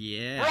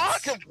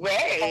 yes.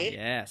 Broadway?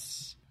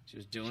 Yes. She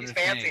was doing She's her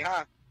fancy, thing.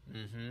 huh?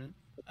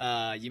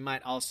 Mm-hmm. You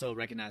might also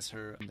recognize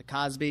her from The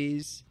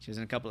Cosbys. She was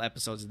in a couple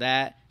episodes of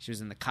that. She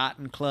was in The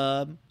Cotton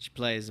Club. She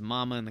plays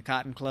Mama in The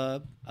Cotton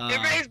Club.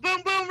 It raised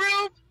Boom Boom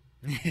Room?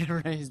 It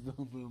raised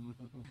Boom Boom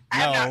Room. I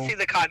have not seen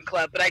The Cotton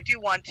Club, but I do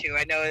want to.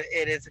 I know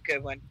it is a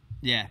good one.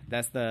 Yeah,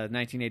 that's the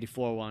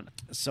 1984 one.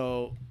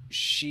 So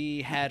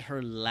she had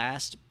her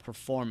last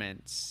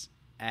performance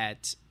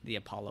at the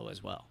Apollo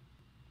as well.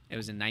 It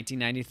was in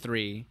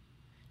 1993.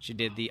 She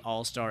did the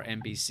All-Star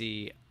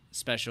NBC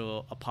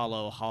Special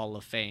Apollo Hall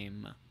of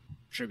Fame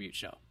tribute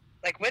show.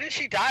 Like, when did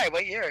she die?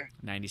 What year?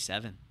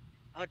 97.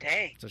 Oh,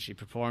 dang. So she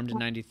performed in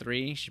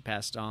 93. She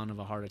passed on of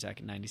a heart attack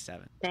in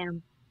 97.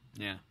 Damn.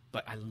 Yeah,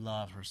 but I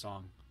love her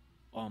song.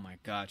 Oh my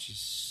God, she's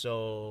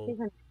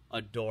so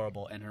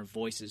adorable, and her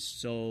voice is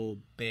so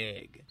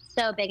big.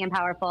 So big and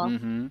powerful.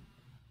 Mm-hmm.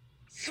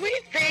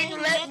 Sweet thing,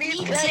 let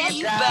me tell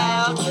you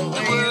about the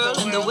world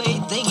and the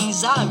way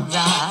things are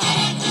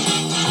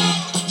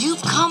right.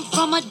 You've come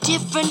from a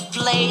different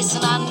place,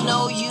 and I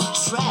know you've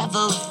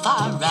traveled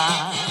far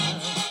out.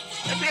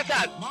 That's a good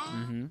time.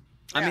 Mm-hmm.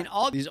 I mean,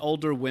 all these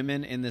older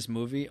women in this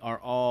movie are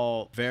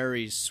all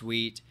very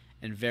sweet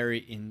and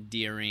very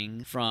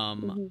endearing,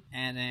 from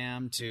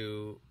Annam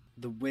to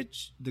the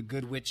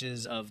Good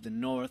Witches of the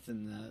North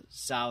and the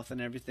South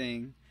and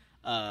everything.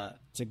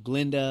 to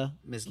Glinda,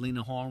 Miss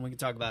Lena Horne. We can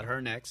talk about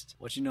her next.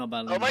 What you know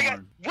about Lena Horne?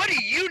 God. What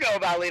do you know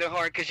about Lena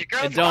Horne? Because your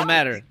girl's it don't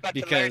matter about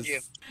because to learn you.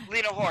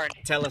 Lena Horne.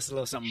 Tell us a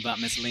little something about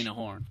Miss Lena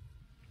Horne.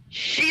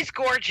 She's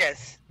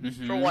gorgeous,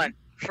 for one.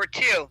 For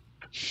two,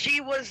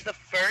 she was the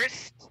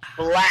first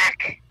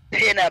black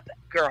pinup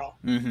girl.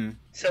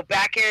 So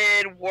back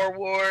in World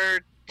War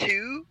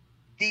II,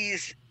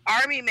 these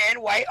army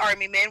men, white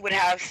army men, would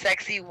have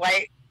sexy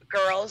white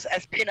girls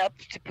as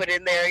pinups to put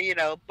in their,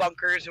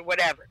 bunkers or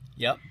whatever.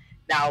 Yep.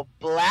 Now,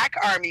 black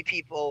army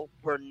people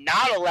were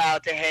not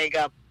allowed to hang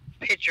up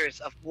pictures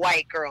of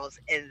white girls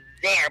in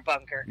their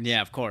bunker.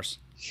 Yeah, of course.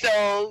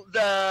 So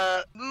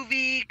the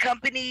movie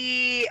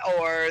company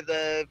or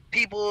the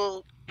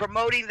people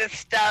promoting this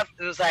stuff,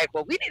 it was like,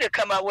 well, we need to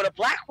come up with a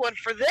black one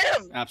for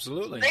them.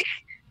 Absolutely.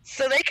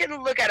 So they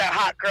can look at a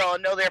hot girl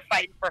and know they're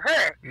fighting for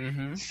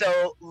her.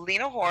 So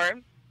Lena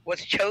Horne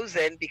was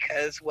chosen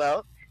because,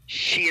 well,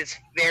 she is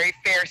very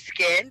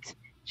fair-skinned.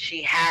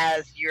 She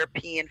has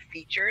European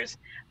features,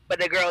 but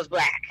the girl's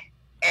black.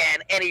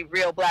 And any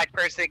real black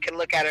person can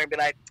look at her and be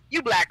like,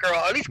 you black girl,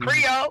 or at least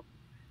Creole,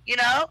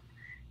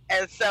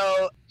 And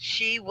so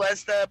she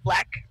was the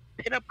black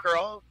pinup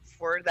girl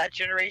for that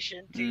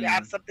generation to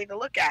have something to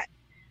look at.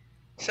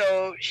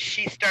 So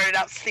she started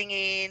out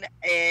singing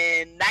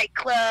in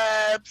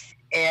nightclubs,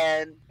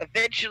 and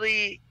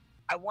eventually,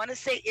 I want to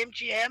say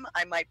MGM.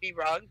 I might be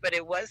wrong, but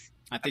it was.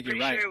 I think you're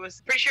right.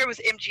 Pretty sure it was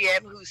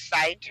MGM who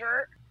signed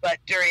her. But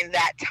during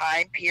that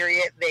time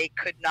period, you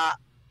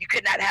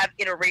could not have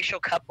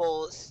interracial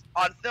couples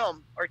on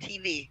film or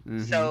TV.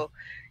 So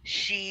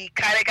she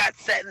kind of got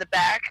set in the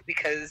back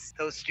because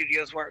those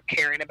studios weren't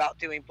caring about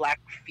doing black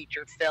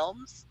feature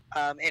films.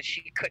 And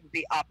she couldn't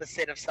be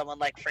opposite of someone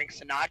like Frank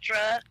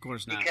Sinatra. Of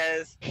course not.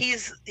 Because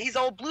he's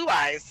old blue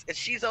eyes and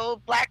she's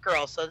old black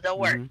girl, so it don't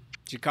work.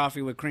 She's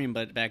coffee with cream,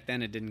 but back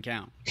then it didn't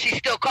count. She's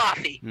still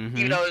coffee,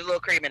 even though there's a little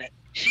cream in it.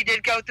 She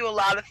did go through a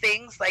lot of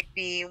things, like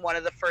being one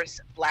of the first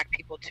black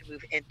people to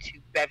move into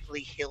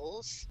Beverly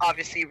Hills.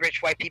 Obviously,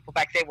 rich white people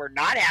back then were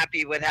not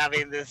happy with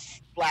having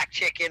this black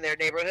chick in their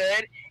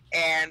neighborhood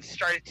and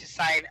started to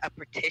sign a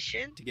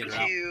petition to get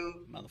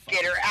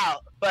her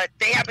out. But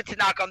they happened to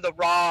knock on the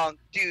wrong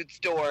dude's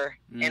door,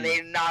 and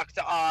they knocked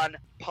on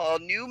Paul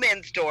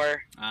Newman's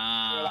door.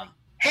 Like,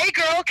 hey,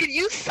 girl, can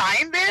you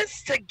sign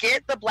this to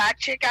get the black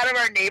chick out of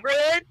our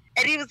neighborhood?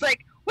 And he was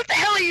like, what the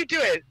hell are you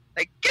doing?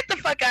 Like, get the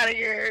fuck out of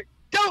here.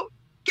 Don't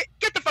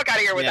get the fuck out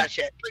of here with that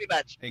shit, pretty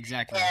much.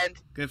 Exactly. And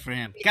good for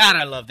him. God,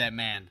 I love that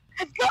man.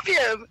 I love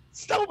him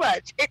so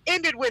much. It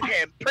ended with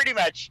him, pretty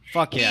much.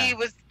 Fuck yeah.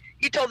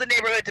 He told the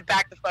neighborhood to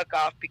back the fuck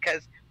off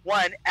because,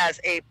 one, as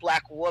a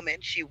black woman,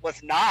 she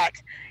was not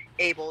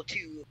able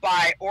to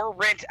buy or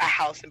rent a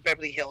house in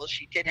Beverly Hills.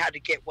 She did have to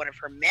get one of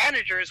her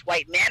managers,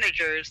 white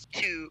managers,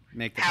 to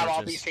have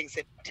all these things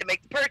to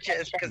make the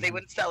purchase because they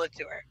wouldn't sell it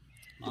to her.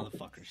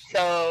 Motherfuckers.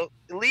 So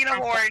Lena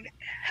Horne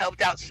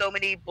helped out so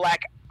many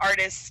black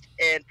artists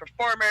and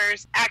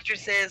performers,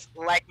 actresses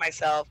like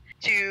myself,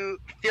 to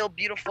feel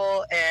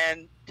beautiful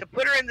and to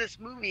put her in this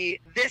movie.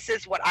 This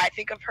is what I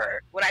think of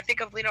her. When I think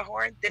of Lena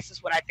Horne, this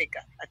is what I think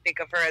of. I think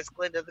of her as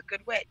Glinda the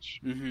Good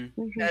Witch.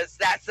 Because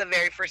that's the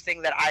very first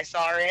thing that I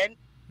saw her in.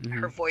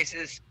 Her voice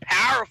is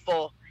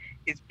powerful.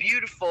 It's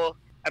beautiful.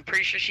 I'm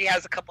pretty sure she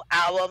has a couple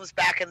albums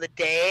back in the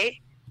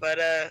day, but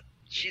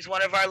she's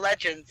one of our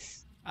legends.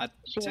 I'll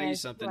tell you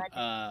something.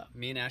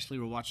 Me and Ashley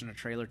were watching a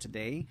trailer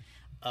today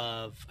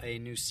of a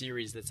new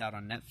series that's out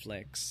on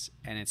Netflix,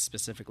 and it's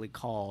specifically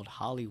called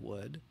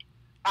Hollywood.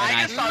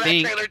 I just saw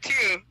that trailer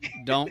too.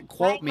 Don't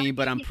quote me,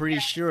 but I'm pretty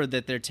sure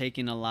that they're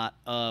taking a lot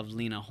of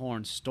Lena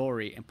Horne's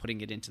story and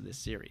putting it into this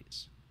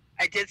series.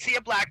 I did see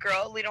a black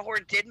girl. Lena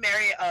Horne did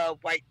marry a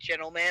white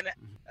gentleman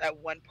at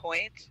one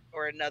point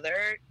or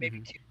another,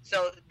 maybe two.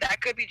 So that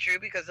could be true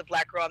because the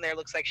black girl on there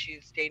looks like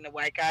she's dating a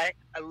white guy.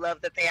 I love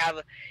that they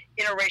have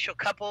interracial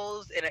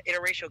couples and an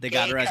interracial They gay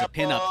got her as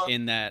couple. a pinup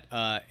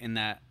in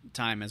that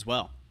time as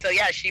well. So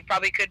yeah, she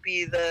probably could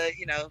be the,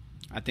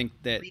 I think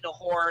that Lena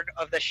Horne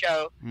of the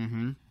show.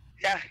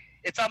 Yeah,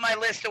 it's on my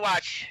list to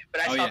watch,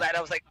 but I saw that and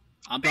I was like,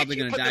 I'm probably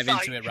going to dive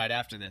into it right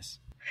after this.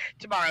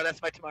 Tomorrow,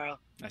 that's my tomorrow.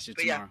 That's your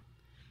tomorrow. Yeah.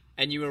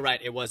 And you were right,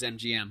 it was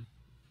MGM.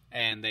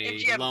 And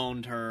they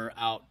loaned her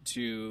out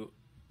to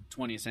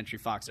 20th Century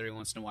Fox every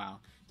once in a while.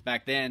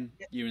 Back then,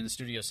 you were in the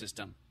studio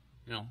system.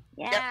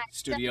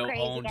 Studio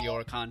owned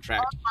your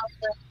contract.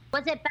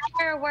 Was it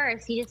better or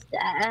worse? You just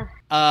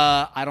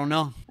I don't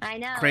know. I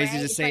know. Crazy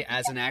right? to say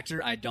as an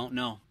actor, I don't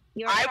know.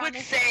 I would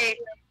say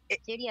but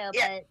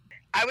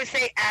I would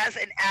say as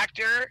an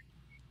actor,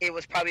 it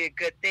was probably a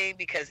good thing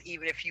because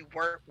even if you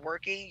weren't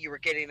working, you were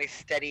getting a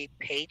steady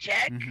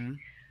paycheck.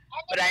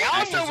 But I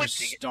also would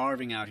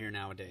starving out here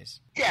nowadays.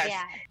 Yes,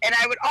 and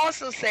I would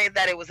also say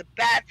that it was a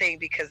bad thing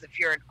because if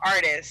you're an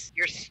artist,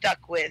 you're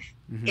stuck with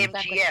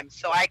MGM.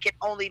 So I can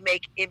only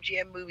make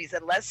MGM movies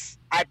unless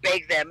I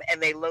beg them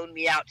and they loan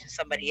me out to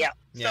somebody else.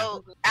 Yeah.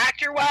 So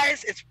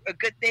actor-wise, it's a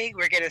good thing.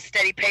 We're getting a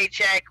steady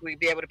paycheck. We'd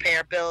be able to pay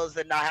our bills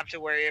and not have to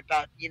worry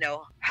about,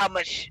 how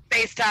much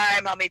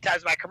FaceTime, how many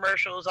times my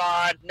commercial's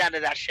on. None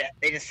of that shit.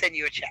 They just send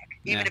you a check.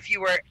 Even if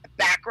you were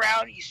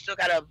background, you still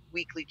got a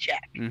weekly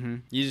check. Mm-hmm.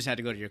 You just had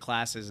to go to your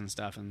classes and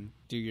stuff and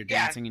do your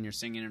dancing and your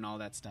singing and all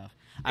that stuff.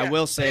 I Yeah.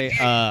 will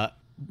say,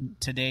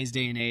 today's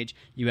day and age,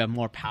 you have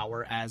more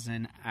power as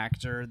an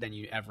actor than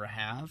you ever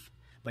have,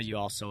 but you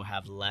also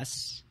have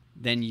less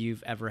than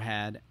you've ever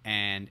had,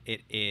 and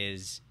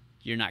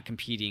you're not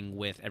competing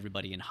with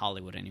everybody in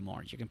Hollywood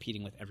anymore. You're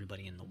competing with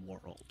everybody in the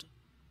world.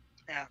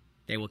 Yeah.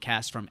 They will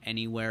cast from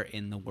anywhere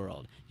in the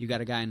world. You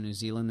got a guy in New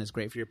Zealand that's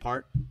great for your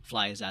part,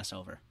 fly his ass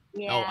over.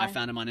 Yeah. Oh, I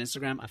found him on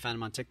Instagram. I found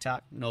him on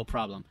TikTok. No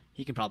problem.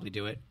 He can probably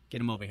do it.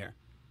 Get him over here.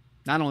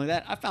 Not only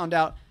that, I found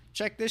out,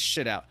 check this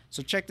shit out.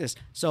 So check this.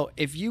 So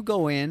if you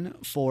go in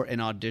for an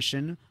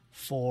audition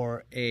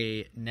for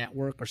a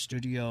network or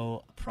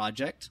studio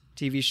project,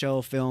 TV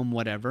show, film,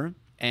 whatever,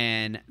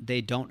 and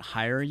they don't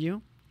hire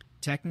you,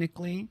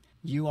 technically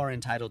you are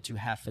entitled to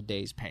half a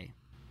day's pay.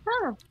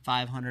 Huh.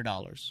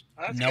 $500.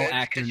 That's No good,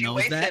 actor 'cause you knows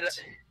wasted that.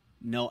 it.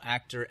 No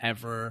actor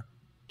ever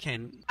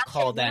can I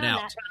call should've that known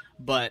out. that.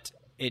 But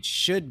it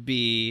should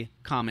be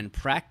common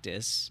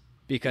practice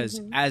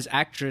because as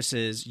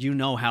actresses, you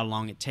know how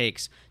long it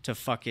takes to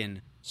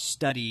fucking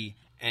study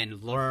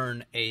and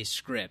learn a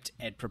script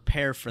and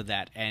prepare for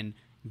that and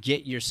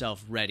get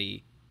yourself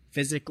ready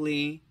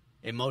physically,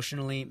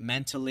 emotionally,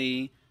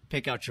 mentally.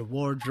 Pick out your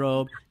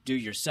wardrobe, do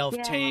your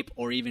self-tape,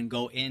 or even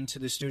go into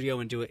the studio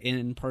and do an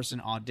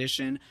in-person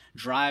audition.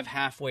 Drive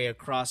halfway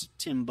across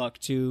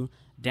Timbuktu,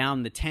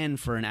 down the 10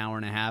 for an hour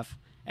and a half,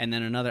 and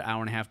then another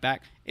hour and a half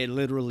back. It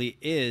literally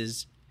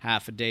is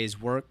half a day's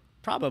work,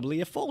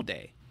 probably a full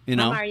day. I'm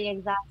already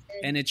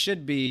exhausted. And it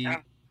should be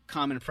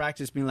common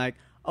practice being like,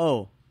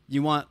 oh,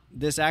 you want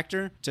this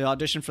actor to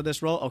audition for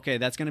this role? Okay,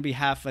 that's going to be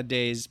half a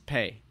day's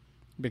pay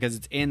because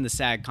it's in the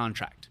SAG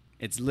contract.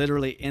 It's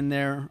literally in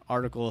there,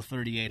 Article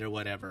 38 or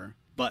whatever.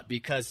 But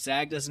because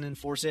SAG doesn't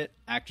enforce it,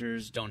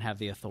 actors don't have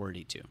the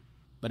authority to.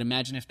 But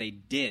imagine if they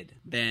did,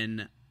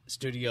 then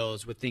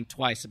studios would think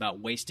twice about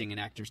wasting an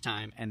actor's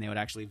time and they would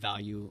actually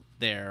value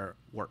their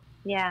work.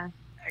 Yeah.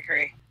 I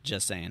agree.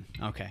 Just saying.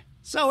 Okay.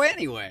 So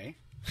anyway.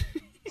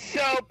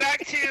 So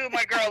back to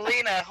my girl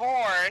Lena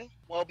Horne.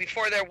 Well,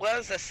 before there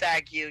was a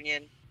SAG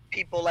union,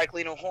 people like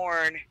Lena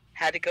Horne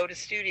had to go to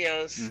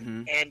studios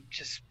and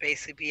just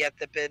basically be at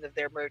the bend of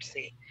their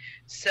mercy.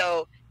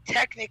 So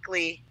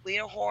technically,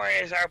 Lena Horne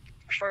is our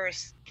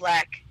first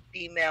black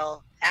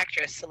female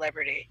actress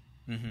celebrity.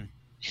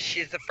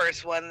 She's the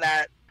first one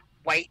that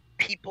white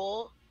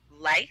people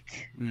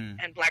liked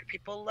and black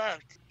people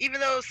loved.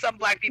 Even though some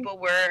black people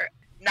were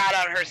not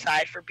on her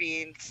side for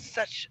being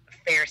such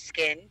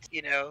fair-skinned,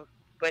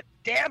 But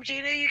damn,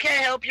 Gina, you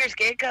can't help your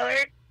skin color.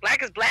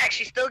 Black is black.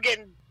 She's still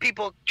getting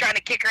people trying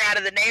to kick her out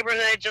of the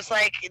neighborhood, just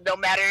like no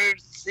matter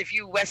if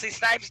you Wesley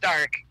Snipes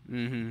dark.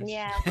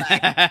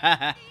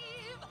 Yeah.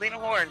 Lena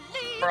Horne,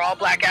 for all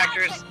black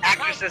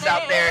actresses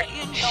out there,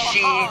 she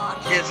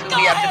is who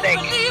we have to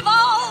thank. Believe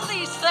all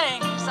these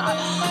things,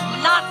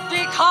 not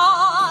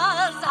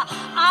because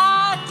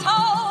I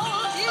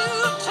told you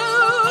to.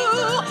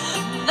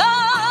 No,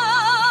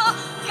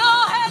 go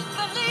ahead,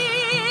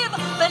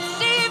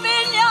 believe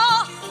in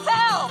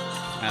yourself.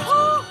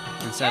 Absolutely.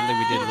 And sadly,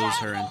 we did lose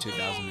her in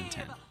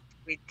 2010.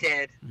 We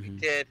did.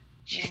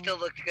 She still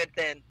looked good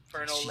then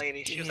for an old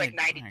lady. She was like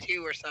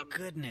 92 or something.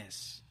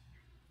 Goodness.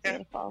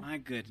 Beautiful. My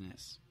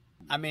goodness.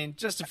 I mean,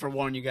 just to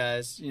forewarn you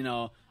guys,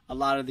 a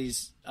lot of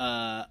these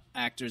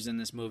actors in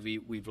this movie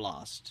we've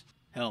lost.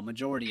 Hell,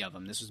 majority of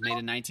them. This was made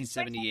in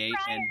 1978,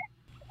 and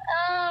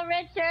Oh,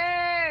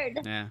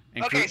 Richard. yeah.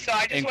 Okay, so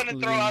I just want to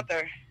throw out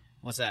there,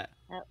 What's that?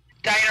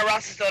 Diana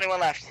Ross is the only one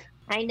left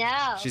I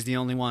know. She's the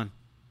only one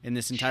in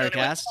this entire the only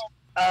one. cast.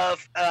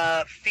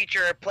 Of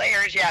feature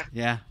players. Yeah,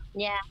 Yeah,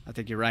 Yeah. I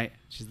think you're right.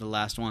 She's the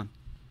last one.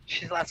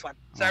 she's the last one.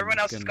 So Oh, everyone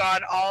my else goodness. is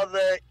gone. All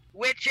the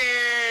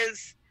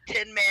witches,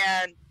 Tin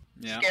Man,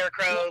 Yeah.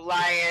 Scarecrow,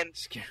 Lion,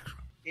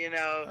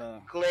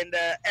 Scarecrow.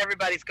 Glinda,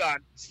 everybody's gone.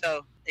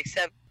 So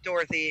except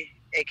Dorothy,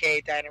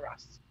 aka Diana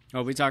Ross.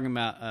 Oh, we talking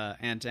about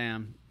Aunt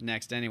Am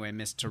next anyway,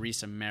 Miss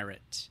Teresa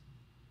Merritt.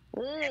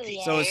 Ooh,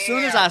 yeah. So as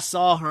soon as I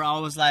saw her, I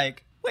was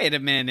like, wait a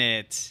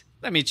minute.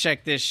 Let me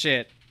check this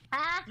shit.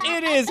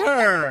 It is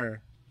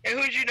her. And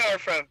who'd you know her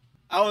from?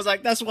 I was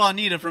like, that's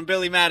Juanita from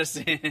Billy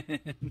Madison.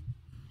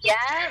 Yeah.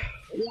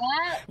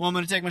 Yeah. Want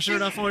me to take my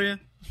shirt off for you?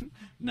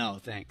 No,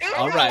 thanks.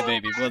 All right,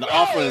 baby. Well, the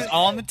offer is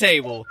on the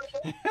table.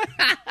 Ooh,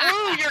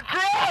 you're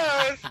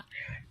gross.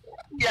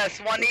 Yes,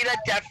 Juanita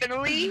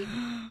definitely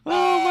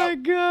Oh, my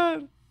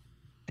God.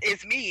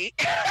 is me.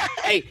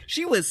 Hey,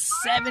 she was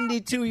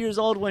 72 years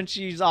old when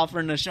she's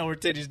offering to show her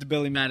titties to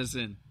Billy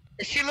Madison.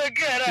 She looked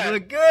good, She huh?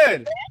 looked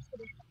good.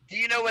 Do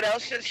you know what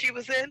else she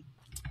was in?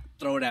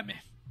 Throw it at me.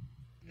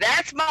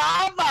 That's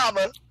My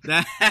Mama.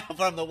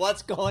 From the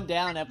What's Going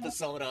Down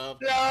episode of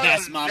No,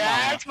 That's My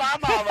That's Mama.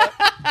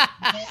 My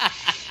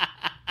Mama.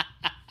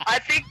 I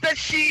think that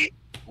she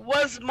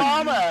was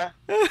Mama.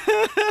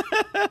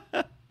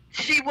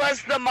 She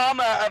was the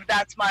mama of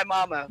That's My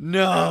Mama.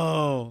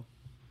 No.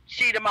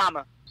 She the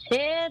mama.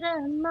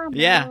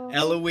 Yeah,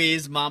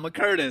 Eloise Mama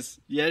Curtis.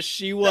 Yes,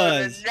 she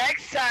was. So the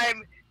next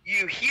time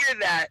you hear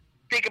that,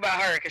 think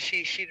about her because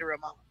she the real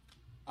mama.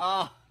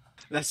 Oh,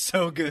 that's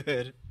so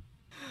good.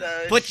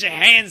 So Put your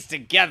hands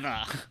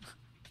together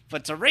for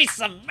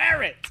Teresa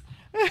Merritt.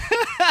 Who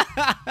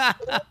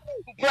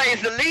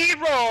plays the lead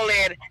role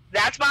in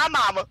That's My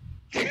Mama.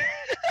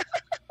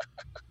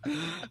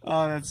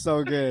 Oh, that's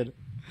so good.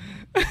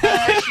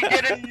 She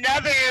did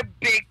another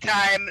big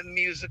time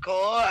musical,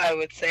 I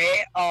would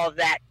say, All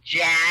That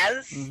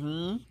Jazz.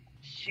 Mm-hmm.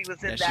 She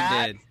was in Yes,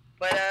 that. she did.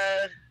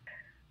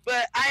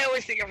 But I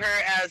always think of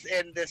her as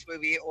in this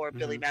movie or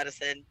Billy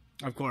Madison.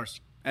 Of course.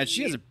 And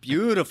she has a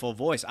beautiful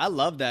voice. I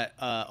love that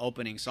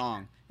opening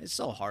song. It's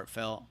so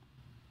heartfelt.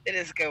 It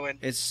is a good one.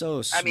 It's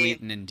so sweet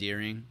and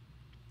endearing.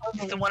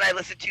 It's the one I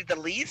listen to the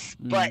least,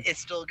 but it's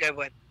still a good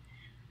one.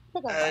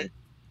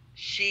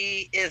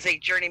 She is a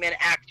journeyman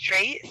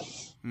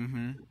actress.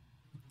 Mm-hmm.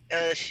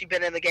 She's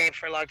been in the game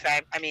for a long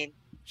time. I mean,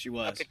 she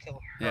was. Up until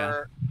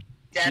her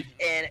death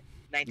in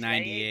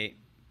 1998.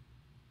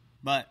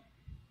 But,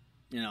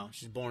 you know,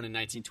 she's born in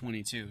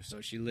 1922, so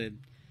she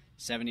lived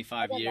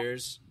 75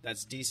 years.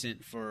 That's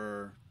decent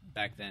for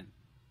back then.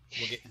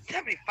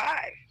 75?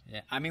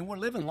 Yeah, I mean, we're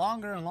living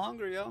longer and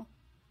longer, yo.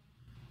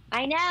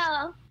 I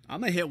know.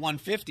 I'm going to hit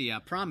 150, I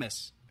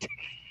promise.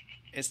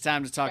 It's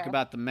time to talk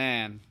about the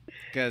man,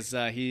 because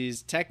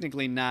he's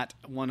technically not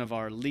one of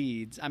our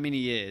leads. I mean,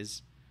 he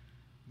is,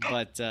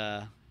 but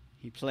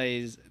he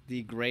plays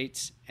the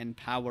great and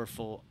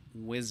powerful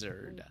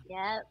wizard.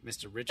 Yep.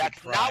 Mr. Richard That's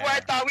Pryor. not where I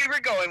thought we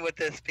were going with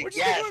this. But Where do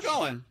you think we're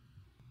going?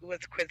 Who was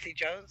Quincy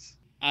Jones?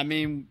 I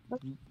mean,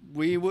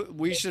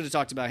 we should have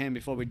talked about him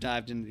before we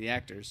dived into the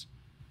actors.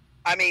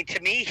 I mean,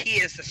 to me, he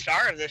is the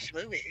star of this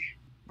movie.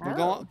 Well,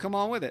 go on, come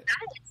on with it.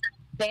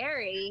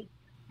 Very.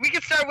 We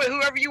can start with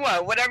whoever you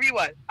want, whatever you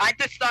want. I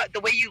just thought the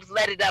way you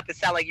let it up, it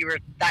sounded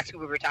like that's who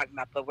we were talking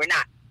about, but we're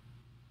not.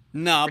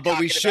 No, but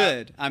we talking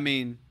should. I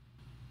mean,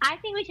 I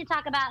think we should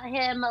talk about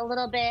him a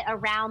little bit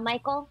around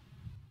Michael.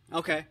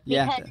 okay.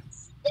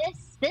 Because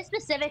this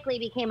specifically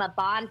became a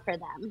bond for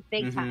them,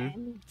 big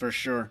time. For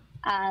sure.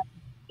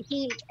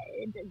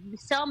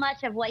 So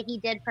much of what he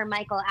did for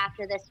Michael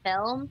after this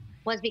film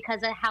was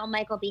because of how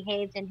Michael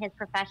behaved and his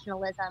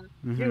professionalism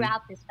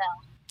throughout this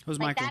film. Who's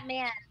like Michael? That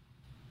man.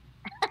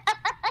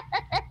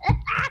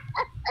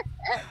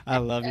 I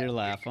love your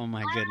laugh. Oh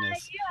my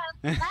goodness.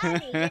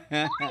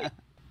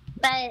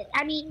 But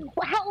I mean,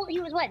 how old? He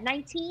was what?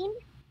 19?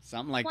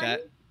 Something like 20?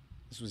 that.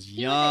 This was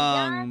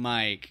young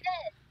Mike.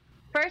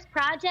 First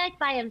project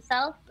by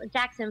himself,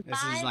 Jackson 5.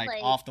 This is like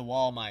off the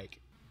wall Mike.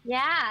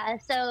 Yeah,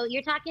 so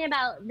you're talking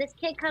about this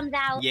kid comes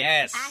out.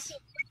 Yes. Acting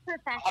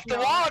professional. Off the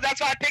wall.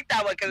 That's why I picked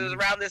that one because it was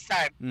around this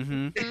time.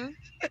 Mm-hmm.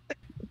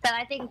 So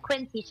I think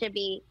Quincy should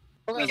be.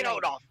 We can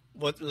hold off.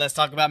 Well, let's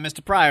talk about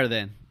Mr. Pryor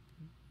then.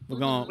 We're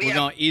going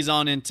to ease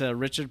on into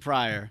Richard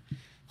Pryor,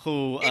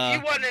 who. If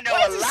you want to know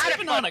why a is he lot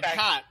sleeping of on a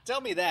cot?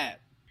 Tell me that.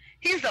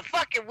 He's a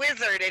fucking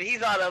wizard, and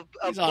he's on a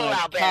He's on a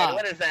pull-out bed. cot.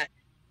 What is that?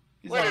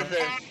 He's What on is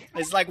this?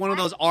 It's like one of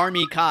those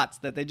army cots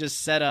that they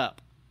just set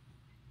up.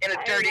 In a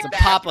dirty It's a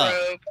pop-up.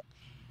 bathrobe.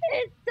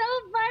 It's so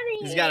funny.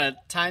 He's got a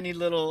tiny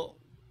little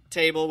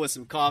table with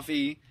some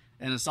coffee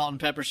and a salt and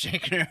pepper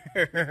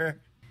shaker.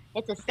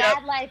 It's a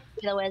sad life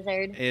for the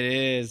wizard. It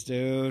is,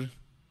 dude.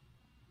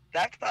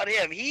 That's not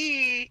him.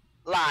 He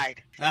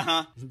lied.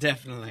 Uh-huh.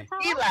 Definitely.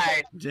 He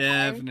lied.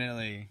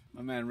 Definitely.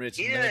 My man Rich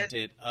He lived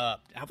did. it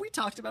up. Have we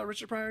talked about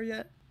Richard Pryor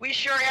yet? We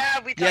sure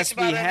have. We talked Yes,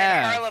 about we him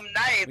have. in Harlem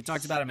Nights. We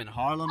talked about him in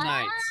Harlem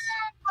Nights.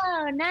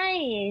 Oh,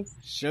 nice.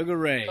 Sugar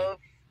Ray. So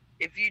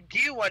if you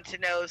do want to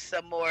know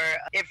some more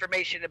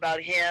information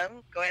about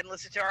him, go ahead and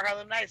listen to our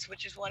Harlem Nights,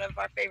 which is one of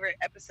our favorite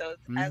episodes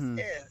as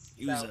is.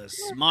 He was So- a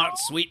smart,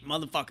 sweet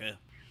motherfucker.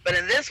 But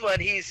in this one,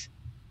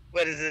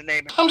 what is his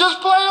name? I'm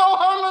just plain old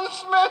Herman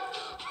Smith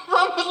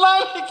from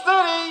Atlantic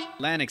City.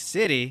 Atlantic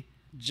City?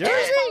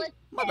 Jersey?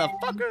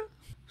 Motherfucker.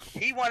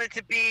 He wanted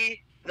to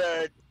be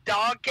the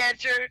dog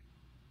catcher.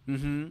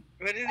 Mm-hmm.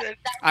 What is it?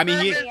 I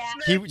mean,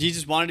 Herman he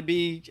just wanted to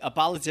be a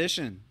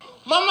politician.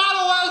 My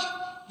motto was,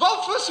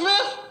 vote for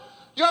Smith,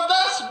 your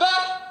best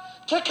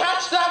bet to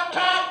catch that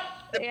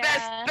pet. The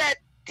best bet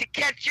to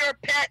catch your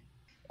pet.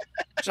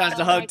 Tries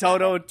to hug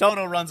Toto.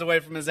 Toto runs away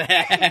from his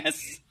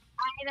ass.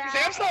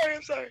 I'm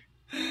sorry.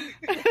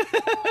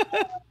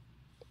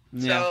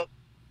 Yeah. So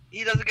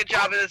he does a good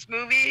job in this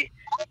movie.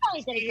 I thought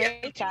he did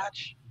a great job.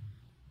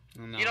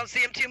 No, You don't see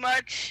him too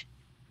much.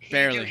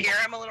 Barely. You do hear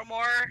him a little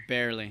more,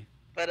 barely.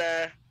 but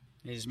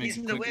He just makes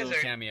he's a the quick little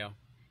wizard. cameo.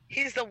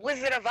 he's the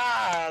Wizard of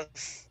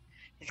Oz.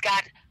 He's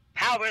got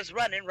powers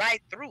running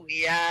right through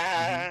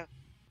ya.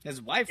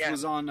 His wife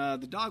was on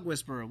The Dog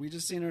Whisperer. We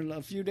just seen her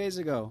a few days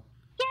ago.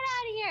 Get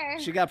out of here.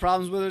 She got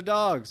problems with her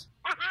dogs.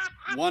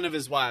 One of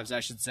his wives, I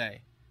should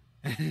say.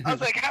 I was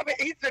like, how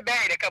many? He's been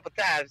married a couple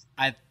times.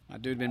 My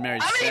dude been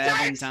married How many 7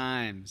 times?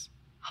 times.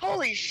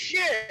 Holy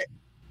shit.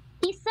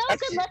 He's so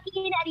good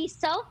looking and he's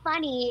so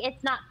funny.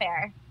 It's not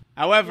fair.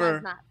 However,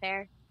 It's not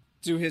fair.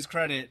 to his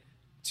credit,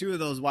 2 of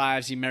those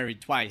wives he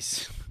married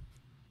twice.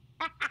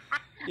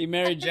 He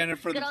married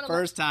Jennifer the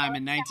first time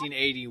in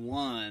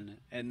 1981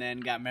 and then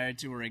got married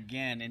to her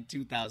again in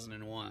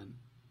 2001.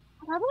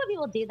 I love when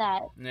people do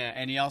that. Yeah,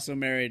 and he also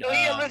married... So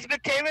he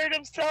Elizabeth Taylored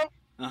himself?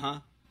 Uh-huh.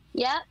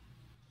 Yep.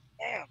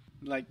 Damn.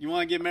 Like, you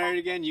want to get married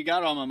again? You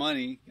got all my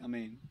money. I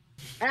mean...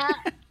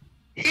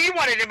 He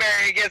wanted to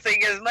marry again so he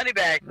can get his money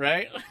back.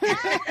 Right?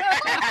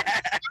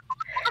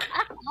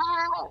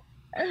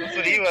 That's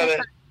what he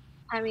wanted.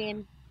 I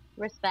mean,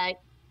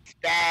 respect.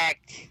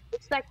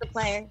 Respect the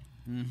player.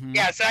 Mm-hmm.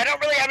 Yeah, so I don't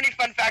really have any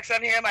fun facts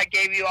on him. I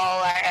gave you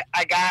all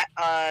I got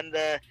on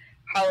the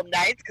Harlem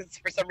Nights because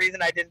for some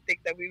reason I didn't think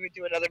that we would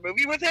do another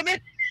movie with him in.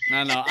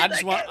 I know.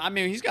 I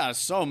mean, he's got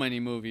so many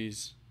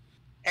movies.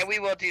 And we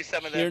will do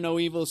some of them. Hear No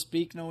Evil,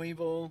 Speak No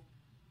Evil.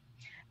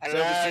 I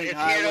Silver love Street Hear No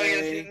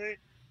Highway. Evil.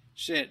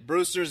 Shit,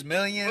 Brewster's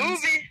Millions.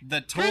 Movie. The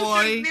Toy.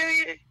 Brewster's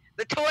Million.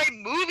 The Toy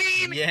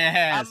moving.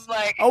 Yes. I'm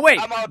like, oh, wait.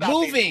 I'm all about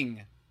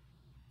Moving.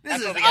 This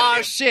That's is what we gotta our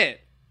do.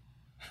 shit.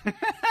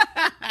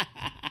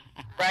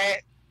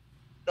 Right?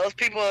 Those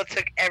people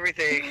took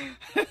everything.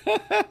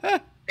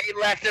 They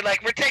left it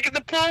like, we're taking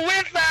the pool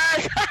with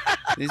us.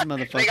 These They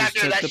motherfuckers got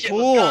through took that the shit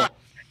was pool. gone.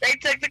 They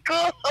took the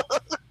pool.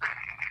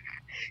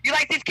 You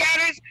like these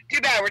counters?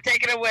 Too bad. We're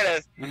taking them with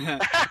us. How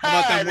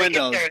about them They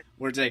get windows? there.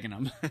 We're taking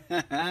them.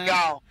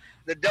 Gone.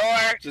 The door.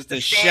 Just the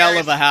a stairs, shell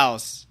of a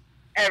house.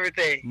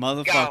 Everything.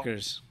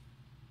 Motherfuckers. Gone.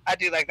 I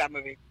do like that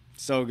movie.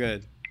 So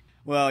good.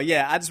 Well,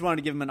 yeah, I just wanted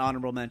to give him an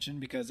honorable mention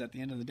because at the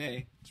end of the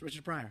day, it's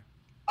Richard Pryor.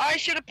 I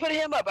should have put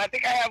him up. I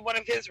think I have one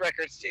of his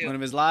records too. One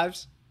of his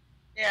lives?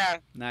 Yeah.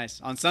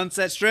 Nice. On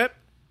Sunset Strip?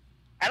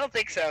 I don't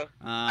think so.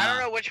 I don't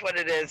know which one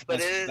it is, but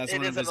that's it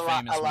one of is his a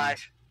famous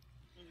alive.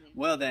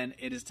 Well, then,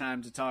 it is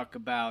time to talk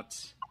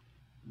about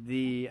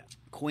the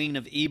Queen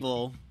of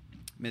Evil,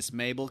 Miss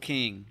Mabel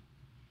King.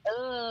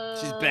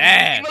 She's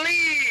bad.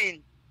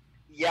 Eveline!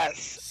 Yes.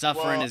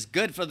 Suffering is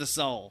good for the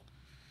soul.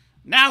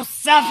 Now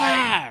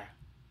suffer!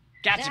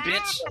 Gotcha,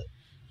 bitch.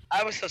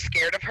 I was so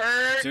scared of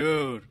her.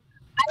 Dude.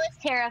 I was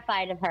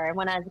terrified of her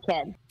when I was a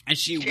kid. And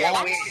she Yeah,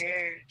 walks.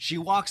 weird. She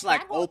walks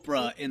like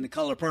Oprah in The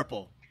Color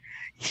Purple.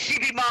 She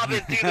be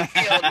mobbing through the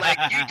field like,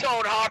 you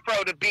told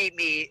Harpo to beat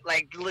me.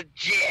 Like,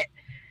 legit.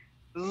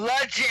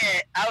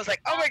 I was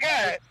like, oh my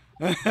God.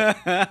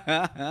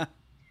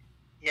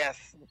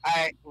 Yes,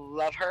 I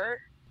love her.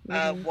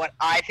 What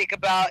I think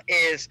about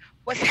is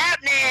what's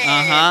happening.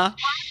 Uh-huh.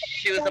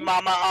 She was a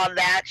mama on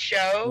that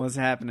show What's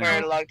happening? for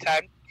a long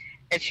time.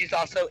 And she's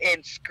also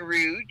in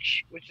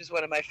Scrooge, which is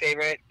one of my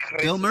favorite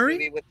Christmas Bill Murray?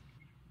 movie with,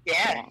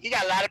 yeah, he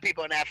got a lot of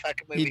people in that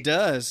fucking movie. He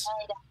does.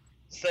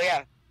 So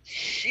yeah,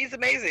 she's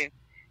amazing.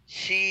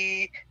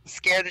 She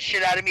scared the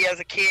shit out of me as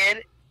a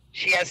kid.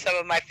 She has some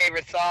of my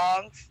favorite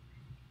songs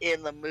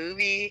in the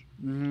movie.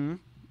 Mm-hmm.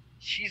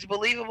 She's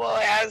believable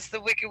as the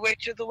Wicked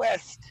Witch of the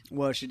West.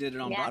 Well, she did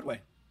it on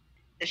Broadway.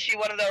 Is she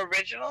one of the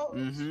originals?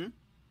 Mm-hmm.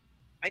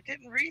 I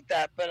didn't read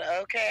that, but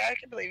okay, I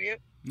can believe you.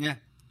 Yeah.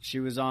 She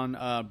was on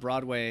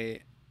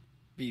Broadway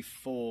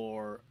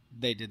before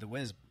they did The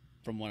Wiz,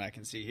 from what I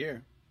can see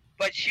here.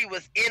 But she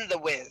was in The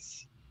Wiz.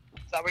 Is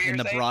that what you're In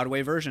the saying?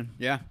 Broadway version,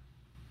 yeah.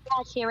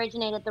 Yeah, she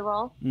originated the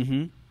role.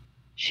 Mm-hmm.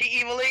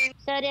 She Eveline?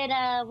 So did,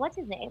 what's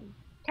his name?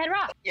 Ted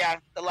Rock. Yeah,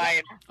 the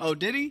lion. Oh,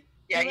 did he?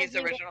 Yeah, he's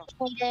the original.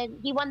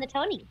 He won the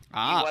Tony.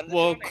 Ah, won the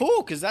well, Tony.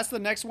 cool, because that's the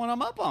next one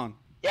I'm up on.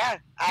 Yeah,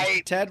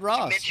 Ted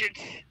Ross. mentioned.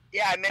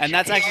 Yeah, I mentioned. And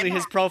that's actually him.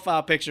 his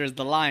profile picture is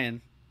the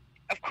lion.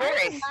 Of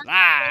course.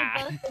 Ah.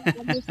 I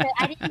didn't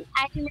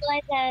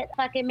realize that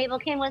fucking Mabel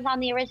King was on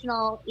the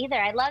original either.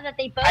 I love that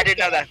they both. I didn't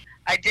know that.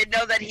 I did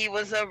know that he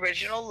was the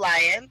original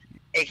lion,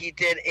 and he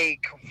did a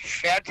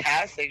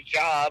fantastic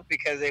job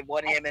because they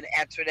won him an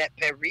Antoinette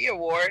Perry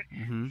Award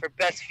for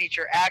Best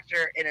Feature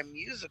Actor in a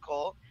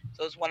Musical.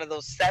 So it's one of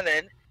those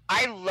 7.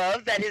 I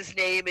love that his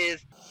name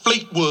is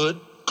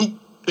Fleetwood Coupe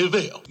de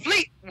Ville.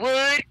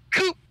 Fleetwood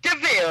Coupe de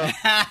Ville.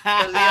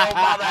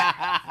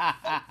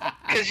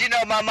 Because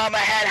my mama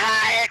had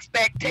high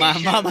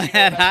expectations. My mama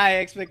had high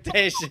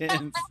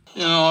expectations.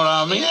 You know what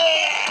I mean?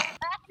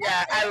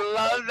 Yeah, I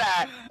love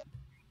that.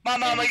 My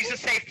mama used to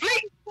say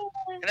Fleet.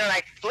 And they're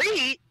like,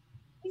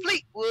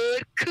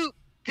 Fleetwood Coupe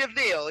de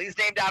Ville. He's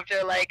named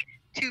after, like,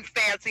 2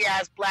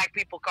 fancy-ass black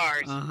people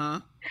cars. Uh-huh.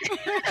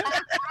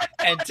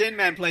 And Tin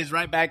Man plays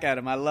right back at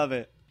him. I love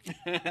it.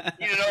 You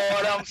know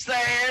what I'm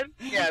saying?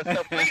 Yeah,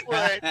 so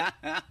Fleetwood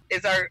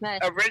is our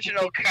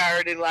original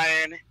Cowardly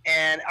Lion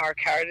and our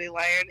Cowardly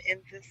Lion in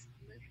this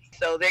movie.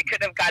 So they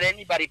couldn't have got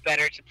anybody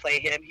better to play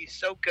him. He's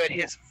so good.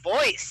 His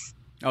voice.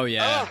 Oh,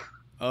 yeah.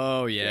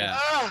 Oh, yeah.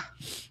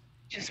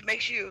 Just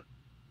makes you...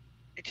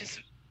 It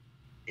just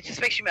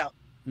makes you melt.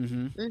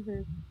 Mm-hmm.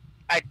 Mm-hmm.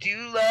 I do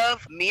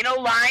love Mean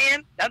Old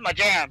Lion. That's my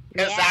jam.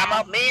 Because I'm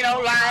a mean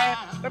old lion.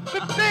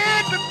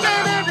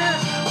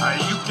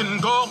 You can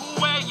go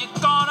where you're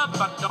gonna,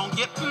 but don't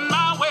get in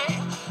my way.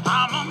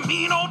 I'm a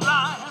mean old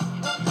lion.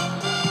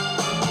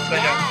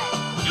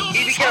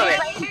 Easy killing it.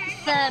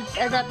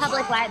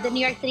 the New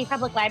York City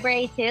Public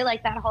Library too.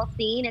 Like that whole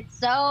scene, it's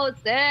so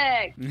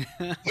sick.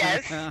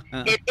 Yes,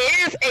 it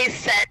is a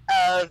set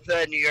of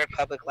the New York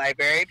Public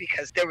Library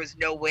because there was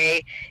no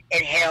way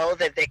in hell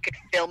that they could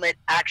film it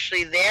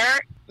actually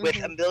there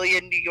with a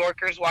million New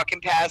Yorkers walking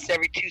past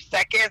every 2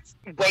 seconds,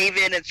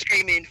 waving and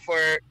screaming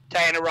for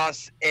Diana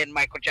Ross and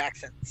Michael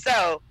Jackson.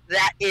 So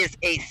that is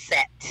a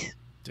set.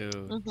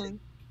 Dude.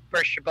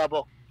 Burst your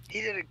bubble. He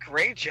did a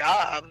great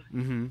job.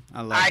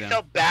 I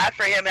felt bad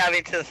for him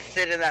having to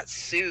sit in that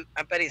suit.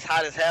 I bet he's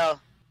hot as hell.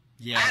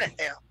 Yeah. Hot as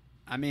hell.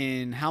 I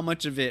mean, how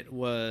much of it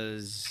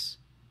was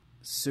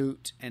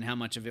suit and how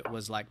much of it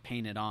was like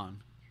painted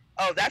on?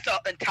 Oh, that's an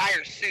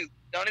entire suit.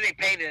 The only thing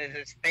painted is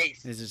his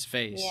face. Is his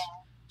face. Yeah.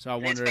 So I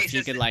wonder if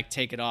you could like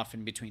take it off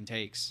in between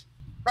takes.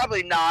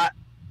 Probably not.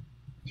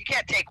 You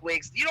can't take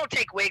wigs. You don't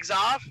take wigs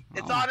off.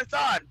 It's on. It's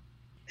on.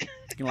 You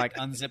can like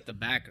unzip the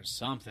back or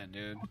something,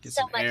 dude. Get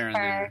So some much air in fur.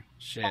 there.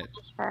 Shit.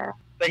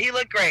 But he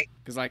looked great.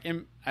 Because like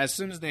as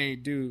soon as they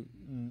do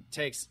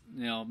takes,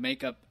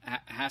 makeup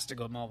has to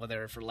go over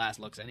there for last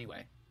looks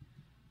anyway.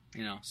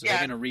 So they're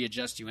gonna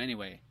readjust you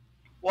anyway.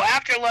 Well,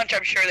 after lunch,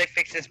 I'm sure they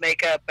fixed his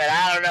makeup, but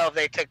I don't know if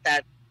they took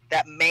that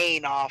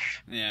mane off.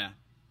 Yeah.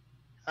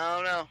 I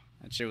don't know.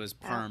 That shit was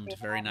permed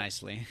very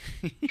nicely.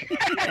 I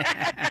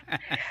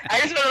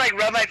just want to like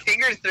rub my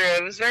fingers through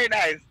it. It was very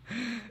nice.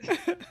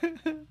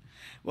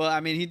 Well,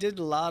 I mean, he did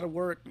a lot of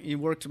work. He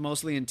worked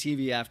mostly in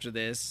TV after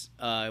this,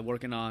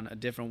 working on A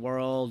Different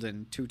World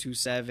and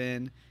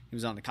 227. He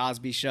was on The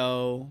Cosby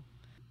Show,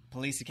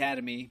 Police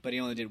Academy, but he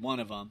only did one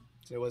of them,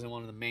 so he wasn't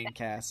one of the main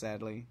cast,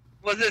 sadly.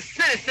 Was it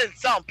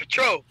Citizens on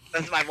Patrol?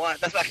 That's my one.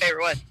 That's my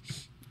favorite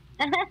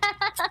one.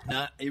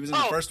 No, he was in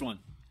the first one.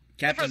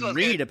 Captain one's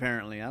Reed, good.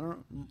 apparently. I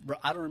don't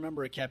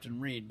remember a Captain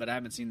Reed, but I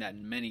haven't seen that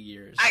in many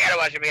years. I gotta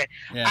watch him again.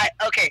 Yeah.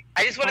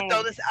 I just want to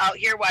throw this out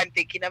here while I'm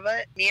thinking of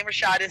it. Me and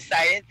Rashad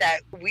decided that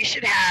we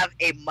should have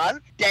a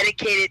month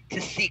dedicated to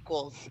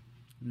sequels.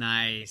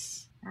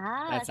 Nice.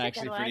 That's a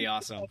actually good pretty one.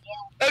 awesome.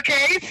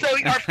 Okay, so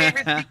our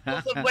favorite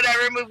sequels of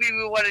whatever movie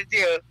we want to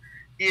do.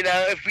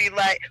 If we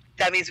like,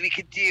 that means we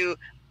could do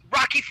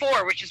Rocky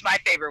 4, which is my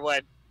favorite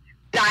one.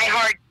 Die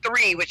Hard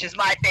 3, which is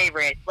my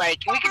favorite. Like,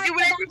 we can do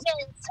whatever.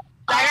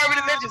 Die Hard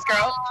with a Vengeance,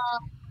 girl.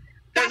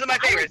 Those are my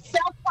favorites. I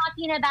was just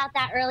talking about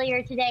that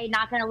earlier today,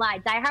 not gonna lie.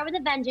 Die Hard with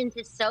a Vengeance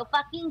is so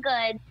fucking good,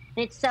 and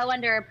it's so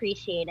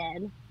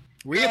underappreciated.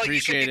 We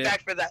appreciate it.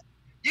 Back for that.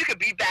 You could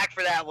be back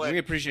for that one. We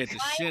appreciate the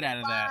shit out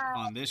of that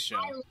on this show.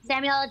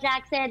 Samuel L.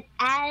 Jackson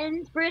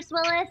and Bruce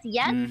Willis.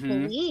 Yes,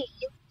 please.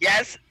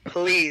 Yes,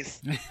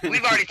 please.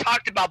 We've already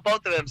talked about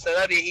both of them, so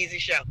that'd be an easy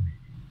show.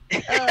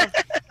 Talk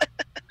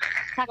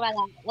about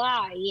that.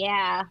 Wow,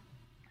 yeah.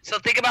 So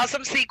think about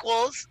some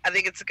sequels. I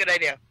think it's a good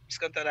idea.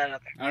 Just gonna throw that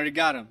out there. I already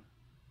got him.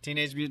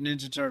 Teenage Mutant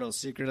Ninja Turtles,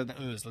 Secret of the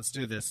Ooze. Let's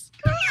do this.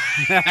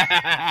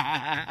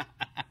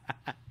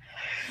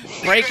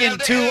 Breaking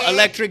 2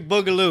 Electric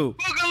Boogaloo.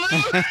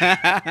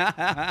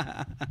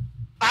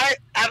 I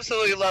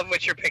absolutely love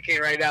what you're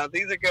picking right now.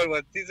 These are good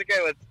ones.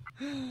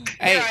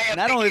 Hey,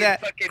 not only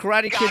that, fucking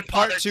Karate Kid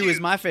Part Godfather 2 is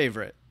my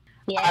favorite.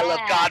 Yeah. I love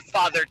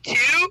Godfather 2.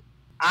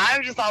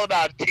 I'm just all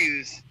about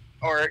 2s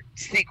or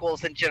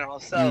sequels in general.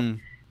 So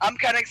I'm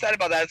kind of excited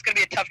about that. It's going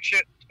to be a tough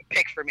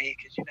pick for me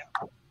because,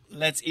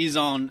 Let's ease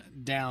on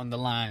down the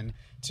line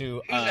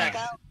to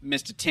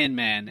Mr. Tin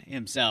Man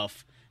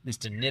himself,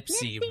 Mr.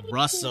 Nipsey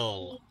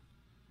Russell.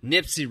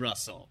 Nipsey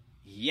Russell.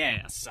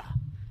 Yes.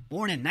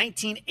 Born in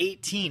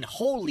 1918.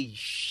 Holy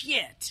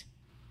shit.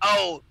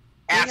 Oh,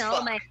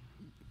 fuck.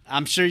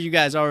 I'm sure you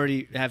guys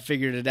already have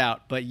figured it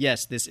out, but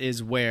yes, this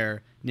is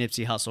where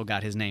Nipsey Hussle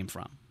got his name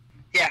from.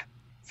 Yeah.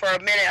 For a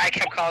minute, I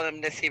kept calling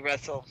him Nipsey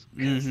Russell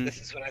because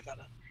this is what I thought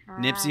of.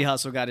 Nipsey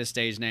Hussle got his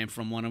stage name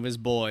from one of his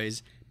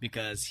boys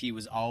because he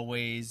was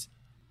always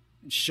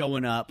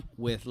showing up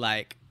with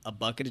like a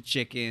bucket of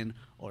chicken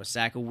or a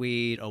sack of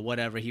weed or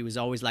whatever. He was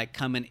always like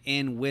coming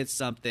in with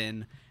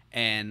something,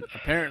 and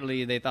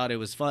apparently they thought it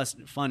was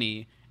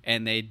funny,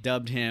 and they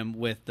dubbed him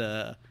with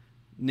the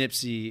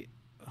Nipsey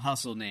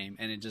Hussle name,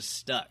 and it just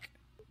stuck.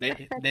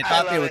 They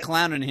thought they were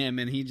clowning him,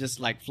 and he just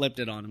like flipped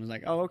it on him. He was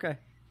like, "Oh, okay,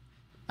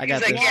 I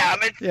got He's this." Like, I'll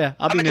be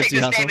I'm gonna Nipsey take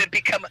this Hussle. name and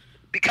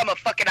become a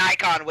fucking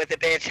icon with it,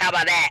 bitch. How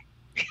about that?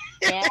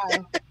 Yeah.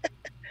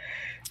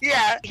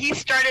 Yeah, he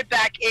started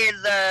back in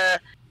the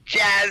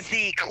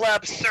jazzy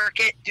club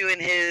circuit doing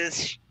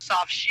his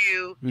soft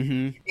shoe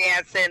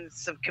dancing,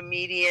 some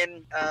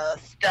comedian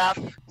stuff.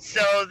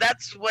 So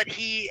that's what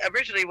he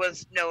originally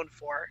was known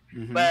for.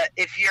 But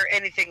if you're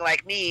anything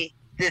like me,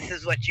 this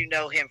is what you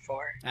know him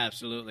for.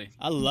 Absolutely.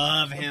 I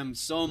love him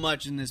so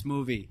much in this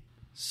movie.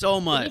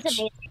 So much. He's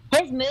amazing.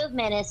 His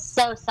movement is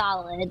so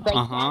solid. Like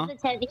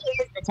he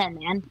is the Tin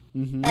Man.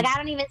 Like I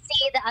don't even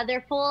see the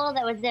other fool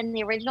that was in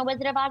the original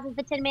Wizard of Oz as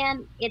the Tin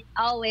Man. It's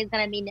always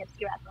gonna be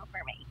Nipsey Russell for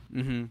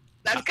me.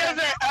 That's because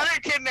the other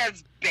Tin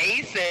Man's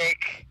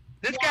basic.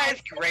 This guy's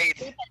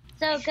great.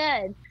 So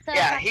good. So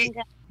yeah, good.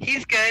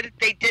 he's good.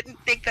 They didn't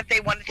think that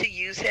they wanted to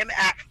use him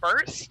at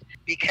first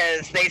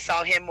because they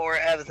saw him more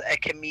as a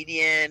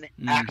comedian,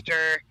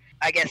 actor.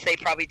 I guess they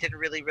probably didn't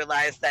really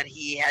realize that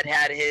he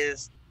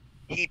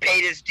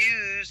paid his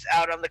dues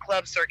out on the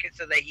club circuit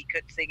so that he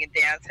could sing and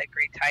dance, had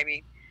great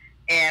timing.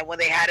 And when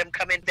they had him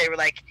come in, they were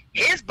like,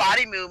 his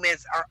body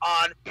movements are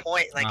on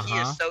point. Like, he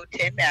is so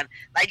Tin Man.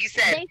 Like you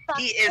said,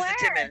 he is the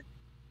Tin Man.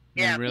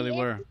 Yeah. They really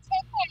were.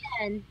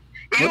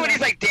 Even when he's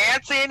like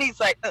dancing, he's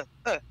like,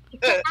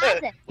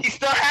 he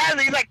still has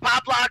it. He's like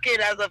pop locking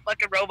as a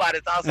fucking robot.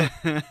 It's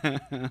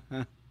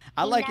awesome.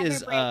 I like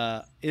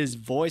his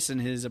voice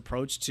and his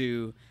approach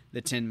to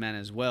the Tin Man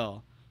as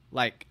well.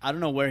 Like, I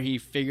don't know where he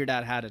figured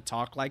out how to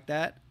talk like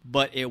that,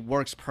 but it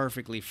works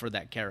perfectly for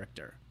that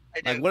character.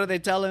 Like, what do they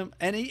tell him?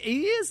 And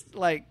he is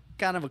like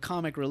kind of a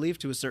comic relief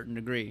to a certain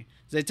degree.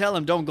 They tell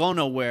him don't go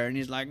nowhere, and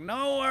he's like,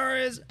 no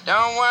worries.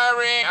 Don't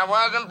worry, I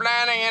wasn't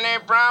planning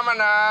any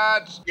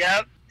promenades.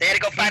 Yep, they had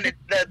to go find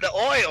the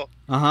oil.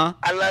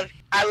 I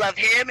love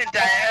him and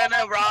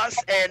Diana Ross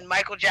and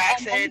Michael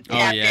Jackson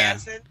tap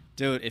dancing.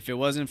 Dude, if it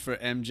wasn't for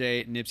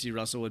MJ, Nipsey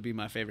Russell would be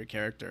my favorite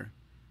character.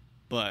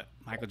 But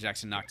Michael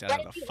Jackson knocked it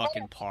out of the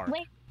fucking park.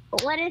 Wait,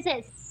 what is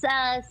it?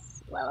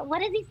 What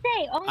does he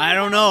say? Oh, I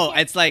don't know.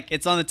 It's like,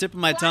 it's on the tip of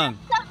my tongue.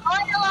 Some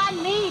oil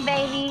on me,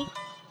 baby.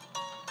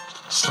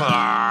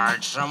 Slide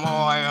some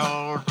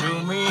oil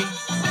to me.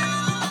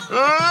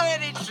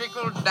 Let it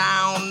trickle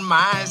down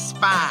my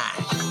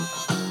spine.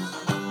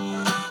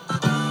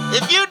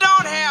 If you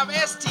don't have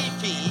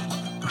STP,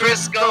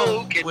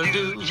 Crisco can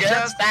do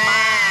just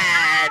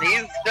fine.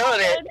 He's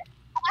doing it.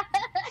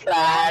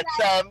 Slide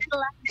some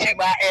to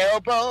my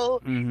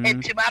elbow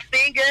and to my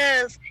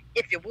fingers,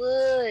 if you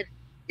would.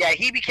 Yeah,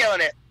 he be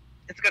killing it.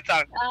 It's a good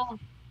song. Oh,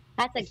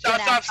 that's a good song.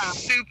 Starts off song.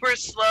 super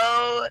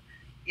slow.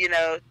 You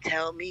know,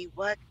 tell me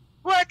what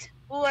would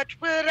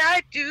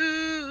I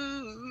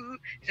do?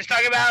 Just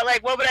talking about,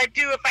 like, what would I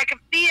do if I could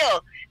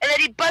feel? And then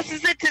he busts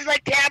it to,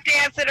 like, tap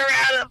dancing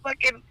around a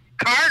fucking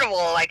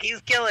carnival. Like,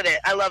 he's killing it.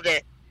 I loved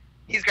it.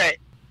 He's great.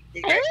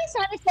 I always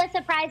thought it was so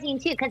surprising,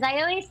 too, because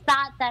I always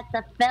thought that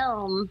the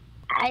film,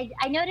 I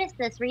noticed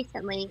this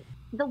recently,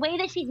 the way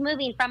that she's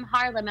moving from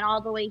Harlem and all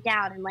the way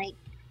down and, like,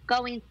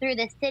 going through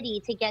the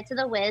city to get to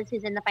the Wiz,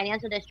 who's in the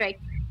financial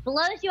district,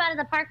 blows you out of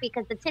the park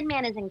because the Tin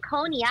Man is in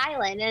Coney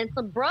Island and it's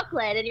in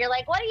Brooklyn, and you're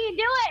like, what are you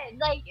doing?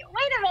 Like,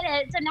 wait a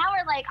minute. So now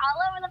we're, like, all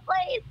over the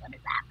place. What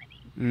is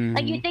happening?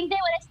 Like, you think they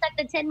would have stuck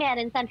the Tin Man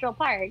in Central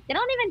Park. They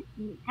don't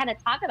even kind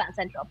of talk about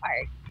Central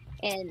Park.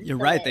 You're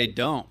right, they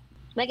don't.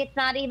 Like, it's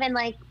not even,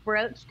 like,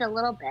 broached a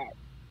little bit.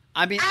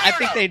 I mean, I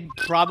think they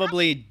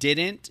probably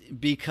didn't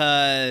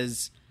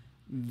because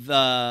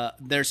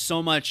there's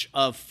so much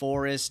of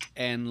forest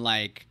and,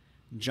 like,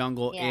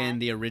 jungle in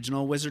the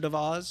original Wizard of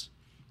Oz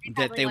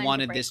that they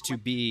wanted this to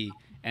be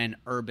an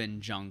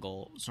urban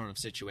jungle sort of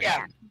situation.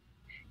 Yeah.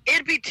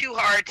 It'd be too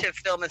hard to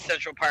film in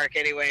Central Park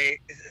anyway.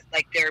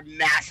 Like, they're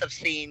massive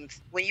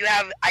scenes. When you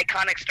have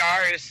iconic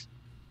stars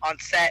on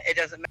set, it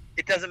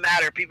doesn't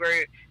matter. People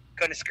are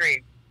going to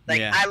scream.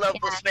 Like, I love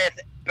Will Smith,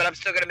 but I'm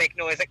still going to make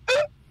noise. Like,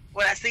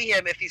 when I see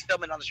him if he's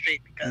filming on the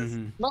street because...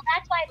 Well,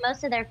 that's why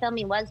most of their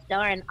filming was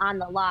done on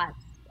the lots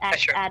at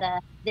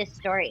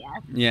Astoria.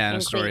 Yeah,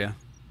 Astoria.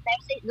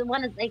 Actually, the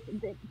one is like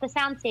the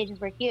sound stages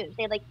were huge.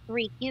 They had like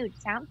 3 huge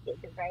sound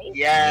stages, right?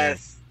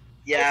 Yes.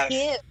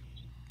 Huge.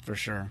 For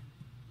sure.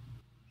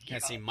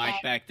 Can't see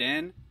Mike back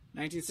then.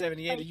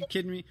 1978? Are you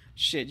kidding me?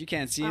 Shit, you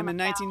can't see him in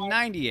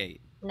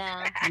 1998.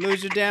 No. You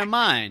lose your damn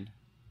mind.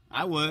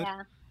 I would.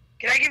 Yeah.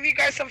 Can I give you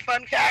guys some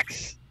fun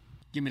facts?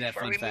 Give me that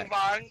fun fact.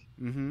 Before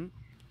we move on?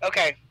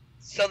 Okay.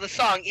 So the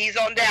song, Ease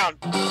On Down.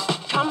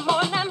 Come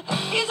on and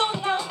ease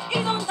on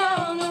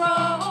down the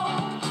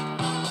road.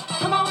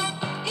 Come on,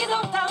 ease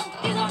on down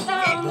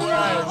the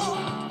road.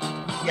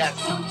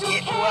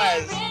 It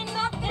was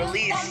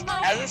released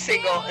as a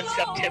single in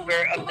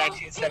September of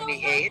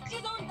 1978,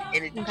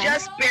 and it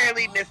just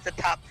barely missed the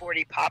top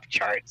 40 pop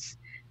charts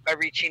by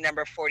reaching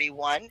number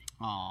 41.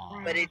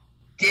 Aww. But it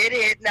did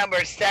hit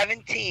number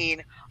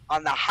 17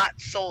 on the Hot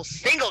Soul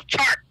single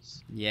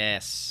charts.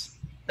 Yes.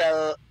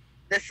 So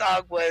this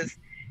song was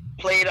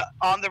played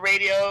on the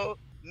radio,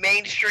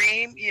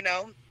 mainstream, you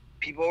know.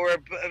 People were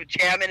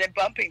jamming and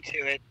bumping to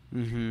it.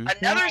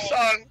 Another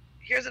song,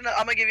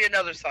 I'm going to give you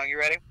another song. You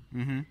ready?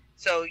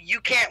 So, You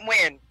Can't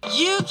Win.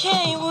 You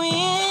can't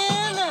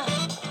win.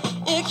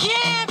 You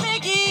can't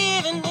make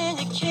even, and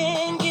you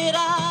can't get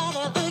out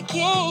of the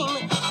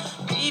game.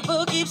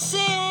 People keep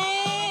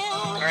saying.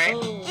 All right.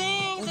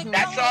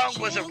 That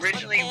song was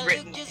originally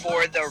written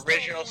for the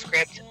original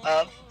script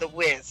of The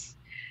Wiz.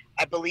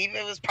 I believe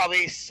it was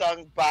probably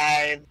sung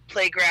by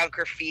Playground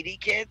Graffiti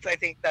Kids. I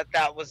think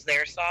that was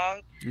their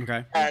song.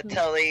 Okay.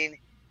 Telling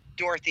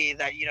Dorothy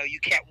that, you know, you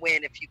can't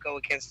win if you go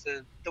against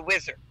the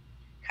wizard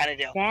kind of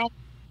deal. Yeah.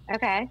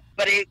 Okay.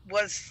 But it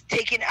was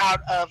taken out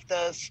of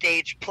the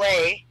stage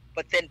play,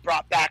 but then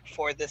brought back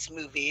for this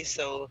movie.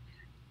 So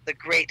the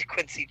great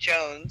Quincy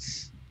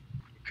Jones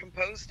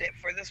composed it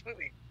for this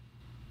movie.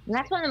 And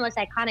that's one of the most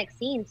iconic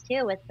scenes,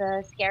 too, with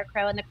the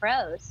Scarecrow and the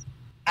crows.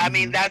 I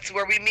mean, that's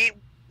where we meet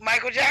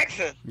Michael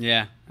Jackson.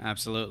 Yeah,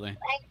 absolutely.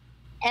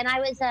 And I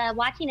was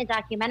watching a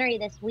documentary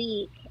this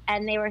week,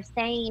 and they were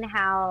saying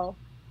how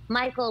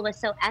Michael was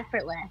so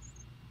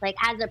effortless. Like,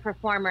 as a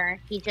performer,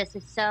 he just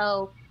is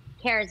so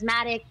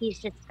charismatic. He's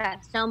just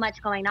got so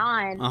much going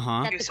on.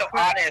 He was so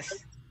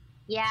honest.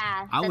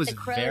 Yeah. I that was the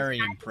Crows very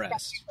had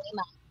impressed. such a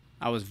team-up.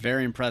 I was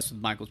very impressed with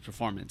Michael's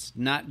performance,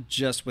 not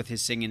just with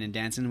his singing and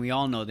dancing. We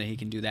all know that he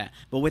can do that,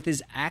 but with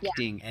his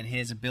acting and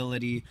his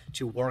ability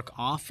to work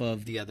off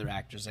of the other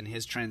actors and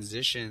his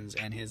transitions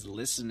and his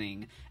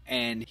listening.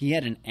 And he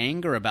had an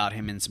anger about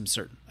him in some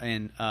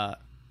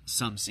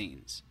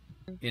scenes.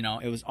 You know,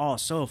 it was all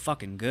so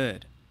fucking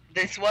good.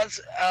 This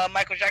was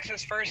Michael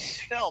Jackson's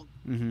first film.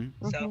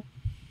 Mm-hmm. So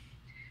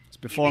it's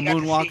before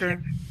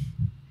Moonwalker.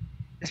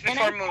 It's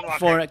before Moonwalker.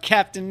 For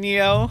Captain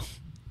Neo.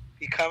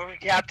 He covered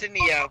Captain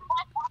Neo.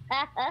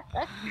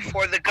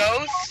 Before The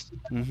Ghost.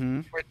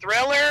 Mm-hmm. For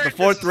Thriller.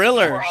 Before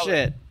Thriller.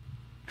 Shit.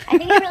 I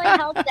think it really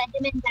helped that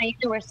him and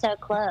Diana were so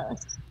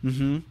close.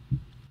 Mm-hmm.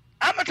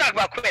 I'm going to talk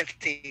about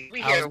Quincy.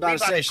 I was about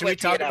to say, should we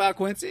talk about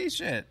Quincy?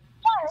 Shit.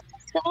 Yeah,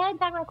 let's go ahead and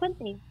talk about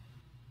Quincy.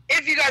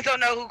 If you guys don't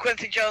know who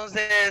Quincy Jones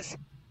is,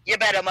 you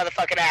better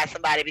motherfucking ask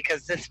somebody,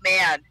 because this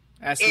man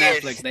Ask is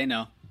Netflix, they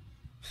know.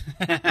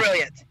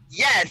 brilliant.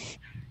 Yes.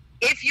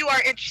 If you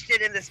are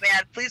interested in this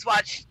man, please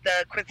watch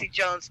the Quincy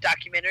Jones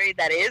documentary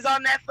that is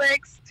on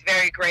Netflix. It's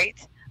very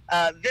great.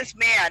 This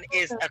man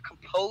is a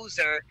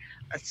composer,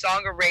 a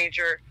song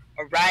arranger,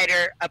 a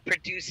writer, a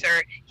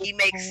producer. He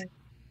makes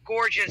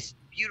gorgeous,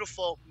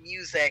 beautiful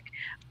music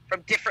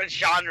from different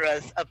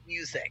genres of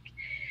music.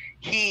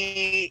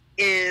 He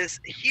is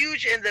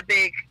huge in the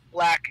big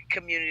Black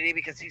community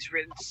because he's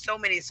written so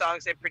many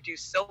songs and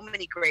produced so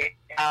many great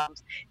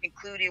albums,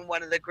 including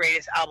one of the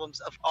greatest albums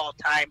of all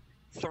time,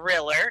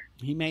 Thriller.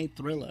 He made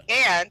Thriller.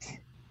 And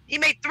he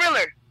made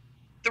Thriller.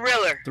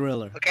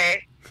 Thriller.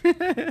 Okay?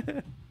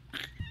 And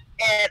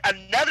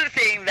another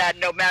thing that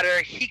no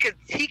matter, he could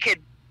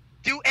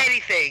do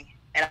anything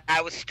and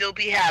I would still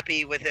be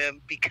happy with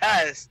him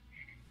because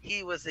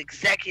he was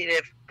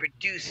executive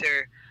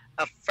producer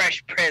of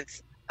Fresh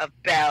Prince of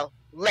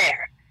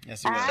Bel-Air.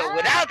 Yes, he was. So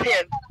without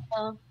him,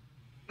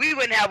 we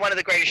wouldn't have one of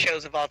the greatest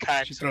shows of all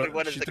time. She threw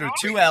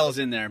two L's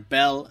in there.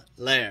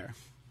 Bel-Air.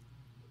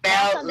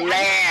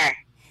 Bel-Air.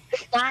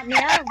 Not know.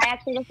 I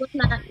actually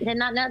did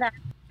not know that.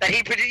 That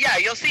he produced. Yeah,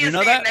 you'll see his know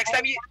name that? next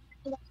time you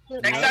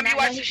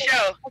watch the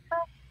show.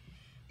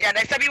 Yeah,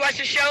 next time you watch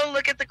the show,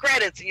 look at the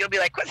credits and you'll be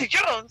like, Quincy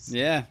Jones.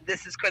 Yeah.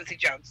 This is Quincy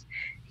Jones.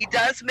 He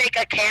does make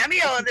a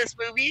cameo in this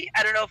movie.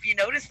 I don't know if you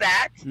noticed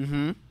that.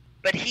 Mm-hmm.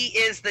 But he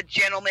is the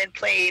gentleman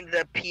playing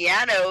the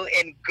piano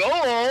in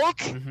Gold.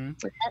 Mm-hmm.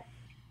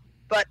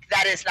 But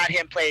that is not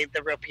him playing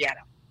the real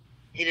piano.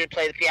 He didn't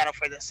play the piano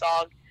for the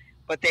song,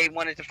 but they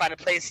wanted to find a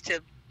place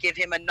to give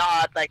him a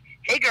nod, like,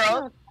 hey,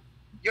 girl,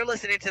 you're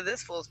listening to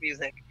this fool's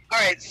music. All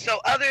right, so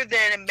other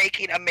than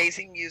making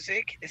amazing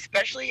music,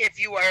 especially if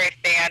you are a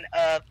fan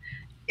of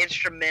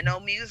instrumental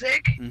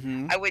music,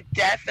 I would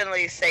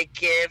definitely say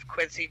give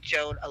Quincy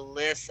Jones a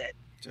listen.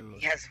 Dude.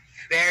 He has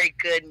very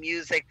good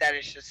music that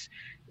is just,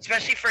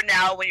 especially for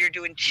now when you're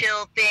doing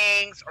chill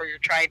things or you're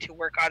trying to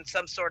work on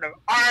some sort of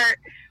art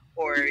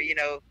or, you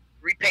know,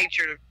 repaint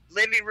your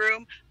living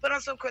room, put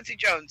on some Quincy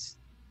Jones.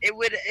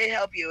 It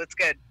help you. It's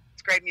good.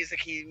 It's great music.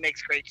 He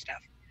makes great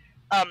stuff.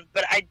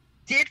 But I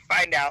did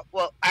find out,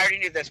 well, I already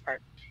knew this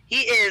part.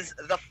 He is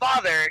the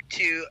father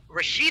to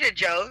Rashida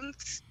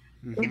Jones.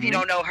 Mm-hmm. If you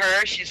don't know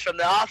her, she's from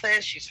The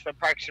Office. She's from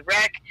Parks and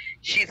Rec.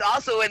 She's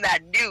also in that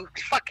new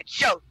fucking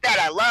show that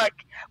I like,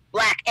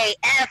 Black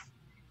AF.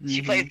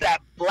 She plays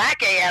that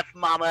Black AF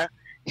mama.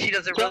 She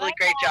does a really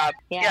great job.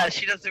 Yeah,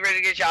 she does a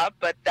really good job,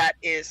 but that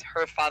is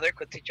her father,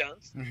 Quincy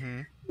Jones.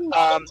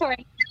 Mandatory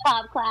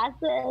hip-hop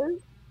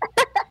classes.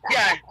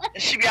 Yeah,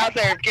 she'd be out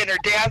there getting her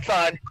dance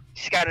on.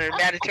 She's got her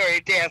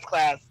mandatory dance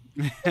class.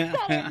 Then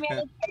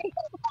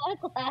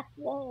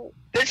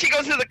she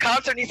goes to the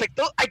concert and he's like,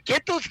 I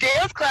get those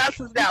dance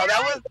classes now.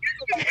 That was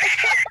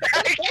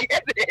I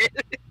get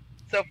it.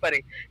 So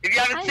funny. If you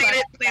haven't seen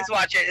it, please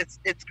watch it.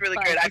 It's really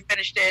good. I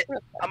finished it.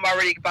 I'm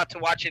already about to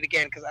watch it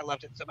again because I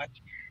loved it so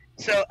much.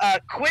 So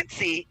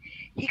Quincy,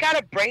 he got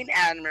a brain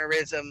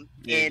aneurysm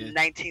in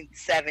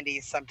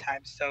 1970s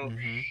sometime. So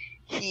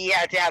he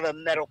had to have a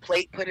metal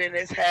plate put in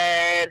his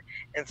head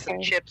and some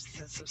chips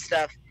and some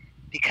stuff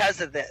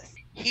because of this.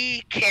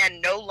 He can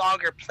no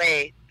longer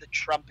play the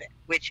trumpet,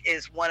 which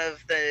is one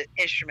of the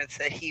instruments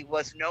that he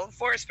was known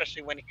for,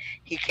 especially when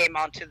he came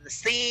onto the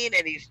scene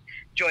and he's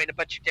joined a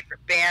bunch of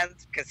different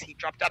bands because he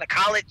dropped out of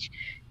college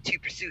to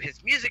pursue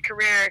his music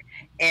career.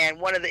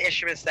 And one of the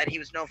instruments that he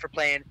was known for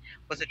playing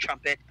was a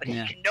trumpet, but he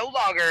can no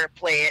longer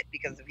play it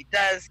because if he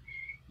does,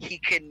 he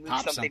can move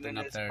something in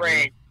his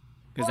brain.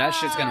 Because that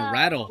shit's going to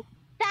rattle.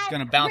 It's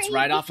going to bounce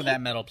right off of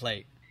that metal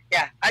plate.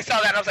 Yeah, I saw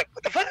that and I was like,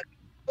 what the fuck?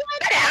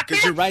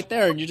 Because you're right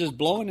there and you're just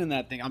blowing in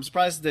that thing. I'm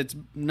surprised that it's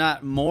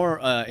not more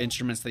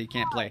instruments that you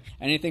can't play.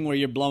 Anything where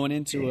you're blowing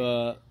into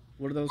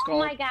what are those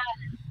called? Oh my god!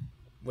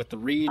 With the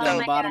reed on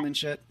the bottom and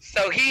shit.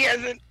 So he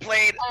hasn't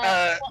played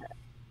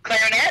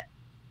clarinet.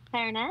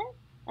 Clarinet?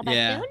 A bassoon?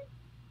 Yeah.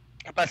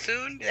 A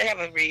bassoon? They have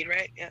a reed,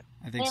 right? Yeah.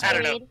 I think so. I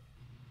don't know.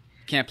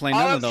 Can't play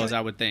none of those,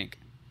 I would think.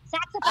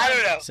 Saxophone. I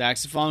don't know.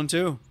 Saxophone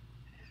too.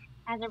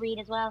 As a reed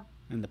as well.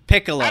 And the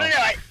piccolo. I don't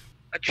know.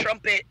 A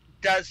trumpet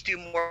does do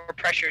more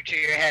pressure to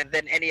your head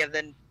than any of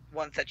the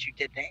ones that you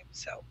did name.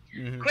 So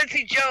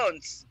Quincy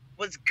Jones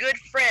was good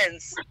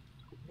friends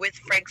with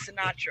Frank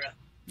Sinatra.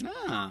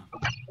 Ah.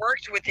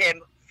 Worked with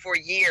him for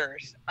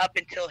years up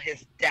until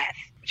his death,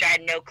 which I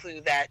had no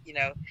clue that,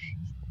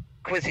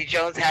 Quincy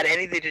Jones had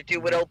anything to do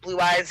with old Blue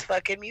Eyes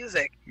fucking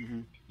music.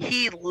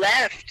 He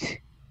left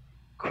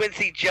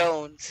Quincy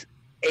Jones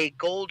a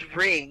gold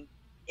ring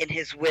in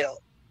his will.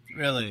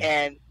 Really?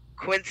 And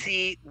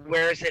Quincy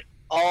wears it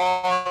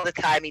all the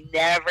time. He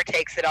never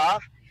takes it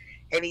off.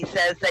 And he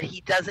says that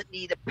he doesn't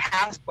need a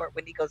passport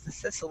when he goes to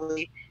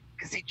Sicily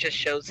because he just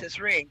shows his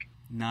ring.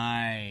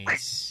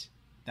 Nice.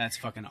 That's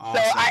fucking So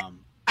awesome.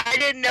 I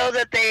didn't know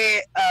that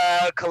they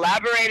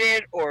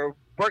collaborated or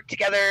worked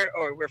together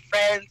or were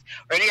friends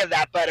or any of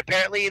that, but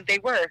apparently they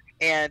were.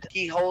 And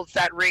he holds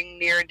that ring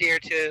near and dear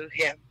to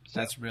him. So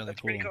that's really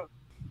cool. pretty cool.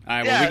 All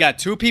right, Yeah. well, we got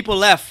 2 people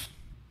left.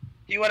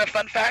 Do you want a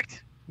fun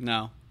fact?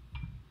 No.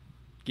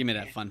 Give me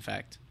that fun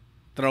fact.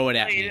 Throw it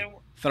at No, you me. didn't-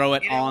 Throw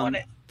it you didn't on. want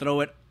it. Throw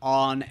it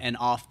on and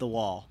off the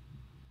wall.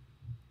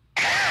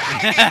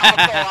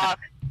 That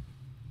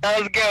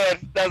was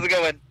a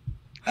good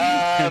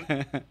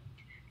one.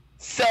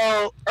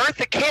 So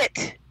Eartha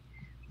Kitt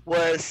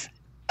was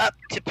up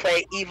to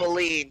play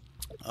Eveline.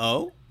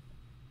 Oh?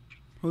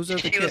 Who's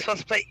Eartha She Kitt? was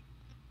supposed to play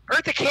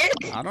Eartha Kitt.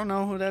 I don't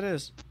know who that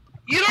is.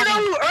 You don't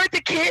know who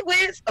Eartha Kitt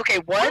is? Okay,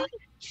 one,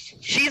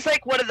 she's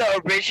like one of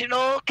the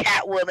original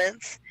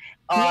Catwomans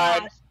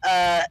on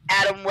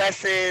Adam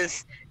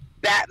West's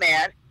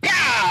Batman.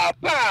 Pow,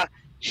 pow.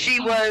 She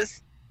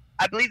was,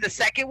 I believe, the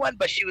second one,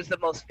 but she was the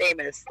most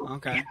famous.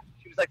 Okay.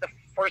 She was like the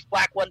first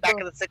black one back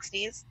in the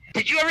 60s.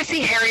 Did you ever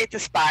see Harriet the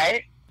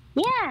Spy?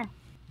 Yeah.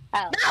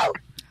 Oh. No.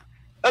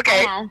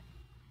 Okay. Yeah.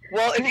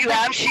 Well, if you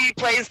have, she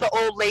plays the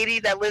old lady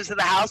that lives in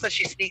the house that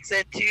she sneaks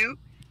into.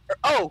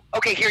 Oh,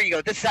 okay, here you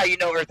go. This is how you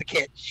know Eartha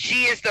Kitt.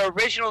 She is the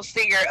original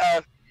singer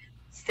of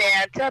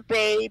Santa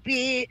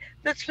Baby,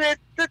 let's set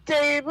the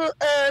table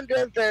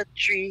under the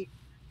tree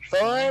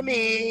for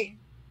me.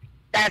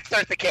 That's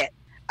Eartha Kitt.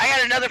 I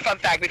got another fun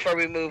fact before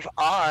we move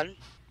on.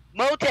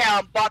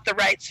 Motown bought the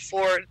rights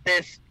for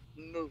this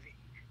movie.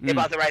 They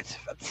bought the rights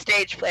for the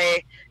stage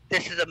play.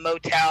 This is a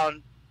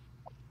Motown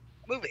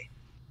movie.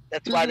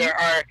 That's why there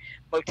are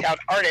Motown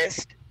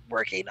artists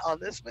working on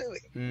this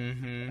movie.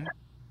 Mm-hmm.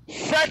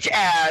 Such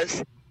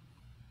as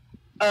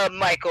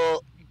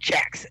Michael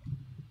Jackson.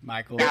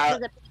 Michael Now,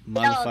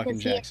 motherfucking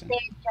Jackson.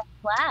 They just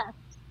left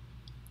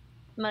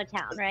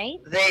Motown, right?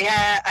 They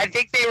had, I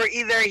think they were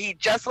either he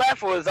just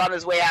left or was on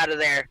his way out of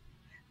there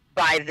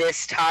by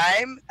this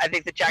time. I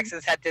think the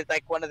Jacksons had did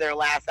like one of their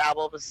last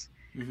albums,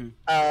 and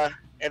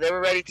they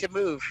were ready to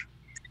move.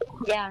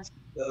 Yeah.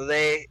 So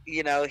they,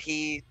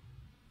 he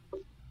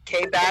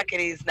came back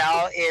and he's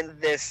now in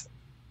this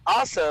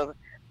awesome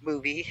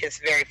movie, his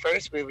very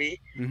first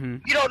movie. Mm-hmm.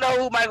 You don't know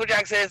who Michael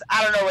Jackson is?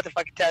 I don't know what to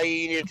fucking tell you.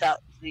 You need to tell.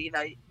 You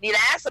need to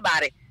ask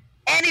somebody.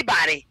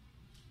 Anybody.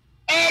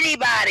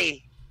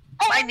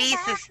 My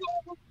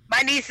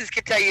nieces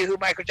can tell you who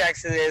Michael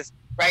Jackson is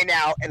right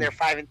now, and they're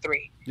 5 and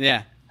 3.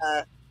 Yeah.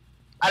 I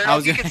don't know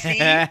if you can see,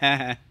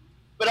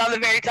 but on the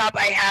very top,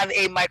 I have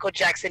a Michael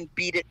Jackson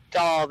Beat It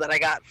doll that I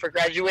got for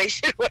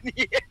graduation one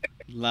year.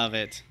 Love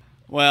it.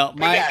 Well,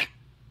 Mike yeah.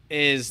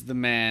 is the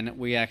man.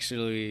 We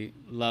actually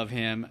love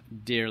him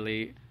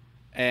dearly.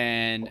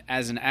 And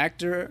as an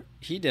actor,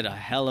 he did a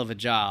hell of a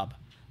job.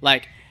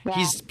 Like,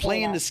 he's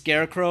playing the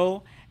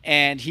Scarecrow,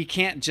 and he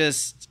can't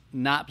just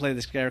not play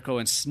the Scarecrow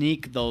and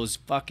sneak those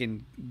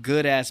fucking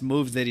good-ass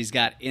moves that he's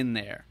got in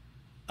there.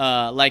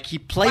 Like, he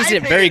plays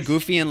it very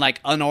goofy and, like,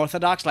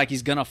 unorthodox, like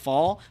he's gonna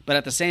fall, but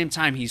at the same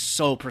time, he's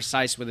so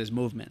precise with his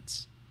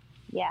movements.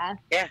 Yeah.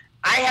 Yeah.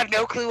 I have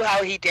no clue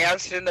how he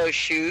danced in those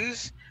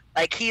shoes.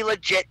 Like, he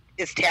legit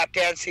is tap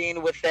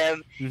dancing with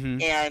them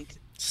and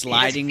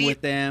sliding his feet,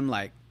 with them,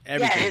 like,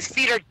 everything. Yeah, his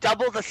feet are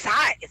double the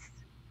size.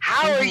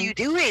 How are you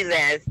doing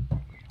this?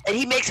 And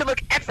he makes it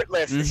look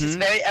effortless. It's just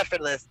very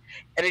effortless.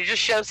 And it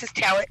just shows his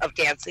talent of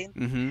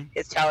dancing,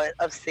 his talent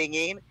of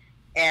singing.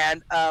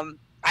 And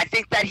I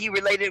think that he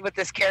related with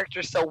this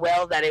character so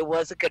well that it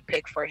was a good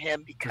pick for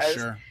him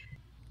because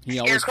He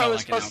always Scarecrow felt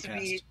is like an supposed to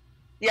outcast.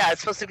 be,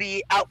 it's supposed to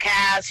be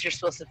outcast. You're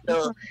supposed to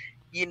feel,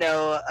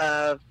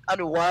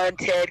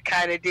 unwanted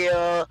kind of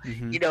deal.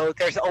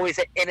 There's always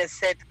an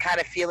innocent kind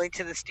of feeling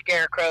to the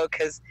Scarecrow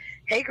because,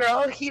 hey,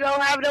 girl, he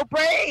don't have no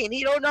brain.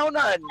 He don't know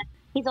none.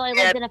 He's only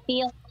lived in a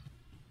field.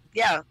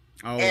 Yeah.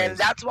 Always. And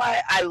that's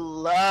why I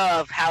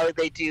love how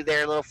they do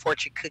their little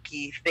fortune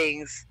cookie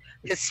things,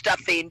 his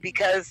stuffing,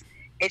 because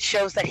it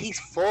shows that he's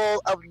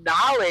full of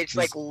knowledge,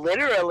 like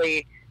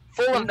literally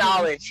full of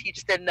knowledge. He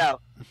just didn't know.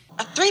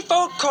 A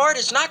 3-fold cord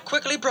is not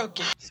quickly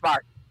broken.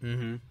 Smart.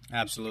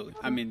 Absolutely.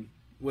 I mean,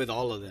 with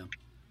all of them.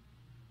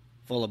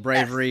 Full of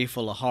bravery,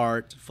 full of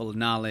heart, full of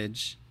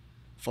knowledge,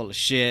 full of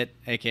shit,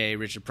 a.k.a.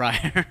 Richard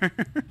Pryor.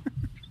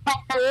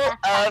 Full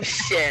of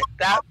shit.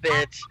 That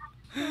bitch.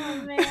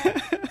 Oh,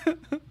 man.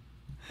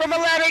 From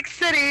Atlantic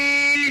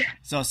City.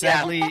 So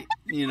sadly,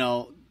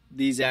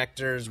 these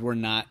actors were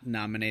not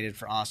nominated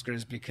for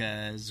Oscars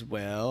because,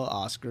 well,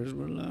 Oscars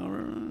were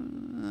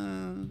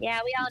Yeah,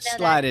 we all know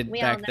slided that.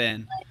 We back all know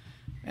then.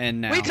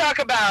 And now. We talk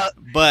about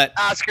But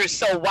Oscars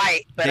so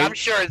white, but They- I'm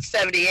sure in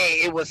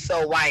 '78 it was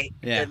so white,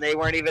 Yeah. and they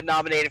weren't even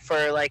nominated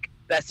for like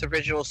best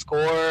original score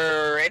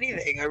or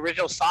anything,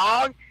 original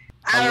song.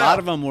 a lot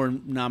of them were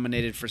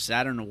nominated for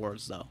Saturn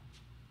Awards, though.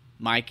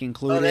 Mike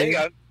included Oh, there you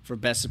go. for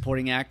Best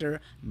Supporting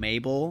Actor.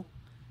 Mabel,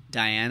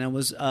 Diana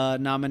was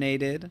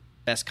nominated.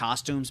 Best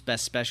Costumes,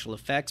 Best Special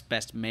Effects,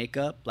 Best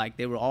Makeup. Like,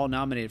 they were all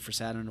nominated for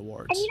Saturn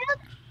Awards. And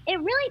it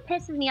really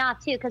pisses me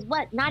off too, because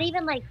not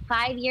even like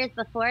 5 years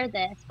before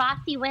this,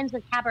 Fosse wins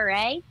with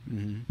Cabaret,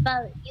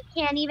 but you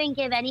can't even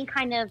give any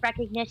kind of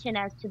recognition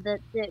as to the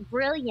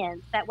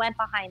brilliance that went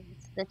behind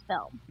this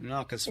film.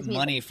 No, because It's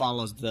money music.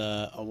 follows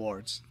the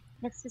awards.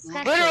 It's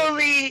disgusting.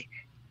 Literally,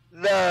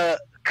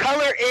 the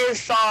Color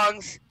Is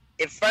songs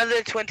in front of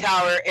the Twin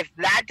Tower. If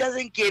that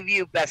doesn't give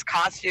you best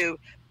costume,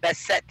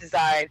 best set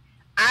design,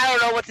 I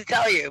don't know what to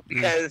tell you,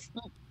 because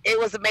it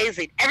was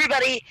amazing.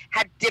 Everybody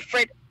had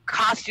different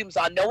costumes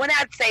on. No one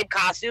had same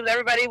costumes.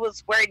 Everybody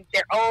was wearing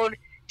their own,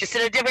 just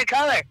in a different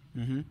color.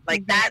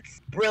 Like, that's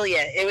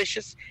brilliant. It was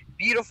just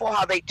beautiful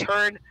how they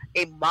turned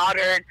a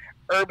modern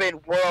urban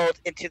world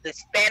into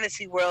this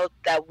fantasy world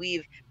that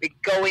we've been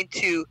going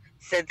to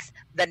since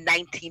the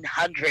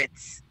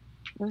 1900s.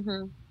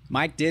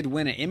 Mike did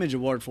win an Image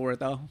Award for it,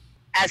 though.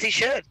 As he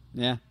should.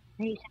 Yeah.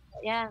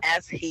 Yeah.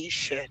 As he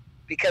should.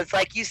 Because,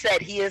 like you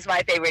said, he is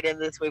my favorite in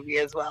this movie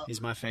as well.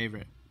 He's my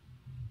favorite.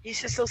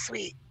 He's just so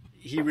sweet.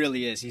 He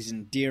really is. He's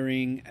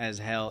endearing as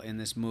hell in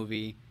this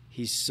movie.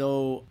 He's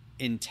so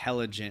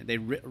intelligent. They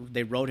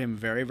wrote him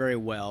very, very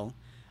well.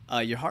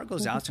 Your heart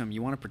goes out to him.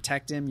 You want to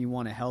protect him. You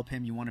want to help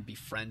him. You want to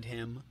befriend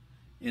him.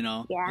 You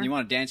know? Yeah. And you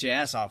want to dance your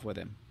ass off with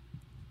him.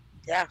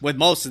 Yeah. With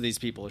most of these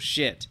people.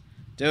 Shit.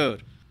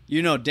 Dude,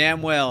 you know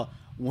damn well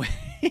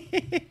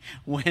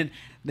when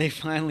they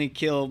finally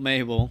kill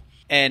Mabel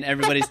and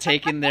everybody's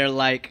taking their,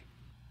 like,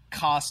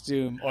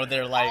 costume or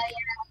their, like,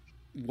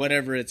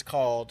 whatever it's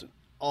called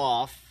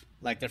off.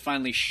 Like, they're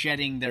finally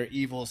shedding their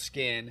evil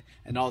skin,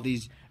 and all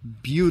these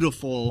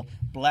beautiful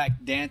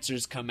black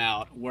dancers come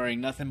out wearing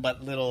nothing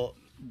but little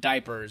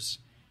diapers.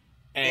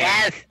 And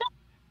yes.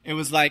 It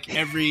was like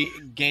every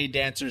gay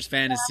dancer's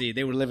fantasy.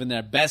 They were living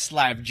their best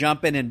life,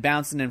 jumping and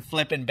bouncing and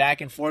flipping back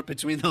and forth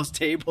between those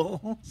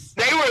tables.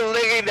 They were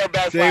living their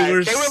best They life.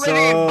 were They were so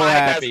living my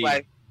happy. best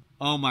life.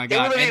 Oh my They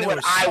were god! living And they what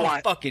were I so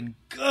want. fucking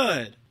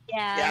good.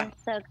 Yeah.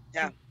 So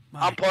Yeah.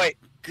 My On point.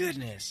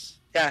 Goodness.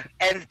 Yeah.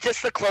 And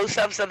just the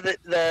close-ups of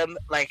them,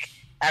 like,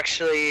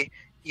 actually,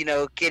 you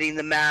know, getting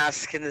the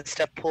mask and the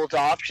stuff pulled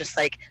off, just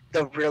like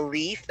the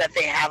relief that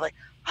they have, like,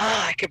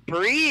 I could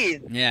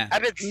breathe. Yeah.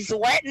 I've been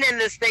sweating in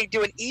this thing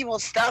doing evil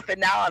stuff,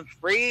 and now I'm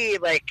free.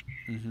 Like,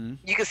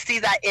 you can see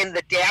that in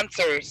the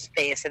dancers'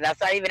 face, and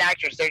that's not even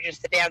actors; they're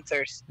just the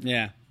dancers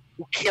Yeah.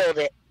 who killed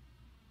it.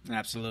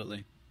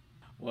 Absolutely.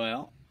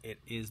 Well, it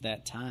is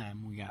that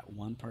time. We got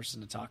one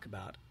person to talk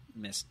about,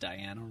 Miss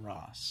Diana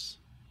Ross.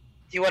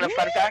 Do you want a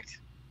fun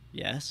fact?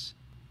 Yes.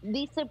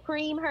 the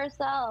Supreme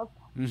herself.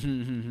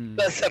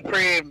 The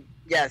Supreme,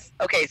 yes.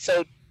 Okay,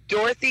 so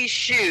Dorothy's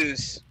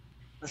shoes.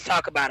 Let's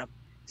talk about them.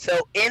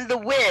 So in The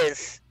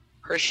Wiz,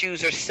 her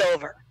shoes are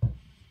silver,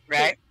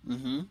 right?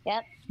 Mm-hmm.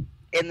 Yep.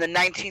 In the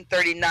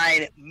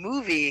 1939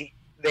 movie,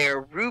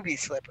 they're ruby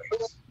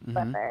slippers.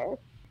 Slippers.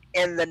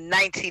 In the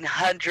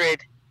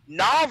 1900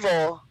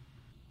 novel,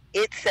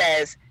 it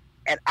says,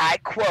 and I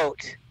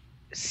quote,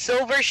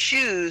 silver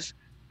shoes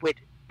with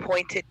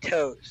pointed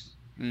toes.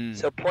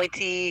 So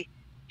pointy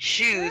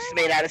shoes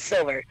made out of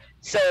silver.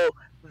 So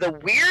the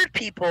weird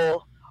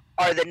people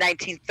are the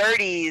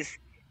 1930s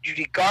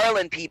Judy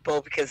Garland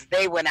people because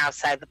they went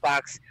outside the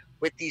box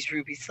with these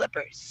ruby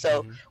slippers.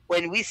 So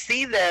when we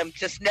see them,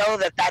 just know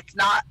that that's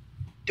not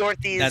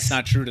Dorothy's. That's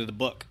not true to the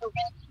book.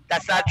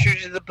 That's not true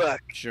to the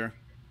book. Sure.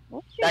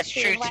 That's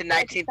true to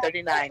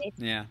 1939.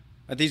 Yeah.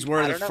 But these were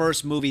I the don't know.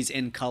 first movies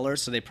in color,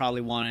 so they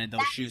probably wanted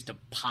those shoes to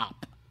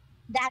pop.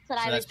 That's what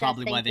So I was that's just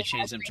probably why thinking. they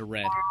changed them to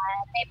red.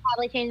 They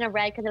probably changed them to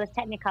red because it was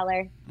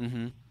Technicolor.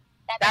 Mm-hmm.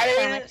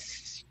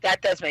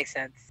 That does make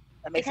sense.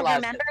 That makes Because a lot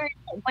remember,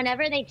 of sense.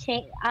 whenever they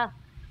change,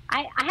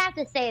 I have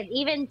to say,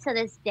 even to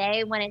this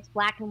day, when it's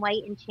black and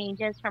white and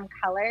changes from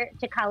color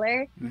to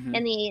color Mhm.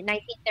 in the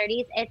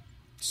 1930s, it's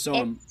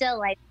So still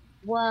like,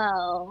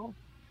 whoa.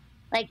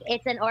 Like,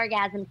 it's an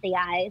orgasm to the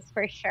eyes,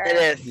 for sure. It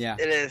is. Yeah.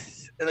 It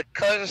is. And the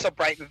colors are so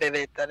bright and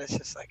vivid that it's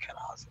just like kind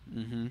of awesome.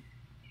 Mm-hmm.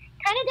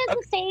 Kind of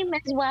does the same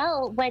as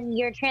well when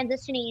you're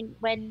transitioning,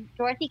 when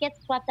Dorothy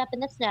gets swept up in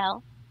the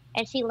snow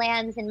and she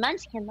lands in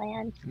Munchkin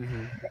Land.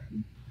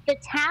 The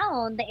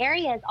town, the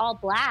area is all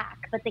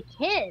black, but the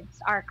kids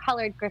are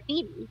colored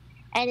graffiti.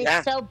 And it's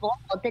Yeah. so bold.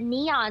 The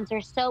neons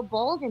are so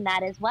bold in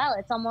that as well.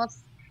 It's almost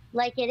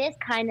like it is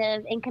kind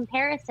of, in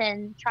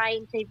comparison,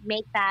 trying to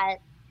make that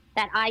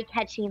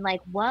eye-catching,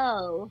 like,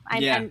 whoa.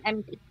 I'm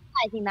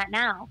realizing that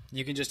now.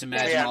 You can just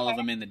imagine Yeah. all of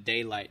them in the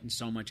daylight, and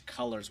so much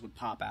colors would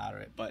pop out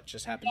of it, but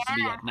just happens to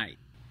be Yeah. at night.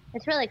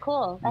 It's really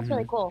cool. That's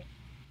really cool.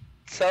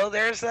 So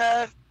there's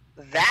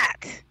that,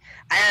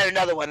 I had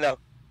another one though.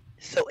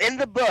 So in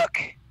the book,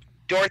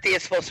 Dorothy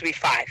is supposed to be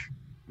 5.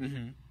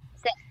 Mm-hmm.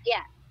 So,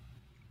 yeah.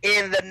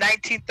 In the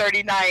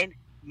 1939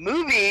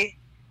 movie,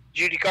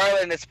 Judy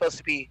Garland is supposed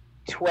to be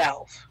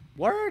 12.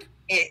 Word?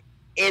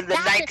 In the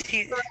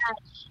 19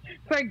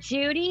 for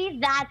Judy,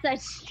 that's a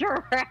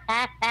stretch.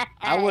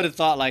 I would have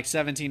thought like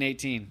 17,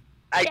 18.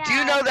 I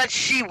do know that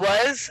she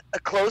was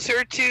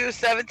closer to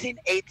 17,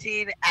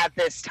 18 at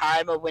this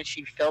time of when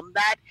she filmed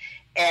that,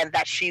 and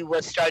that she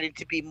was starting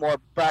to be more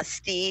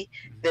busty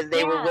than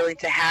they were willing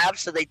to have,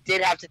 so they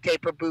did have to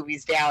tape her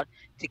boobies down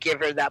to give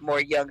her that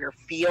more younger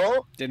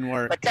feel. Didn't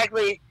work. But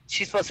technically,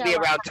 she's supposed to be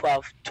around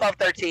 12,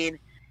 13.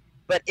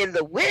 But in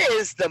The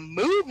Wiz, the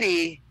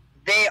movie,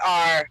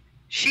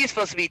 she's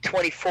supposed to be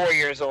 24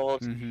 years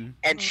old,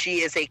 and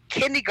she is a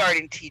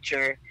kindergarten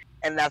teacher,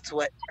 and that's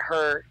what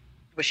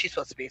she's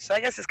supposed to be. So I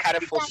guess it's kind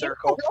of full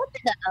circle.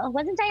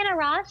 Wasn't Diana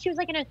Ross? She was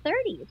like in her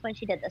 30s when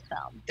she did this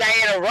film.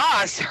 Diana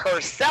Ross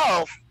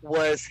herself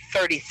was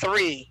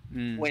 33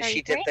 when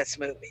she did this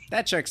movie.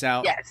 That checks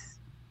out. Yes.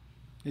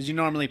 Because you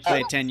normally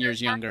play 10 years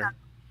younger.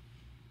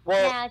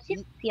 Well, yeah,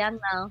 she's young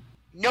though.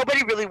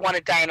 Nobody really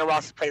wanted Diana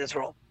Ross to play this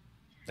role.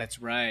 That's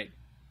right.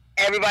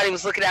 Everybody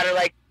was looking at her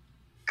like,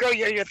 girl,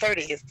 you're in your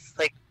 30s.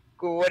 Like,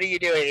 what are you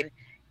doing?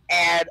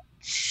 And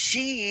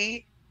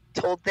she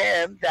told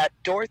them that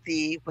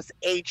Dorothy was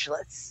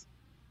ageless.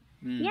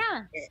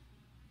 Yeah.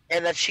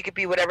 And that she could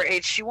be whatever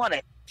age she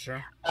wanted.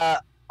 Sure.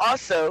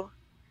 Also,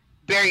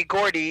 Berry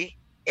Gordy,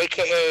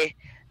 a.k.a.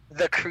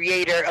 the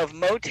creator of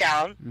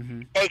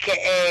Motown,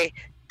 a.k.a.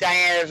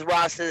 Diana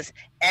Ross's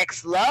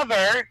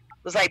ex-lover,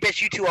 was like,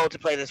 bitch, you too old to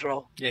play this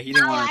role. Yeah, he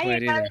didn't want to play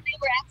it either. I didn't know they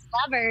were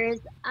ex-lovers.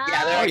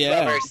 Yeah, they're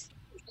ex-lovers.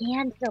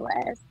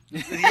 Scandalous.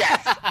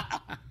 Yes.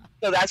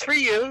 So that's for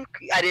you.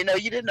 I didn't know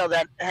you didn't know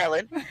that,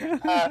 Helen.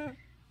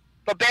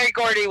 But Berry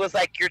Gordy was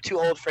like, you're too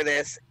old for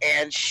this.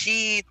 And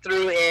she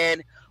threw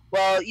in,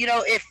 well,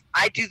 if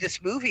I do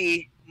this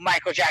movie,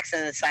 Michael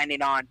Jackson is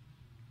signing on.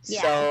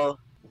 Yeah. So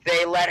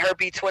they let her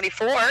be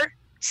 24,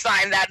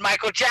 sign that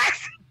Michael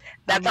Jackson.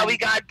 That's how we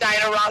got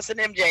Diana Ross and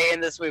MJ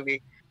in this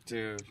movie.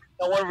 Dude.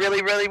 No one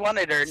really, really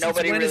wanted her.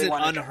 Nobody when really is it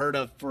wanted her. unheard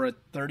of for a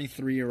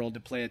 33-year-old to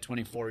play a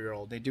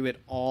 24-year-old? They do it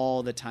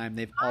all the time.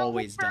 They've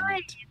always done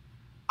it.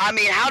 I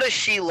mean, how does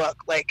she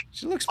look? Like,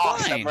 she looks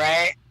awesome, fine,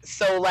 right?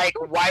 So, like,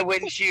 why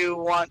wouldn't you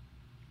want...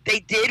 They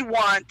did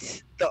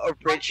want the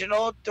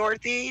original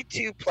Dorothy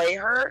to play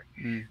her,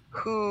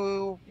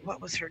 who...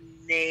 What was her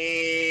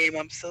name?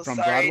 I'm so From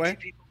sorry.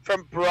 Broadway?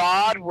 From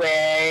Broadway.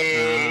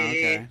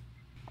 Okay.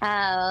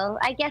 Oh,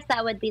 I guess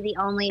that would be the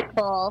only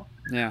pull.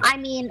 Yeah. I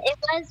mean, it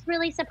was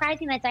really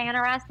surprising that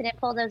Diana Ross didn't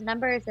pull those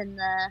numbers in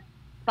the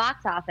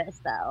box office,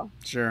 though.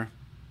 Sure.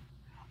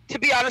 To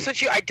be honest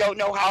with you, I don't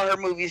know how her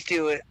movies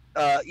do it.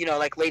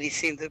 Like Ladies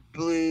Sing the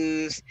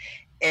Blues,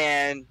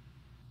 and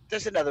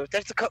there's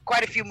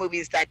quite a few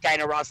movies that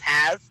Diana Ross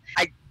has.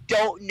 I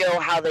don't know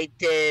how they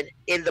did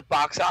in the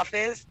box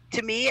office.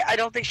 To me, I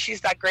don't think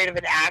she's that great of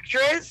an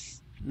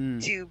actress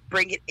to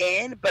bring it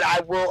in, but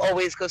I will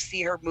always go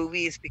see her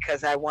movies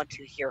because I want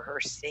to hear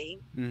her sing.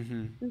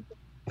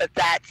 But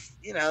that's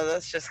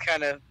just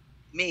kind of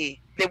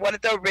me. They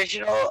wanted the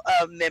original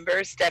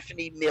member,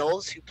 Stephanie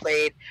Mills, who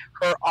played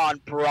her on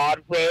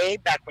Broadway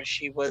back when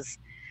she was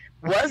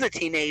a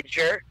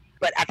teenager,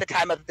 but at the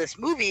time of this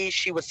movie,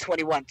 she was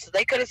 21, so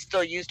they could have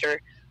still used her.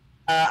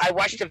 I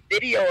watched a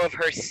video of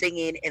her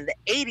singing in the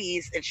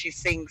 80s, and she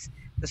sings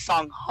the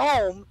song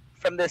Home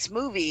from this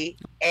movie,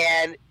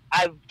 and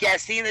I'm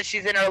guessing that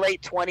she's in her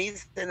late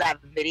 20s in that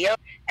video,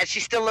 and she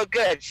still looked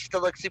good. She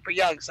still looked super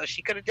young, so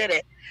she could have did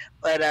it,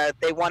 but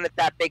they wanted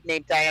that big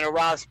name Diana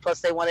Ross,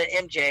 plus they wanted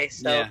MJ,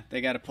 so... Yeah,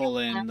 they got to pull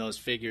in those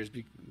figures.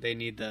 They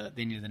need the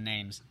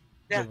names.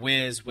 Yeah. The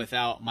Wiz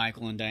without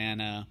Michael and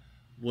Diana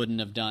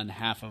wouldn't have done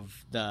half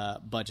of the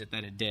budget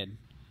that it did.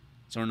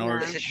 So in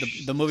order,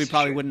 the movie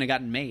probably wouldn't have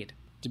gotten made,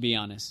 to be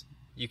honest.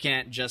 You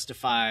can't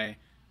justify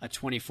a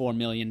 $24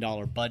 million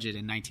budget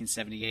in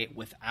 1978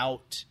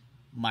 without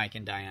Mike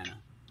and Diana.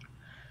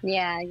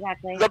 Yeah,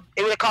 exactly. It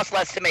would have cost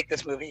less to make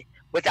this movie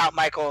without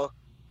Michael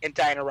and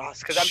Diana Ross,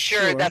 because I'm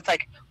sure that's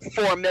like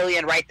 $4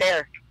 million right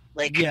there,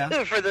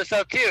 for the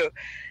stuff too.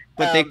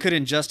 But they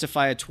couldn't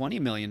justify a $20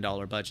 million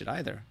budget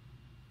either,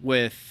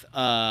 with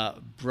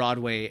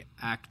Broadway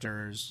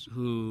actors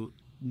who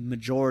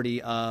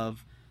majority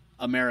of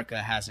America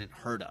hasn't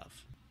heard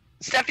of.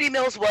 Stephanie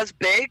Mills was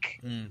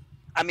big.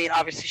 I mean,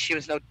 obviously she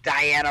was no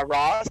Diana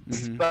Ross,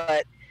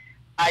 but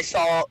I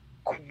saw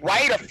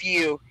quite a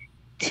few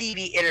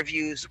TV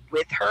interviews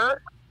with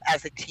her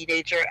as a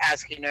teenager,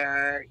 asking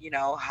her,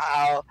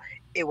 how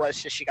it was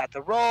since she got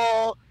the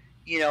role,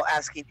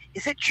 asking,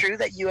 is it true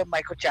that you and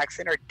Michael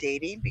Jackson are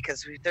dating?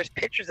 Because there's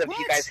pictures of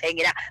you guys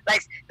hanging out.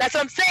 Like, that's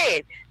what I'm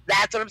saying.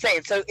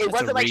 So it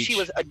wasn't like she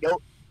was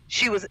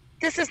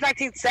this is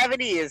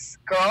 1970s,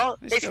 girl.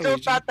 They still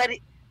thought that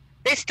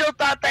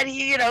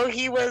he,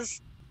 he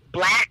was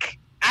black.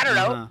 I don't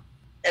know.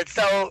 And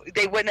so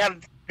they wouldn't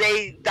have,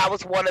 that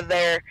was one of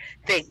their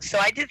things. So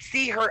I did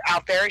see her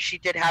out there. She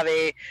did have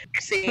a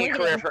singing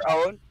career of her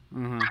own.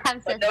 Mm-hmm. I'm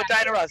so But no sorry.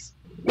 Diana Ross.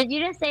 Did you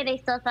just say they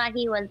still thought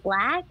he was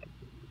black?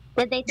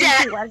 Did they think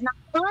he was not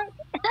black?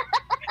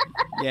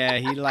 Yeah,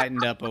 he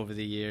lightened up over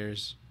the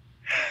years.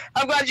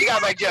 I'm glad you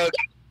got my joke.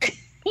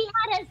 He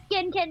had a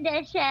skin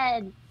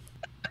condition.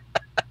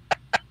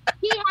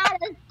 He had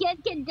a skin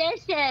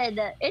condition.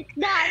 It's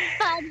not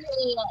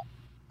funny.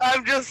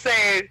 I'm just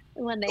saying.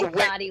 When they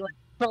thought he was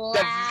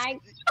black.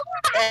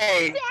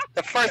 Hey,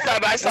 the first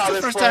time I saw That's the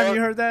this first fool. time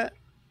you heard that?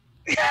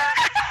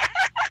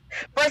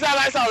 First time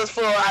I saw this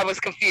fool, I was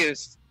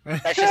confused.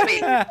 That's just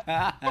me.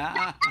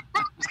 I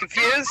was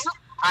confused.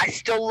 I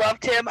still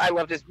loved him. I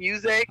loved his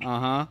music.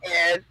 Uh-huh.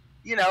 And,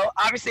 you know,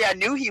 obviously I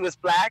knew he was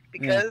black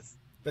because...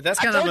 But that's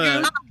I kind of told a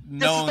you,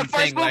 known this is the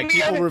first thing. Like, movie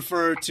people ever.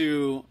 refer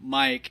to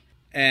Mike,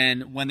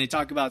 and when they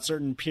talk about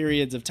certain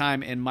periods of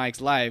time in Mike's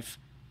life,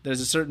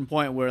 there's a certain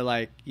point where,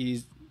 like,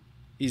 he's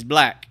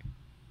black.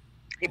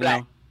 He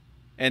black. Know?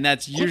 And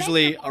that's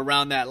usually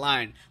around that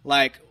line.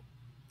 Like,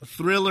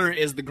 Thriller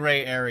is the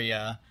gray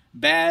area.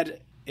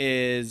 Bad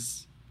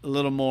is a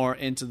little more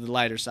into the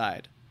lighter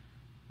side.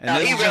 And No,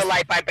 this he is real just-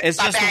 light. It's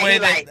by just bad, the way he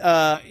light.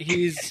 that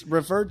he's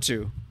referred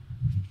to.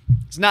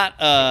 It's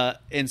not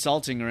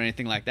insulting or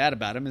anything like that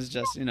about him. It's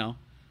just, you know.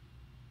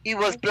 He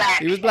was black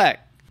He was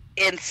black.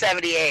 in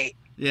 78.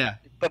 Yeah.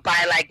 But by,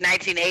 like,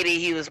 1980,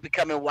 he was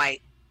becoming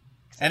white.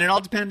 And it all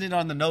depended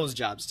on the nose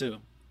jobs, too.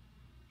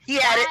 He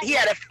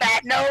had a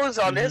fat nose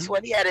on this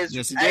one. He had his...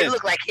 Yes, he It did.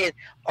 looked like his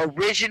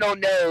original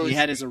nose. He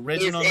had his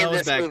original is in nose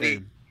this back movie.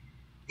 then.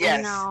 Yes.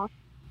 I know.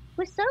 It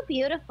was so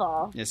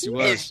beautiful. Yes, he His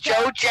was.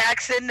 Joe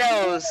Jackson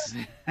nose.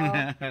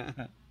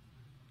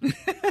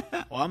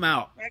 Well, I'm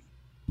out.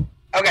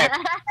 Okay.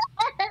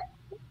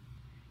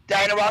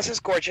 Diana Ross is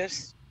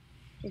gorgeous.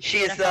 She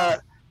is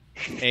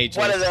Ageless.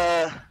 one of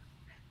the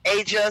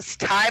ageless,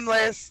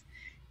 timeless,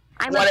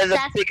 I'm one of the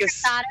obsessed with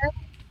biggest... her daughter.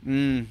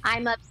 Mm,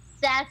 I'm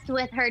obsessed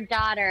with her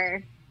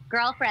daughter.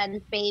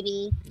 Girlfriends,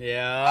 baby.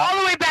 yeah. All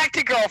the way back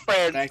to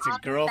Girlfriends. Back to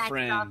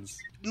girlfriends.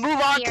 Move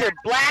on to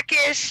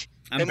Blackish.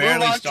 I'm then move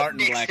barely on to starting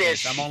Mixed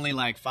Blackish. Dish. I'm only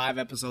like 5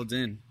 episodes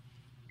in.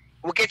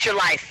 We'll get your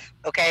life,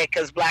 okay?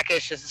 Because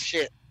Blackish is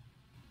shit.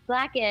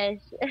 Blackish.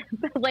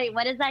 Wait,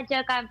 what is that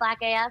joke on Black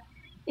AF?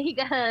 He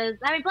goes,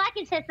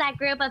 Blackish hits that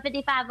group of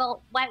 55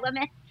 white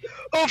women.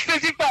 Oh,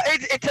 55.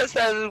 It touched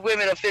on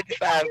women of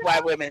 55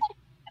 white women.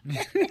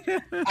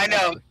 I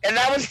know. And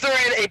that was during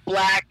a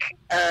black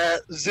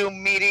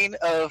Zoom meeting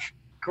of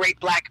great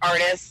black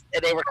artists,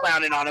 and they were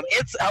clowning on him.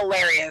 It's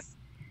hilarious.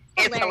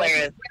 It's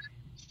hilarious.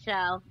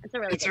 Show. It's a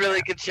really It's a good really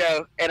show. good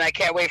show, and I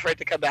can't wait for it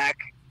to come back,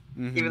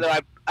 Mhm. even though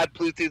I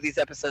blew through these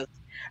episodes.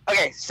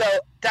 Okay, so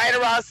Diana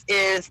Ross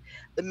is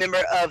the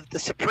member of the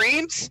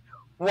Supremes,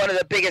 one of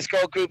the biggest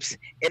girl groups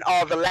in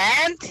all the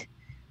land.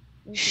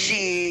 Mm-hmm.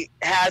 She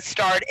has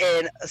starred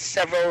in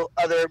several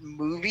other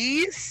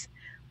movies,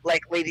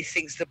 like Lady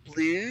Sings the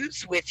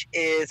Blues, which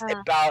is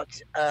about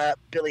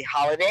Billie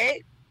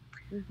Holiday.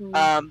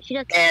 Mhm. She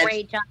does a and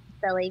great job,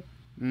 Billy.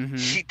 Mm-hmm.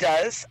 she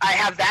does. I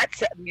have that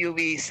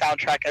movie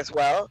soundtrack as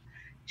well.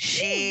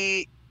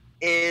 She's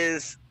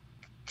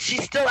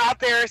still out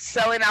there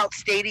selling out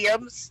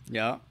stadiums.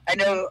 Yeah. I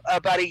know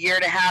about a year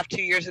and a half,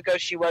 2 years ago,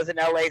 she was in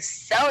LA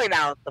selling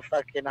out the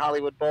fucking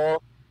Hollywood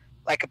Bowl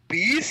like a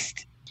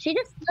beast. She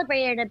just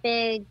celebrated a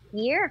big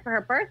year for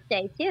her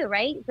birthday too,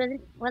 right?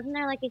 Wasn't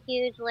there like a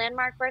huge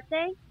landmark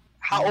birthday?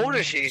 How old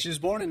is she? She was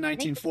born in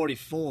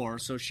 1944,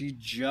 so she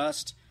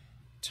just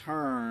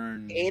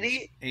turned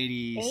 80?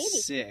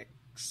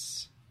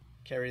 86.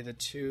 Carry the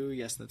 2.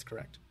 Yes, that's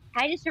correct.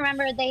 I just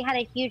remember they had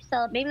a huge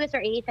maybe it was her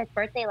 85th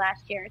birthday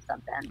last year or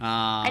something.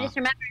 Ah. I just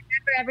remember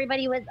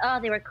everybody was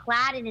they were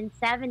clad in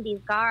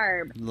 70s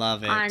garb.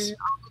 Love it. On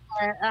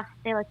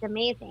they looked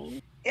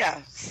amazing.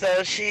 Yeah,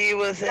 so she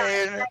was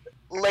in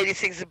Lady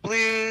Sings the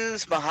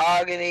Blues,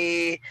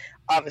 Mahogany,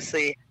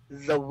 obviously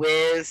The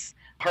Wiz.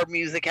 Her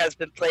music has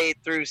been played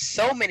through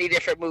so many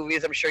different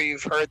movies. I'm sure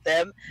you've heard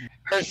them.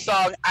 Her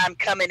song I'm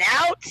Coming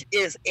Out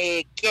is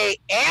a gay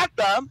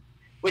anthem,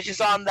 which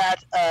is on that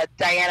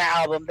Diana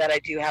album that I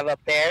do have up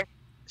there.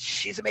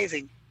 She's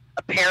amazing.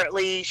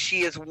 Apparently,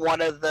 she is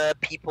one of the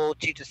people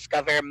to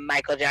discover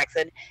Michael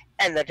Jackson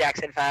and the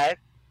Jackson 5.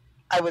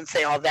 I wouldn't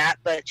say all that,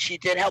 but she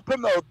did help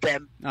promote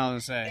them. I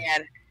was going to say.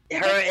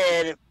 And her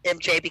and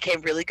MJ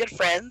became really good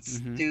friends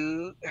Mm-hmm.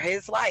 through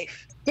his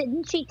life.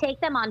 Didn't she take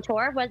them on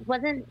tour?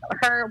 Wasn't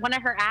her one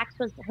of her acts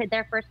was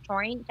their first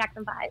touring,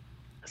 Jackson 5?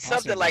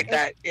 Something like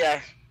that, yeah.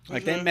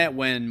 Like, they met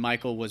when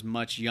Michael was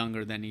much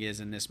younger than he is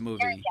in this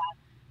movie.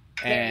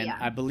 And Yeah.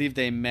 I believe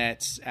they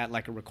met at,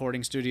 like, a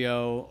recording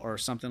studio or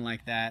something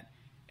like that.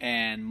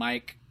 And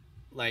Mike,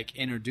 like,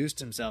 introduced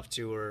himself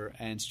to her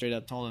and straight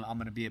up told him, I'm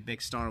going to be a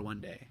big star one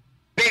day.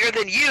 Bigger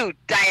than you,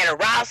 Diana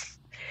Ross.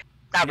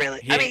 Not really.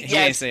 He, I mean, he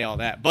yes, didn't say all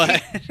that,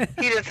 but...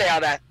 he didn't say all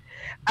that.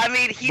 I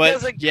mean, he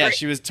does a But, yeah, great,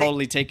 she was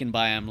totally taken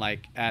by him,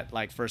 like, at,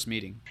 like, first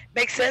meeting.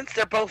 makes sense.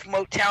 They're both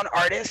Motown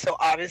artists, so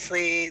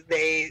obviously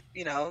they,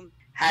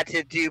 had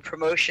to do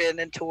promotion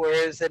and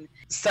tours and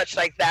such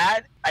like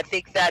that. I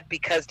think that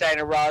because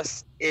Diana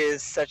Ross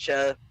is such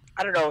a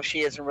I don't know if she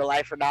is in real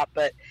life or not,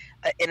 but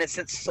an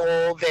innocent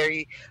soul,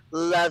 very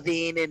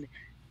loving and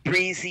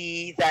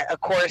breezy, that of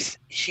course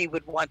she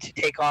would want to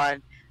take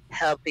on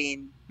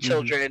helping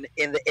children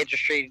in the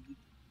industry,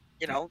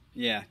 you know?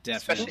 Yeah,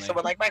 definitely. Especially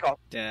someone like Michael.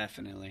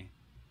 Definitely.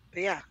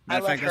 But yeah,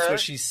 Matter of fact, her. that's what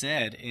she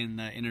said in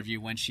the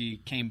interview when she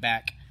came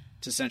back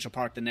to Central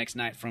Park the next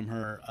night from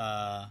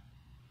her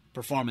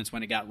performance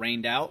when it got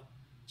rained out.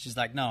 She's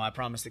like, no, I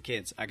promised the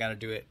kids. I got to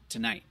do it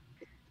tonight.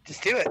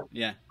 Just do it.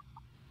 Yeah.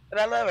 But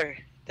I love her.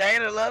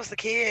 Diana loves the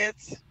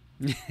kids.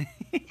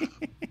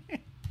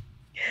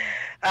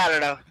 I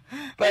don't know.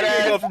 But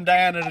you go from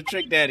Diana to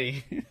Trick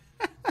Daddy.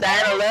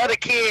 Diana love the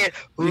kids.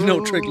 You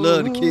know Trick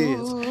love the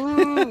kids.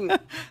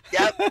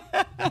 Yep.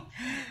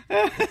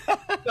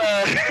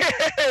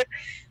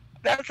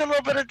 That's a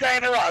little bit of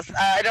Diana Ross.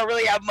 I don't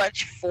really have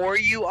much for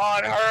you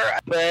on her,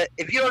 but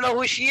if you don't know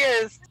who she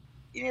is,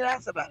 you need to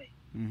ask somebody.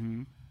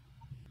 Mm-hmm.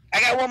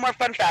 I got one more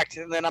fun fact,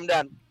 and then I'm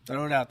done.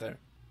 Throw it out there.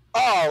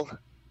 All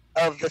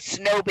of the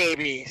Snow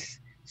Babies.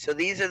 So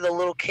these are the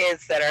little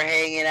kids that are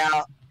hanging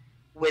out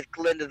with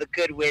Glinda the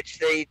Good Witch.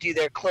 They do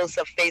their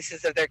close-up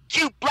faces of their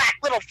cute black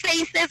little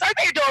faces. Aren't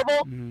they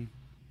adorable? Mm-hmm.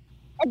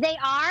 They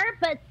are,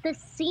 but the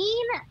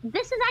scene,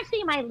 this is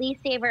actually my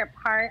least favorite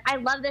part. I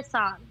love this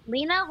song.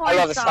 Lena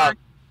Horne's song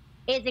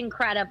is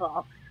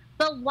incredible.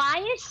 But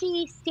why is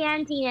she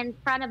standing in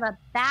front of a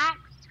back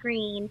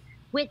screen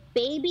with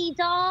baby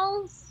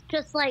dolls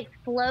just like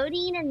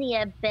floating in the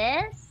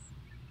abyss?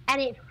 And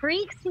it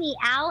freaks me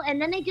out.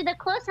 And then they do the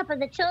close-up of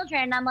the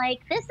children. And I'm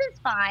like, this is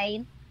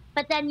fine.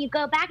 But then you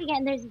go back again,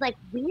 and there's like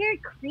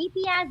weird,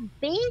 creepy-ass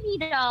baby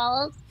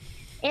dolls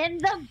in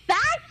the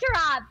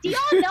backdrop. Do y'all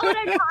know what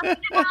I'm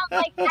talking about?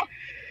 Like, that's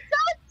so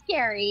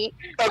scary.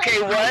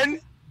 Okay, one,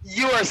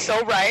 you are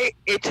so right.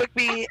 It took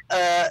me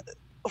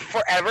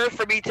forever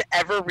for me to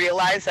ever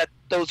realize that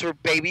those were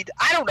baby.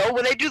 I don't know,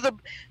 when they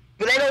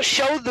don't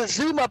show the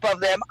zoom up of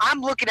them,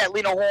 I'm looking at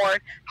Lena Horne,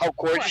 how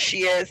gorgeous she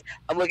is.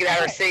 I'm looking at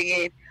her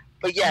singing.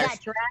 But yes,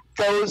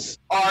 those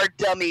are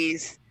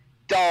dummies,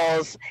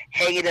 dolls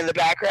hanging in the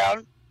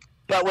background.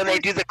 But when they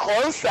do the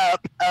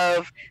close-up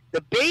of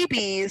the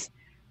babies,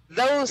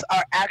 those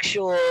are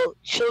actual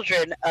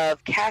children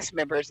of cast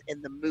members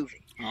in the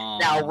movie. Oh,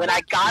 now, when I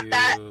got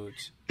that,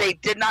 they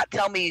did not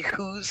tell me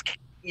whose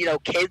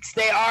kids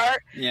they are.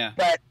 Yeah.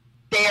 But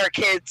they are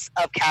kids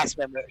of cast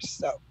members.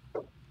 So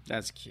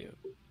that's cute.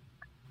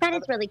 That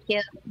is really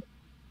cute.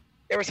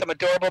 There were some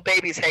adorable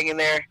babies hanging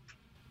there.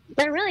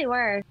 There really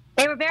were.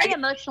 They were very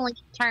emotionally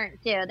turned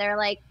too. They're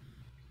like.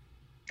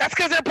 That's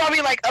because they're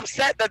probably like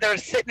upset that they're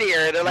sitting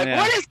here. They're like,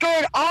 Yeah. what is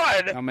going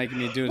on? Y'all making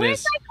me do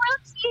Where's this. my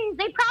grilled cheese?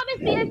 They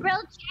promised me a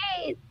grilled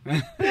cheese.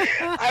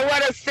 I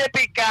want a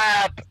sippy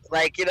cup.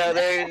 Like,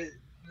 they're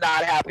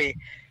not happy.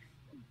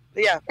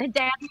 But yeah. And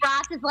Diana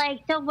Ross is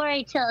like, don't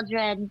worry,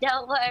 children.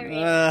 Don't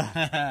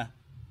worry.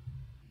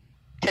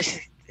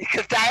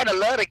 Because Diana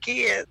love the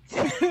kids.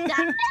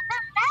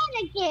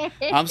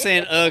 I'm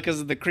saying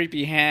because of the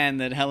creepy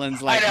hand that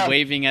Helen's like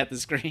waving at the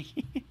screen.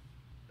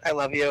 I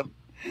love you.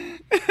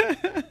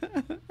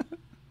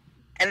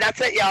 And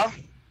that's it, y'all.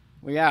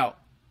 We out.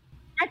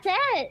 That's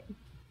it.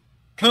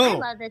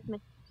 Cool.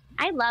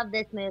 I love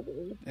this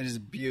movie. It is a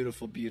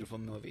beautiful, beautiful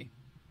movie.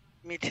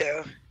 Me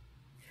too.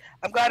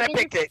 I'm glad I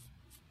picked it.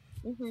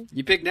 Mm-hmm.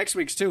 You picked next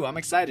week's too. I'm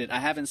excited. I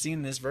haven't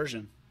seen this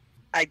version.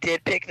 I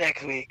did pick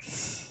next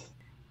week's.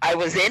 I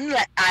was in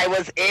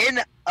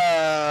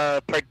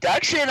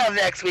production of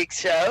next week's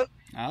show.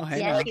 Oh, hey,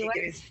 Yes, now. you Give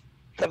were. you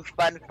some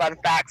fun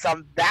facts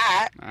on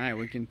that. All right,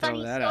 we can throw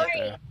Funny that out story.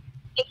 there.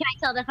 Hey, can I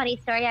tell the funny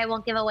story? I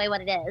won't give away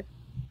what it is.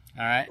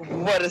 All right.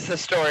 What is the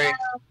story?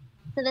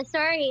 So the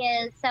story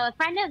is, a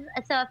friend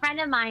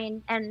of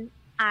mine and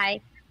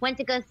I went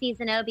to go see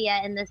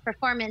Zenobia in this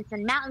performance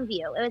in Mountain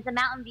View. It was the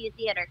Mountain View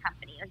Theater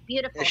Company. It was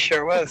beautiful. It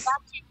sure was.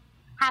 It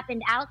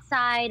happened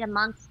outside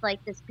amongst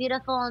like this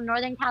beautiful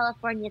Northern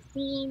California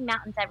scene,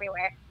 mountains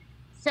everywhere.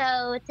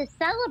 So to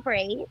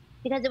celebrate,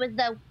 because it was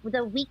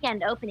the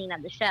weekend opening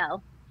of the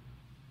show,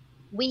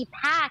 we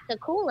packed a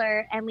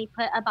cooler and we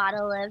put a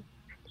bottle of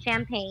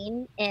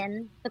champagne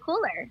in the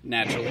cooler.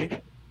 Naturally.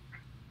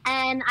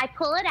 And I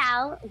pull it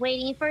out,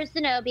 waiting for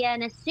Zenobia.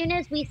 And as soon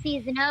as we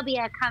see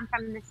Zenobia come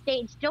from the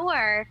stage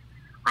door,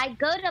 I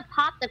go to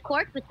pop the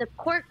cork, but the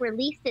cork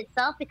released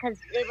itself because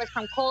it was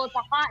from cold to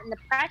hot, and the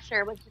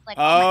pressure was just like,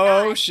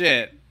 oh my God.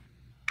 Shit.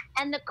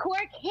 And the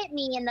cork hit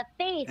me in the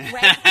face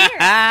right here.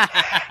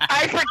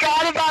 I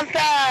forgot about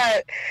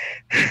that.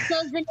 So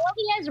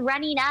Zenobia's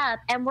running up,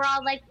 and we're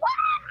all like,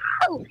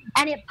 wow!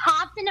 And it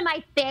pops into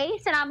my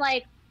face, and I'm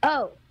like,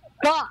 oh,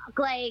 fuck.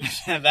 Like,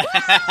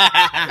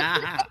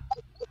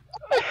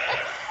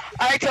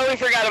 I totally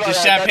forgot about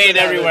Just that. champagne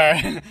That's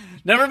everywhere.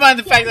 Never mind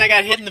the fact that I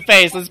got hit in the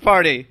face. Let's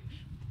party.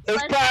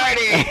 Let's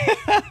party.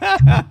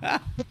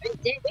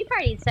 we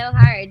partied so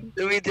hard.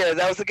 We did.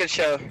 That was a good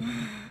show.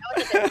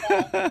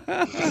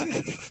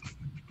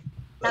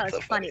 That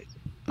was funny.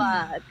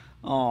 Fuck.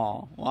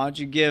 Oh, why don't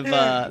you give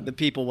the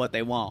people what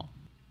they want?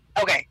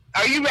 Okay,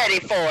 are you ready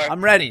for?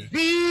 I'm ready.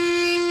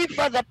 V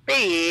for the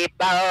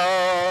people.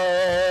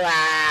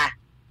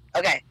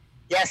 Okay,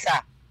 Yes, sir.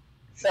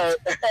 So,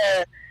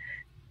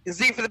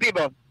 Z for the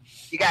people.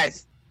 You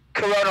guys,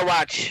 Corona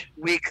Watch,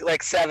 week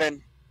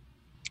 7.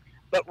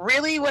 But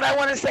really what I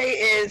want to say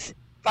is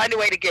find a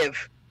way to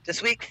give.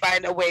 This week,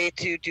 find a way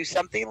to do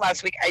something.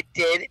 Last week, I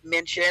did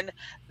mention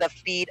the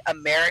Feed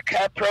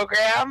America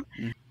program,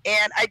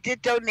 and I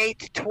did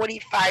donate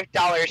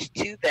 $25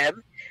 to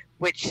them,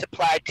 which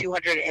supplied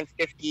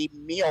 250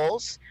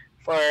 meals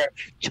for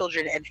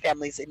children and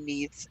families in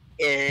needs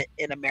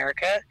in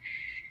America,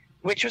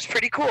 which was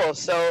pretty cool.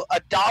 So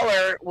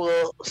 $1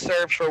 will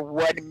serve for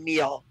one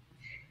meal.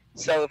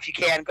 So if you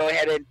can, go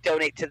ahead and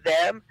donate to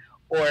them,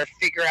 or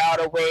figure out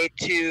a way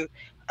to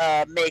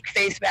make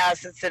face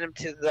masks and send them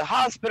to the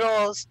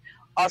hospitals.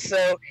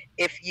 Also,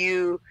 if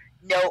you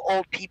know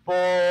old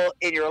people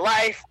in your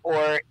life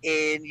or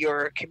in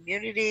your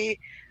community,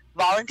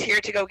 volunteer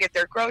to go get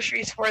their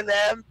groceries for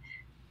them.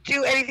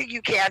 Do anything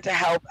you can to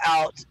help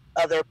out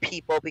other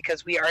people,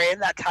 because we are in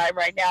that time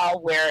right now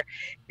where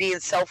being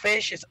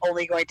selfish is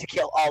only going to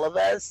kill all of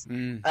us.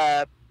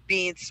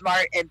 Being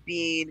smart and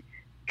being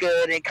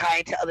good and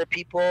kind to other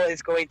people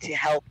is going to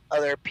help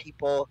other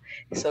people,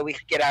 so we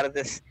can get out of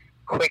this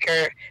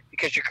quicker,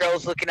 because your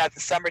girl's looking at the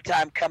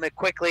summertime coming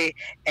quickly,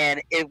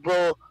 and it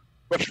will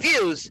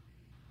refuse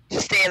to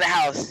stay in the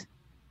house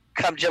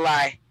come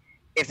July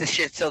if the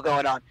shit's still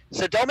going on.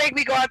 So don't make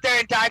me go out there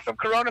and die from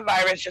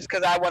coronavirus just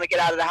because I want to get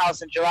out of the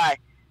house in July.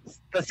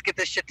 Let's get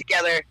this shit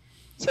together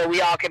so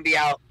we all can be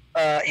out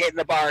hitting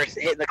the bars,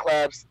 hitting the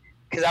clubs,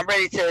 because I'm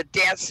ready to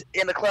dance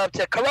in the club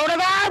to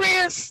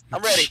coronavirus.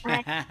 I'm ready.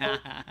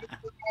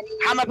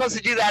 How am I supposed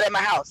to do that in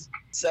my house?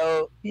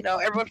 So,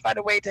 everyone find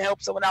a way to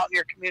help someone out in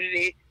your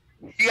community.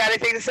 You got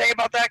anything to say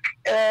about that,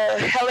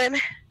 Helen?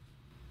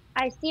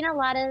 I've seen a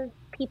lot of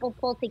people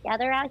pull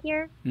together out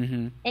here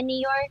in New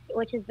York,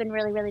 which has been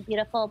really, really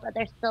beautiful, but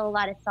there's still a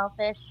lot of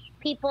selfish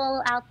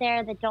people out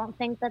there that don't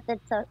think that this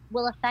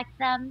will affect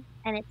them,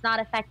 and it's not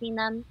affecting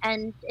them,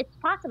 and it's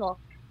possible.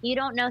 You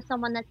don't know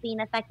someone that's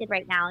being affected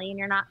right now, and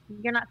you're not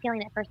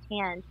feeling it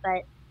firsthand,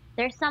 but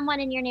there's someone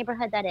in your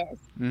neighborhood that is,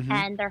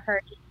 and they're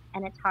hurting,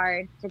 and it's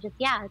hard. So just,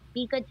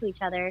 be good to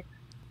each other.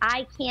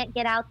 I can't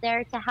get out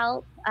there to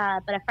help,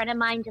 but a friend of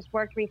mine just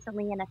worked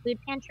recently in a food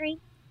pantry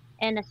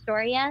in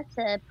Astoria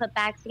to put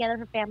bags together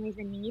for families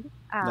in need.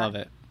 Love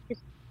it.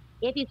 Just,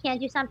 if you can't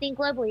do something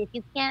globally, if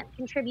you can't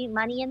contribute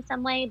money in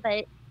some way,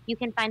 but you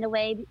can find a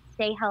way to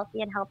stay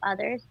healthy and help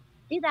others,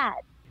 do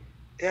that.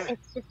 Yeah.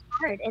 It's just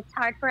hard. It's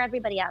hard for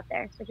everybody out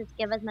there. So just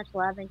give as much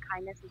love and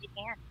kindness as you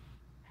can.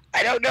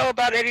 I don't know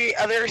about any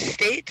other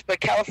state, but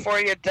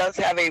California does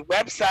have a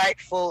website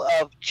full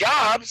of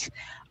jobs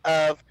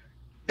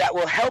that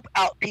will help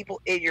out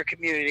people in your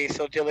community.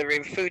 So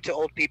delivering food to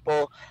old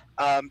people,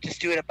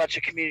 just doing a bunch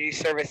of community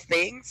service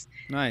things.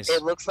 Nice.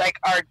 It looks like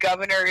our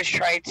governor is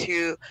trying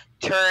to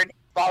turn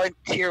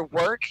volunteer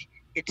work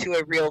into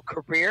a real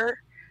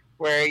career,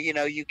 where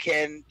you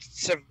can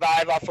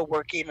survive off of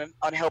working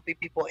on helping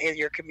people in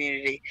your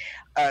community.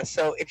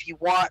 So if you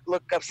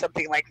look up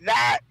something like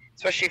that,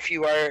 especially if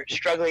you are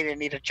struggling and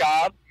need a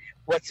job.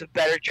 What's a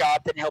better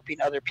job than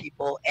helping other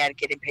people and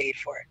getting paid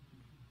for it?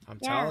 I'm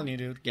telling you,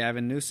 dude.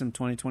 Gavin Newsom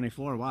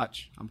 2024.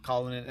 Watch. I'm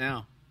calling it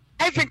now.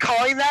 I've been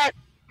calling that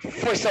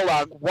for so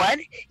long. One,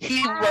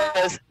 he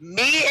was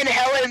me and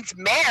Helen's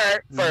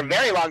mayor for a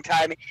very long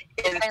time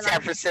in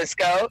San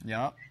Francisco.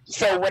 Yeah.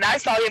 So when I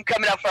saw him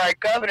coming up for our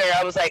governor,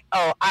 I was like,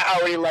 oh, I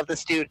already love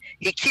this dude.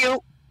 He's cute,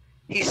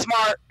 he's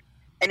smart,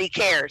 and he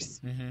cares.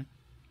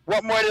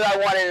 What more do I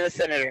want in a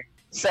senator?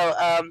 So,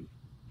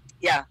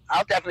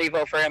 I'll definitely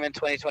vote for him in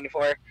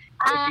 2024.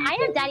 I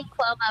have Daddy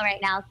Cuomo right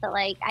now, so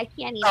I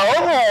can't even.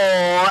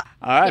 Oh!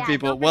 All right,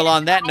 people. Well,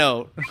 on that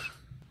note.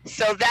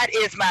 So that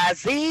is my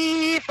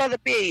Z for the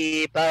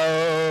people.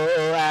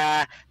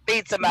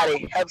 Feed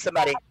somebody. Help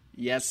somebody.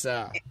 Yes,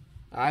 sir.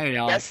 All right,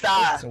 y'all. Yes,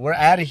 sir. So we're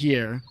out of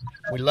here.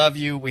 We love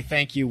you. We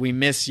thank you. We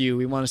miss you.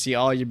 We want to see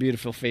all your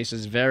beautiful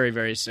faces very,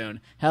 very soon.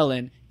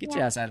 Helen, get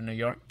your ass out of New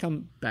York.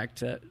 Come back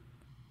to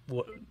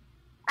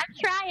I'm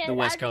trying. the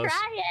West Coast.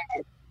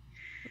 Trying.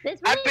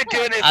 I've been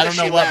doing it. I don't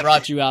know what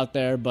brought you out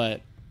there,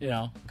 but,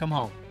 come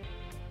home.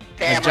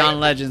 Damn, as John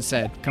Legend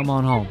said, come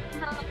on home.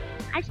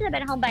 I should have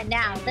been home by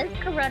now. This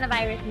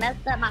coronavirus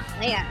messed up my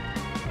plan.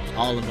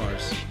 All of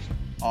ours.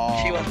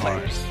 All of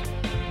ours.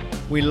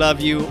 We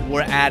love you.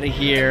 We're out of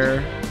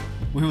here.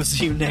 We will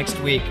see you next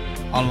week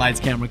on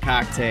Lights, Camera,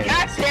 Cocktails.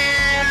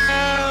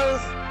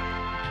 Cocktails!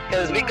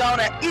 Because we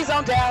gonna ease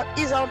on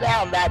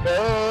down that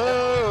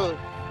road.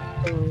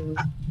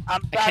 I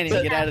can't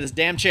even get out of this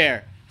damn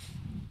chair.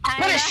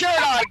 Put a shirt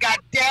on,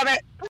 goddammit!